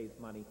state saves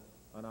money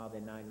on all their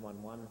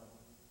 911,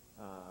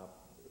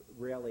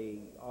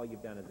 really all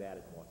you've done is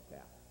added more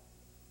staff.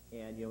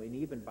 And, you know, and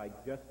even by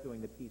just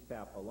doing the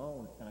PSAP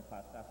alone, it's going to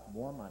cost us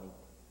more money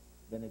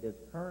than it is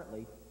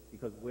currently,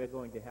 because we're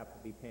going to have to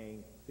be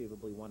paying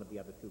conceivably one of the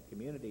other two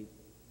communities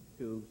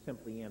to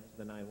simply answer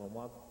the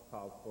 911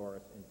 calls for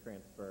us and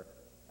transfer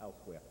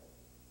elsewhere.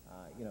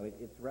 You know,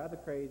 it's rather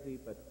crazy,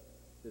 but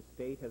the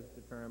state has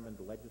determined,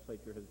 the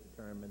legislature has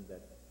determined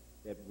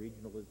that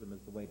regionalism is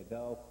the way to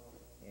go.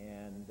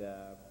 And,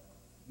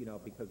 you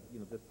know, because, you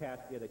know, this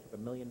past year they took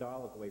 $1 million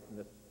away from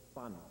this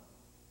fund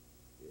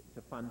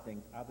to fund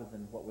things other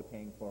than what we're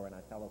paying for in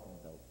our telephone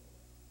bills.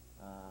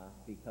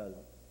 Because,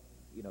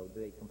 you know,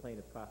 they complain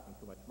it's costing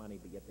too much money,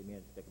 but yet they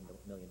managed to take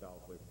 $1 million away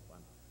from the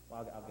fund.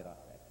 Well, I'll get off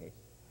that case.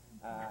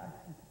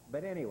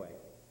 But anyway,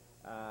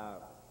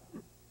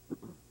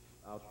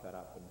 I'll shut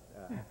up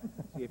and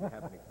see if you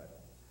have any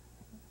questions.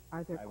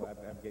 Are there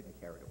I'm getting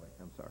carried away.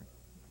 I'm sorry.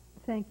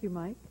 Thank you,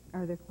 Mike.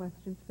 Are there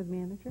questions for the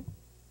manager?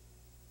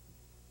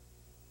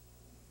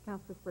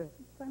 Councilor Fritz.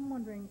 So I'm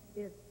wondering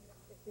if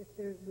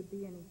there would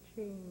be any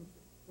change,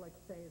 like,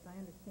 say, as I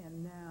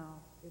understand now,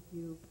 if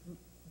you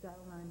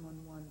dial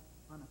 911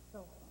 on a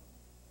cell phone,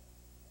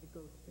 it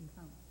goes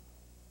in-house.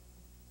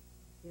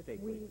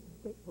 State police.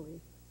 State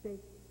police,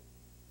 state.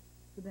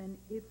 So then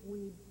if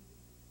we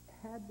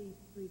had these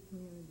three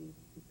communities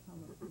become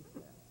a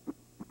PSAP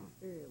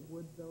area,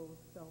 would those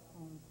cell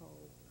phone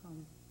calls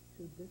come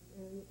to this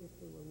area if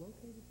they were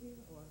located here,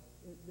 or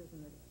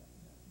doesn't it affect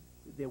that?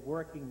 They're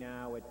working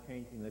now at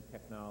changing the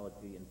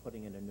technology and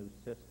putting in a new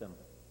system.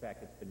 In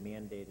fact, it's been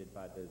mandated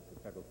by the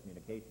Federal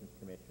Communications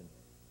Commission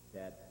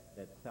that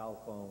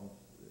cell phones,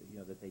 you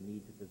know, that they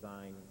need to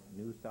design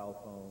new cell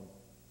phones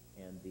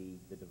and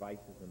the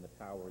devices and the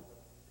towers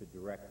to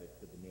direct it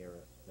to the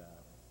nearest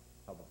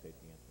public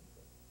safety answering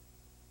system.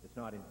 It's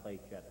not in place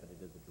yet, but it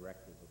is a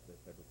directive of the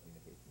Federal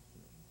Communications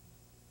Commission.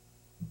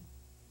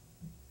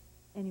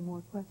 Any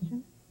more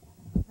questions?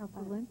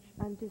 Councilor Lynch?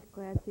 I'm just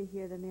glad to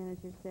hear the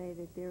manager say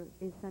that there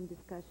is some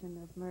discussion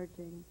of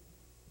merging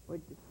or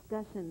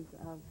discussions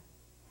of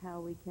how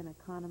we can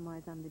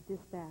economize on the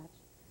dispatch.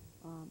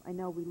 I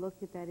know we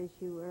looked at that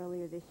issue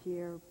earlier this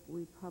year.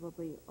 We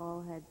probably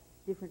all had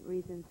different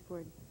reasons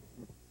for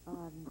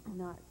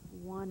not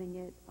wanting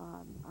it.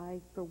 I,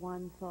 for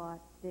one,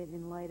 thought that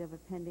in light of a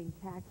pending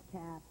tax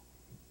cap,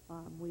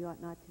 we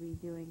ought not to be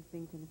doing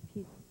things on a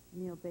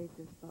piecemeal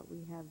basis, but we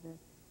have the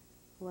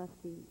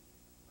Gillespie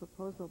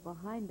proposal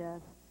behind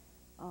us,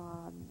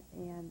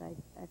 and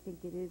I think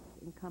it is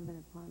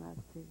incumbent upon us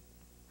to,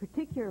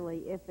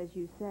 particularly if, as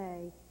you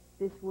say,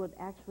 this would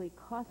actually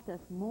cost us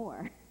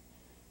more,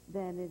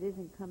 then it is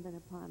incumbent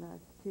upon us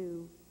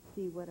to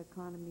see what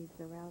economies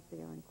are out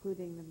there,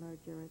 including the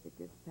merger or the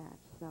dispatch.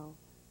 So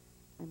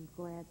I'm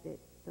glad that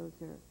those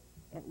are,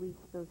 at least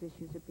those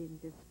issues are being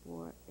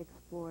explored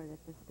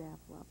at the staff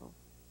level.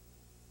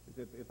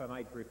 If I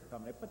might briefly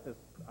comment, I put this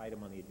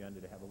item on the agenda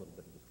to have a little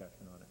bit of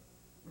discussion on it,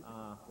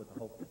 with the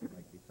hope that there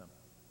might be some.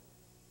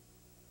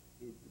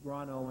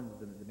 Ron Owens,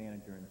 the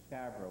manager in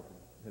Scarborough,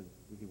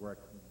 he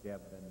worked with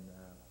Deb and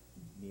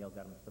Neil,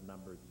 got him some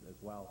numbers as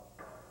well.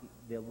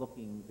 They're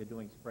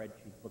doing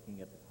spreadsheets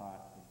looking at the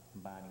cost of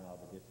combining all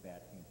the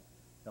dispatching.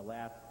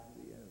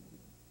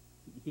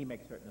 He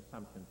makes certain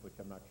assumptions, which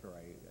I'm not sure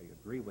I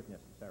agree with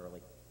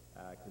necessarily,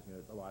 because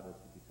a lot of this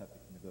would be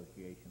subject to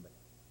negotiation, but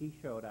he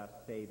showed us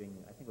saving,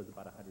 I think it was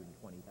about $120,000,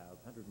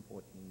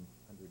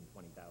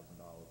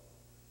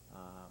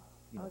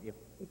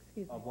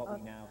 of what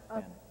we now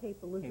spend.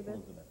 Cape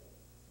Elizabeth?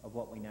 Of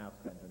what we now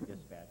spend on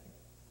dispatching.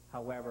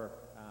 However,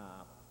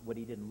 what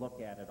he didn't look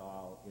at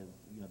all is,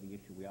 the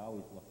issue we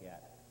always look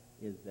at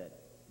is that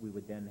we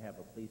would then have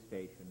a police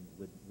station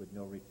with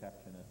no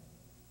receptionist,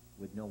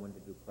 with no one to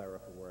do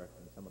clerical work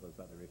and some of those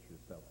other issues.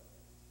 So,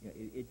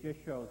 it just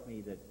shows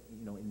me that,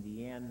 in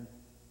the end,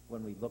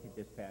 when we look at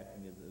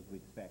dispatching as we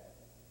expect,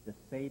 the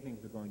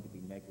savings are going to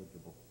be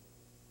negligible.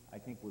 I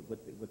think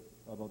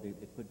although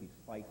it could be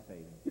slight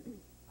savings.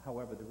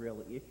 However, the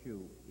real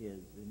issue is,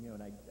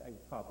 and I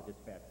called the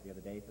dispatcher the other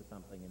day for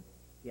something, and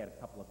he had a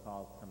couple of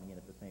calls coming in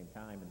at the same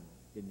time and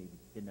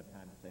didn't have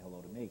time to say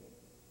hello to me,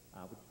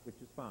 which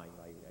is fine.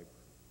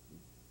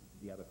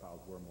 The other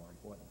calls were more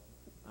important.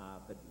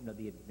 But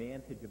the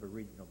advantage of a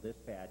regional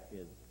dispatch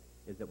is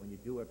that when you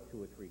do have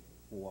 2 or 3,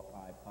 4,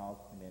 5 calls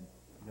come in,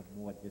 you have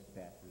more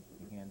dispatchers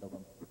to handle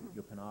them.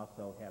 You can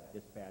also have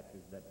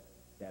dispatchers that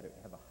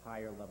have a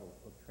higher level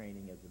of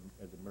training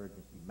as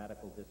emergency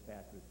medical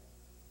dispatchers.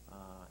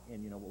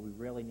 And what we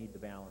really need to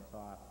balance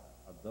off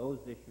are those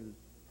issues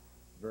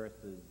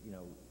versus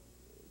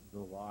the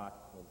loss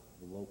of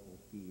the local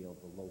feel,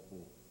 the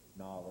local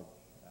knowledge,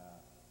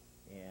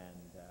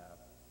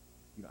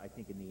 I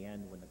think in the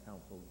end, when the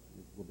council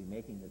will be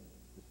making this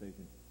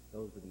decision,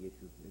 those are the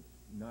issues. It's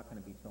not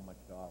going to be so much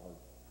dollars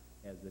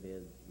as it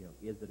is,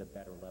 is it a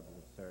better level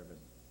of service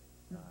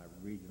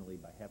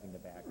regionally by having the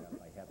backup,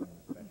 by having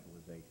the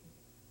specialization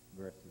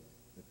versus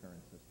the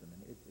current system.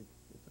 And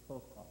it's a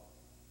close call.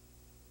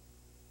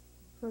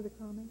 Further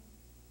comments?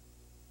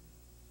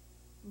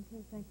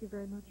 Okay, thank you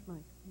very much,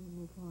 Mike.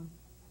 We'll move on.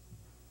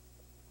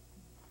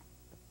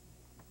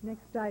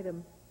 Next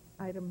item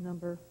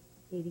number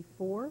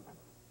 84,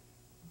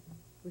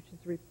 which is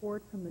a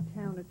report from the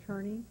town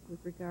attorney with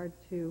regard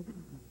to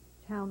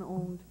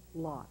town-owned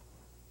lots.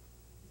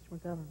 Mr.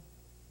 McGovern.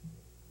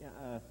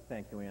 Yeah,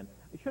 thank you, Ann.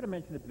 I should have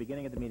mentioned at the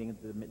beginning of the meeting,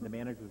 the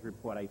manager's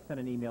report. I sent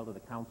an email to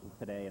the council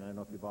today, and I don't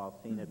know if you've all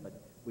seen it, but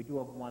we do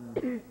have one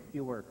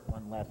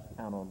less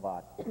town-owned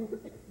lot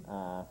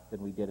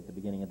than we did at the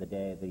beginning of the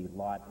day. The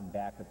lot in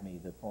back of me,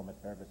 the former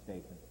service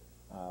station,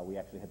 we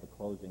actually had the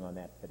closing on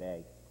that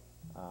today.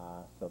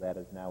 So that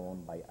is now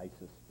owned by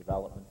ISIS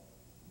Development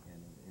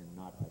and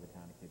not by the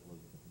town of Cape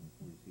Elizabeth.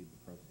 We received the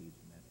proceeds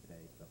from that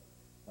today. So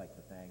I'd like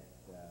to thank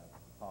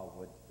Paul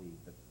Woods,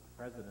 the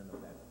president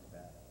of that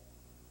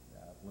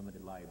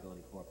Limited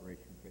Liability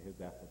Corporation, for his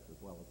efforts, as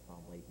well as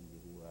Tom Leahy,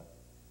 who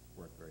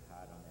worked very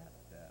hard on that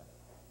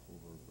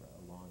over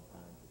a long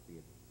time to see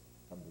it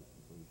come to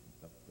conclusion.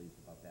 So pleased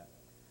about that.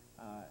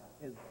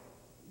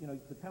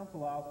 The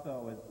council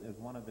also, as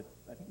one of its,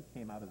 I think it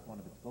came out as one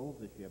of its goals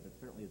this year, but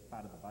certainly as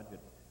part of the budget,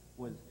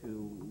 was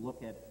to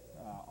look at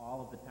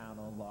all of the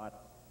town-owned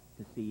lots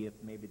to see if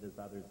maybe there's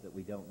others that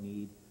we don't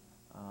need.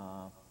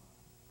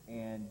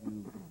 And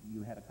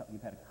you've had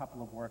a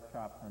couple of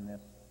workshops on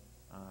this.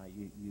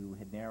 You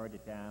had narrowed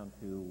it down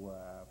to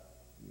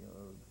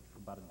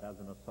about a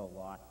dozen or so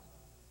lots.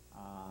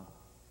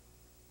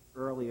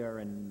 Earlier,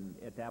 and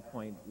at that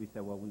point, we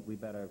said, well, we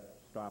better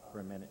stop for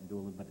a minute and do a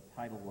little bit of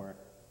title work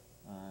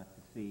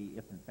to see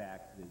if, in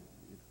fact,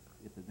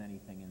 if there's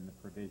anything in the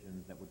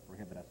provisions that would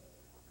prohibit us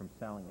from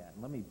selling that.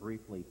 And let me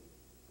briefly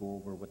go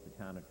over what the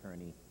town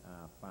attorney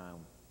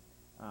found.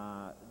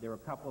 There are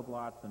a couple of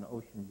lots on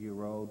Ocean View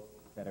Road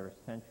that are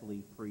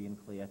essentially free and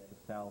clear to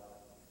sell,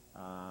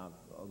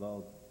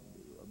 although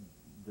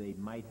they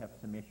might have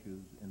some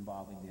issues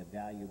involving their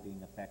value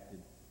being affected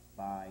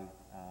by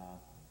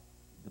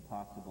the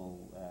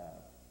possible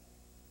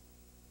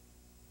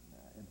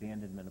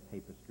abandonment of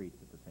paper streets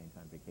at the same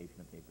time, vacation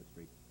of paper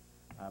streets.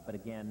 But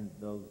again,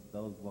 those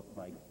look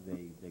like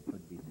they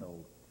could be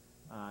sold.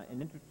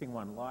 An interesting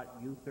one,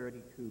 lot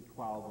U3212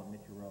 on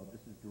Mitchell Road.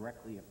 This is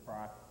directly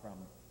across from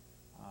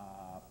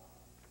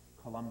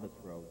Columbus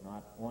Road,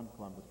 not on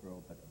Columbus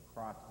Road, but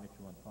across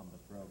Mitchell and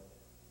Columbus Road.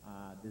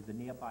 There's a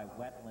nearby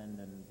wetland,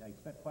 and I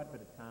spent quite a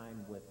bit of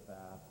time with,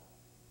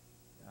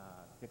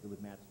 particularly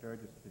with Matt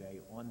Sturgis today,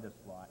 on this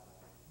lot,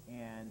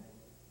 and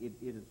it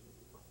is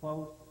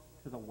close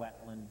to the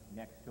wetland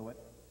next to it.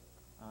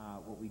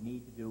 What we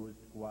need to do is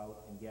to go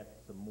out and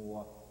get some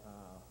more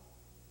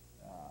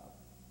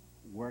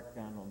work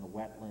done on the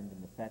wetland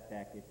and the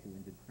setback issue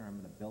and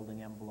determine a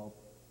building envelope.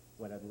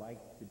 What I'd like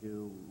to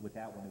do with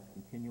that one is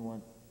continue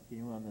on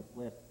this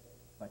list,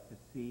 but to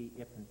see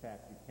if, in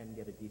fact, you can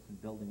get a decent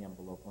building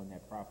envelope on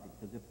that property.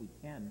 Because if we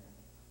can,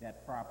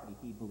 that property,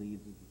 he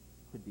believes,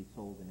 could be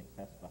sold in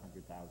excess of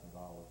 $100,000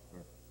 for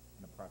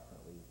an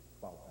approximately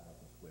 12,000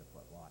 square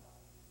foot lot.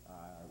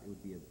 It would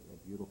be a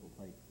beautiful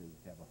place to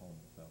have a home.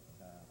 So,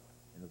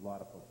 and there's a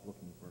lot of folks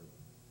looking for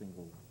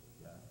single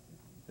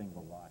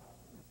lots.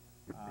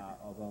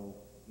 Although,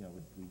 you know,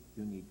 we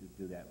do need to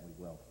do that, and we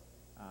will.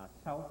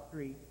 South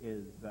Street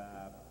is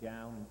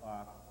down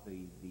off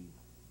the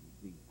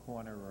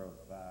corner of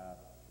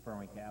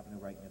Furlong Avenue,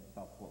 right near the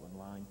South Portland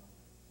line.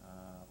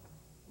 A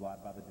lot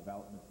of other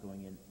developments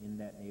going in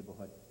that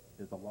neighborhood.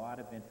 There's a lot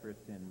of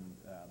interest in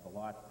the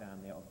lots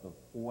down there. Of the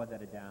 4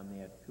 that are down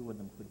there, 2 of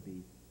them could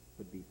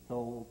be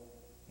sold.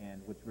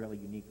 And what's really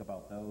unique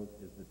about those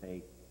is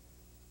that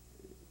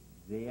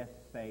their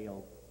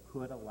sale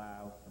could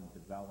allow some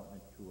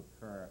development to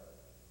occur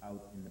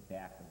out in the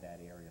back of that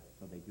area.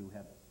 So they do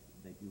have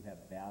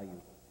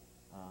value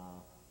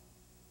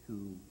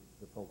to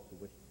the folks who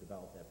wish to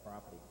develop that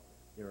property.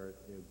 There are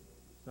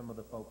some of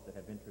the folks that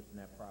have interest in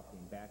that property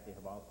in back. They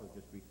have also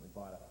just recently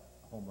bought a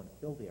home on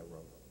Kildare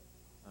Road,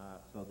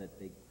 so that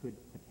they could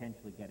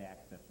potentially get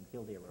access from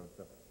Kildare Road.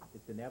 So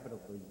it's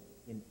inevitable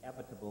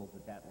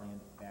that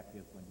land back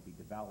there is going to be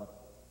developed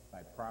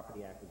by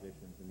property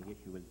acquisitions, and the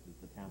issue is, does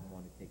the town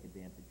want to take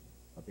advantage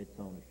of its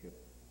ownership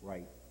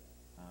right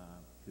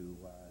to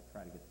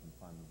try to get some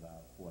funds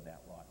for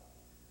that lot.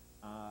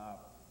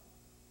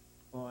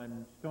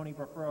 On Stony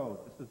Brook Road,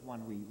 this is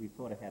one we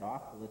sort of had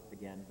off the list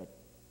again, but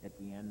at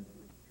the end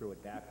threw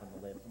it back on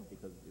the list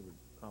because it was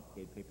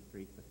complicated paper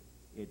streets. But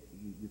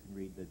you can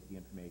read the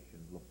information.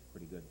 Looks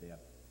pretty good there.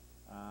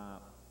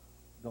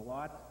 The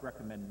lots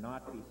recommend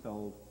not be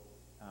sold.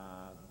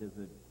 There's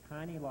a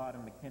tiny lot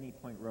on McKinney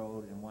Point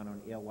Road and one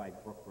on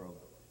Alewife Brook Road.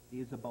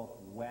 These are both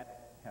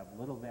wet, have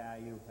little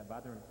value, have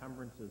other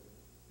encumbrances,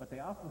 but they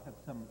also have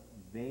some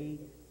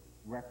vague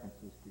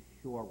references to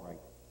shore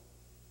rights.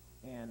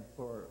 And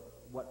for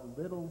what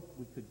little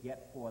we could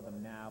get for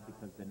them now,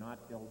 because they're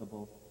not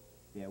buildable,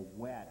 they're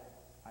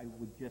wet, I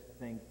would just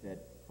think that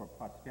for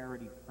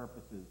posterity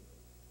purposes,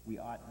 we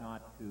ought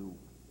not to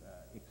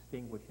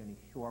extinguish any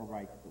shore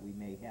rights that we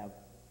may have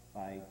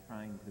by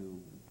trying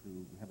to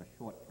have a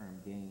short-term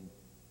gain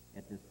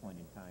at this point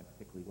in time,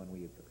 particularly when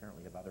we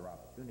apparently have other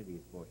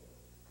opportunities for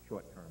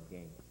short-term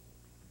gain.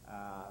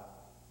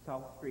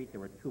 South Street,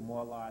 there were 2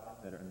 more lots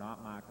that are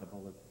not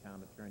marketable, as the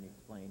town attorney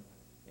explained.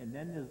 And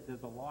then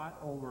there's a lot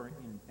over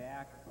in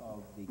back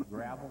of the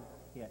gravel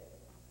pit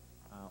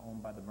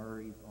owned by the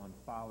Murrays on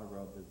Fowler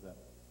Road.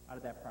 Out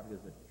of that property,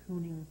 there's a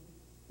tuning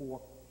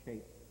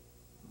fork-shaped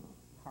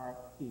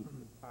piece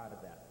as part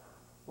of that.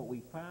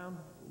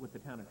 What the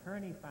town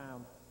attorney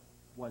found,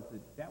 was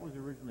that was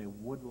originally a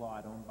wood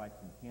lot owned by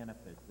some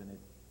Hannafords, and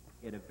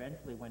it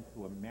eventually went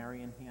to a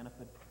Marion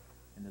Hannaford,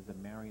 and there's a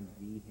Marion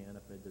V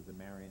Hannaford, there's a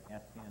Marion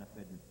S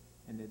Hannaford,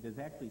 and there's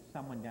actually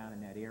someone down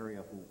in that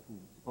area who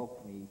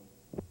spoke to me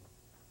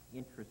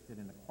interested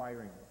in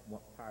acquiring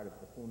what part of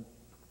the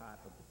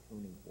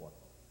tuning fork.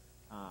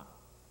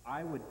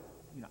 I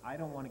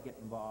don't want to get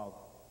involved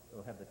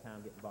or have the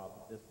town get involved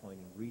at this point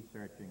in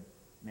researching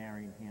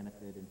Marion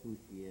Hannaford and who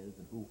she is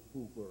and who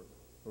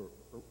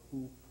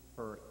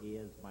her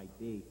heirs might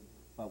be,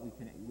 but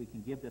we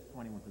can give this to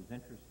anyone who's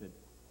interested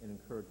and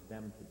encourage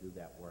them to do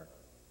that work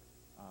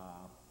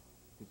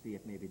to see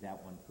if maybe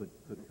that one could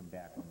come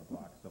back on the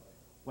block. So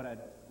what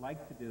I'd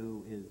like to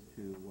do is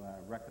to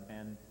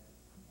recommend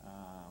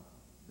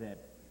that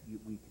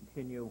we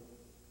continue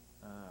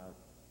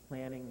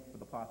planning for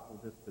the possible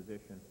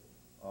disposition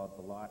of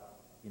the lots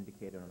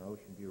indicated on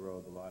Ocean View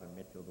Road, the lot on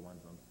Mitchell, the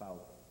ones on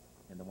South,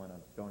 and the one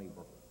on Stony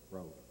Brook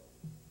Road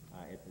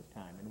at this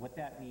time. And what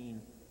that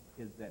means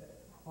is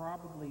that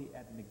probably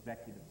at an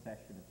executive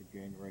session at the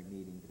January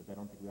meeting, because I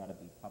don't think we ought to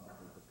be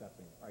publicly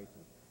discussing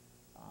prices,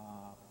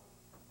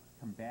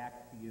 come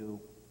back to you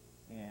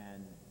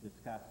and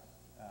discuss,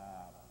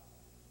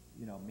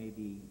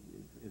 maybe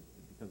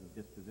because of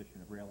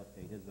disposition of real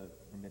estate is a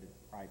permitted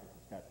private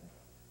discussion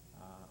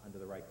under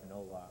the right to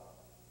know law,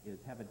 is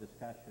have a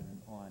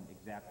discussion on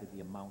exactly the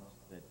amounts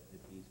that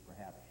these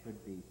perhaps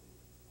should be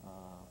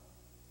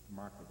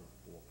marketed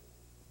for.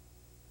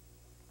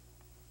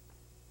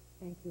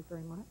 Thank you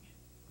very much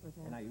for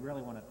that. And I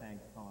really want to thank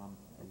Tom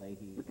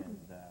Leahy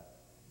and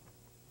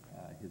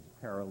his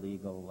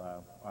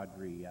paralegal,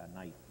 Audrey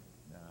Knight,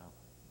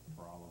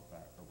 for all of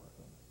her work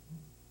on this.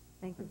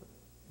 Thank you. I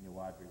knew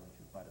Audrey when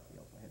she was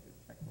Butterfield, so I had to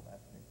check the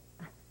last name.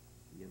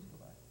 She is the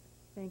last.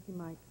 Thank you,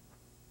 Mike.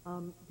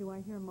 Do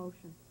I hear a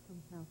motion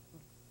from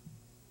Councilor?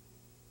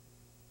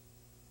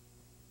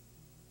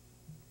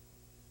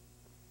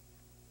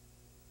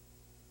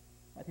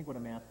 I think what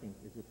I'm asking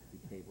is if to be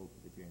tabled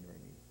to the January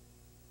meeting.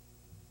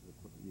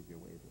 It's an easier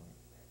way of doing it.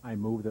 I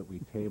move that we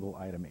table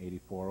item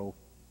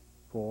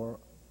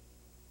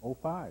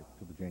 840405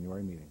 to the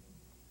January meeting.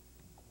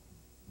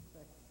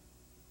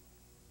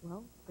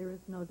 Well, there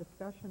is no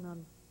discussion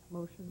on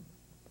motion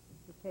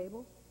to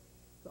table,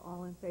 so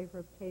all in favor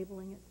of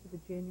tabling it to the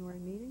January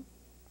meeting,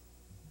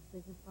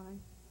 signify.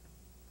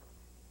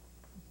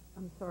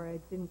 I'm sorry, I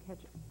didn't catch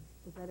it.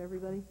 Was that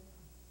everybody?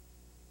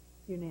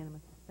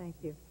 Unanimous. Thank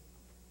you.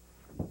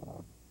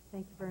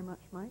 Thank you very much,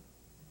 Mike.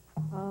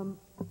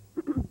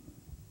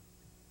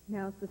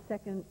 Now's the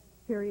second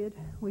period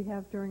we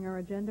have during our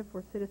agenda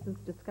for citizens'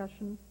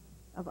 discussion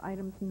of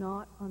items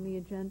not on the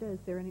agenda. Is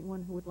there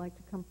anyone who would like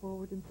to come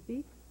forward and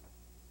speak?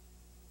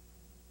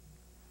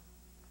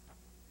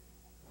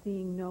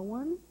 Seeing no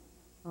one,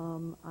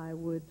 I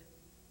would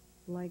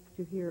like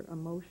to hear a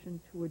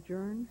motion to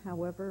adjourn.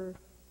 However,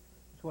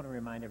 Just want to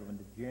remind everyone,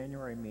 the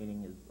January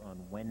meeting is on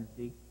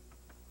Wednesday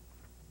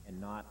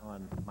and not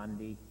on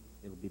Monday.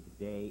 It'll be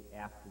the day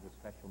after the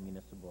special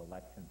municipal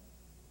election,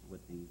 with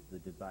the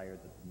desire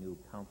that the new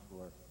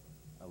councilor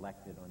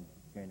elected on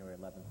January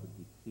 11th would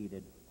be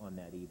seated on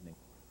that evening.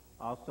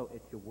 Also,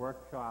 at your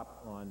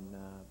workshop on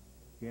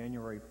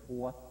January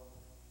 4th,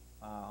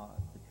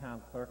 the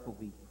town clerk will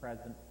be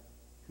present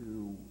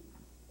to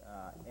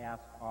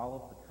ask all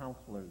of the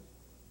councilors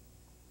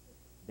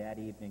that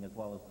evening, as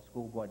well as the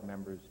school board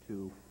members,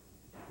 to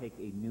take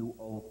a new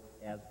oath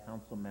as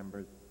council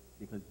members,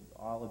 because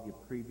all of your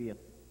previous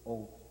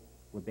oaths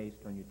were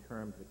based on your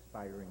terms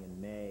expiring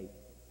in May,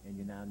 and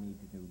you now need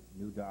to do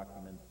new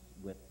documents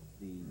with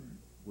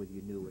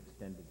your new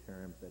extended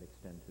terms that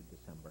extend to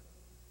December.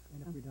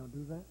 And if we don't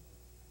do that?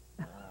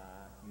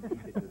 You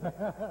need to do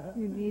that.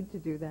 you need to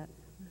do that.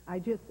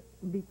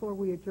 Before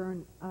we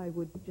adjourn, I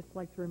would just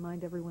like to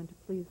remind everyone to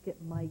please get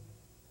Mike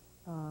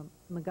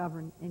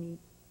McGovern any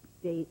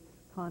dates,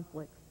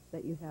 conflicts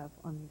that you have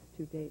on these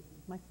two dates.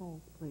 Mike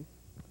Moles, please.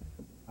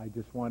 I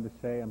just wanted to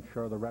say I'm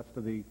sure the rest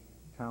of the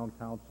town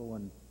council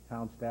and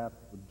town staff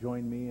would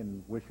join me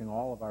in wishing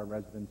all of our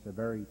residents a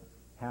very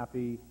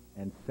happy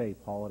and safe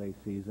holiday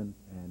season,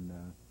 and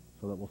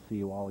so that we'll see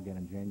you all again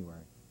in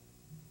January.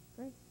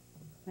 Great.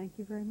 Thank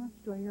you very much.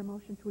 Do I hear a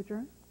motion to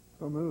adjourn?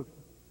 So moved.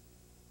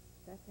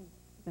 Second.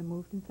 Been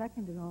moved and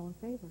seconded. All in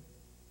favor?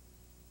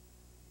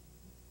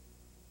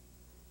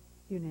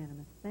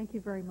 Unanimous. Thank you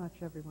very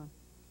much, everyone.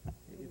 Don't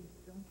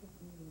you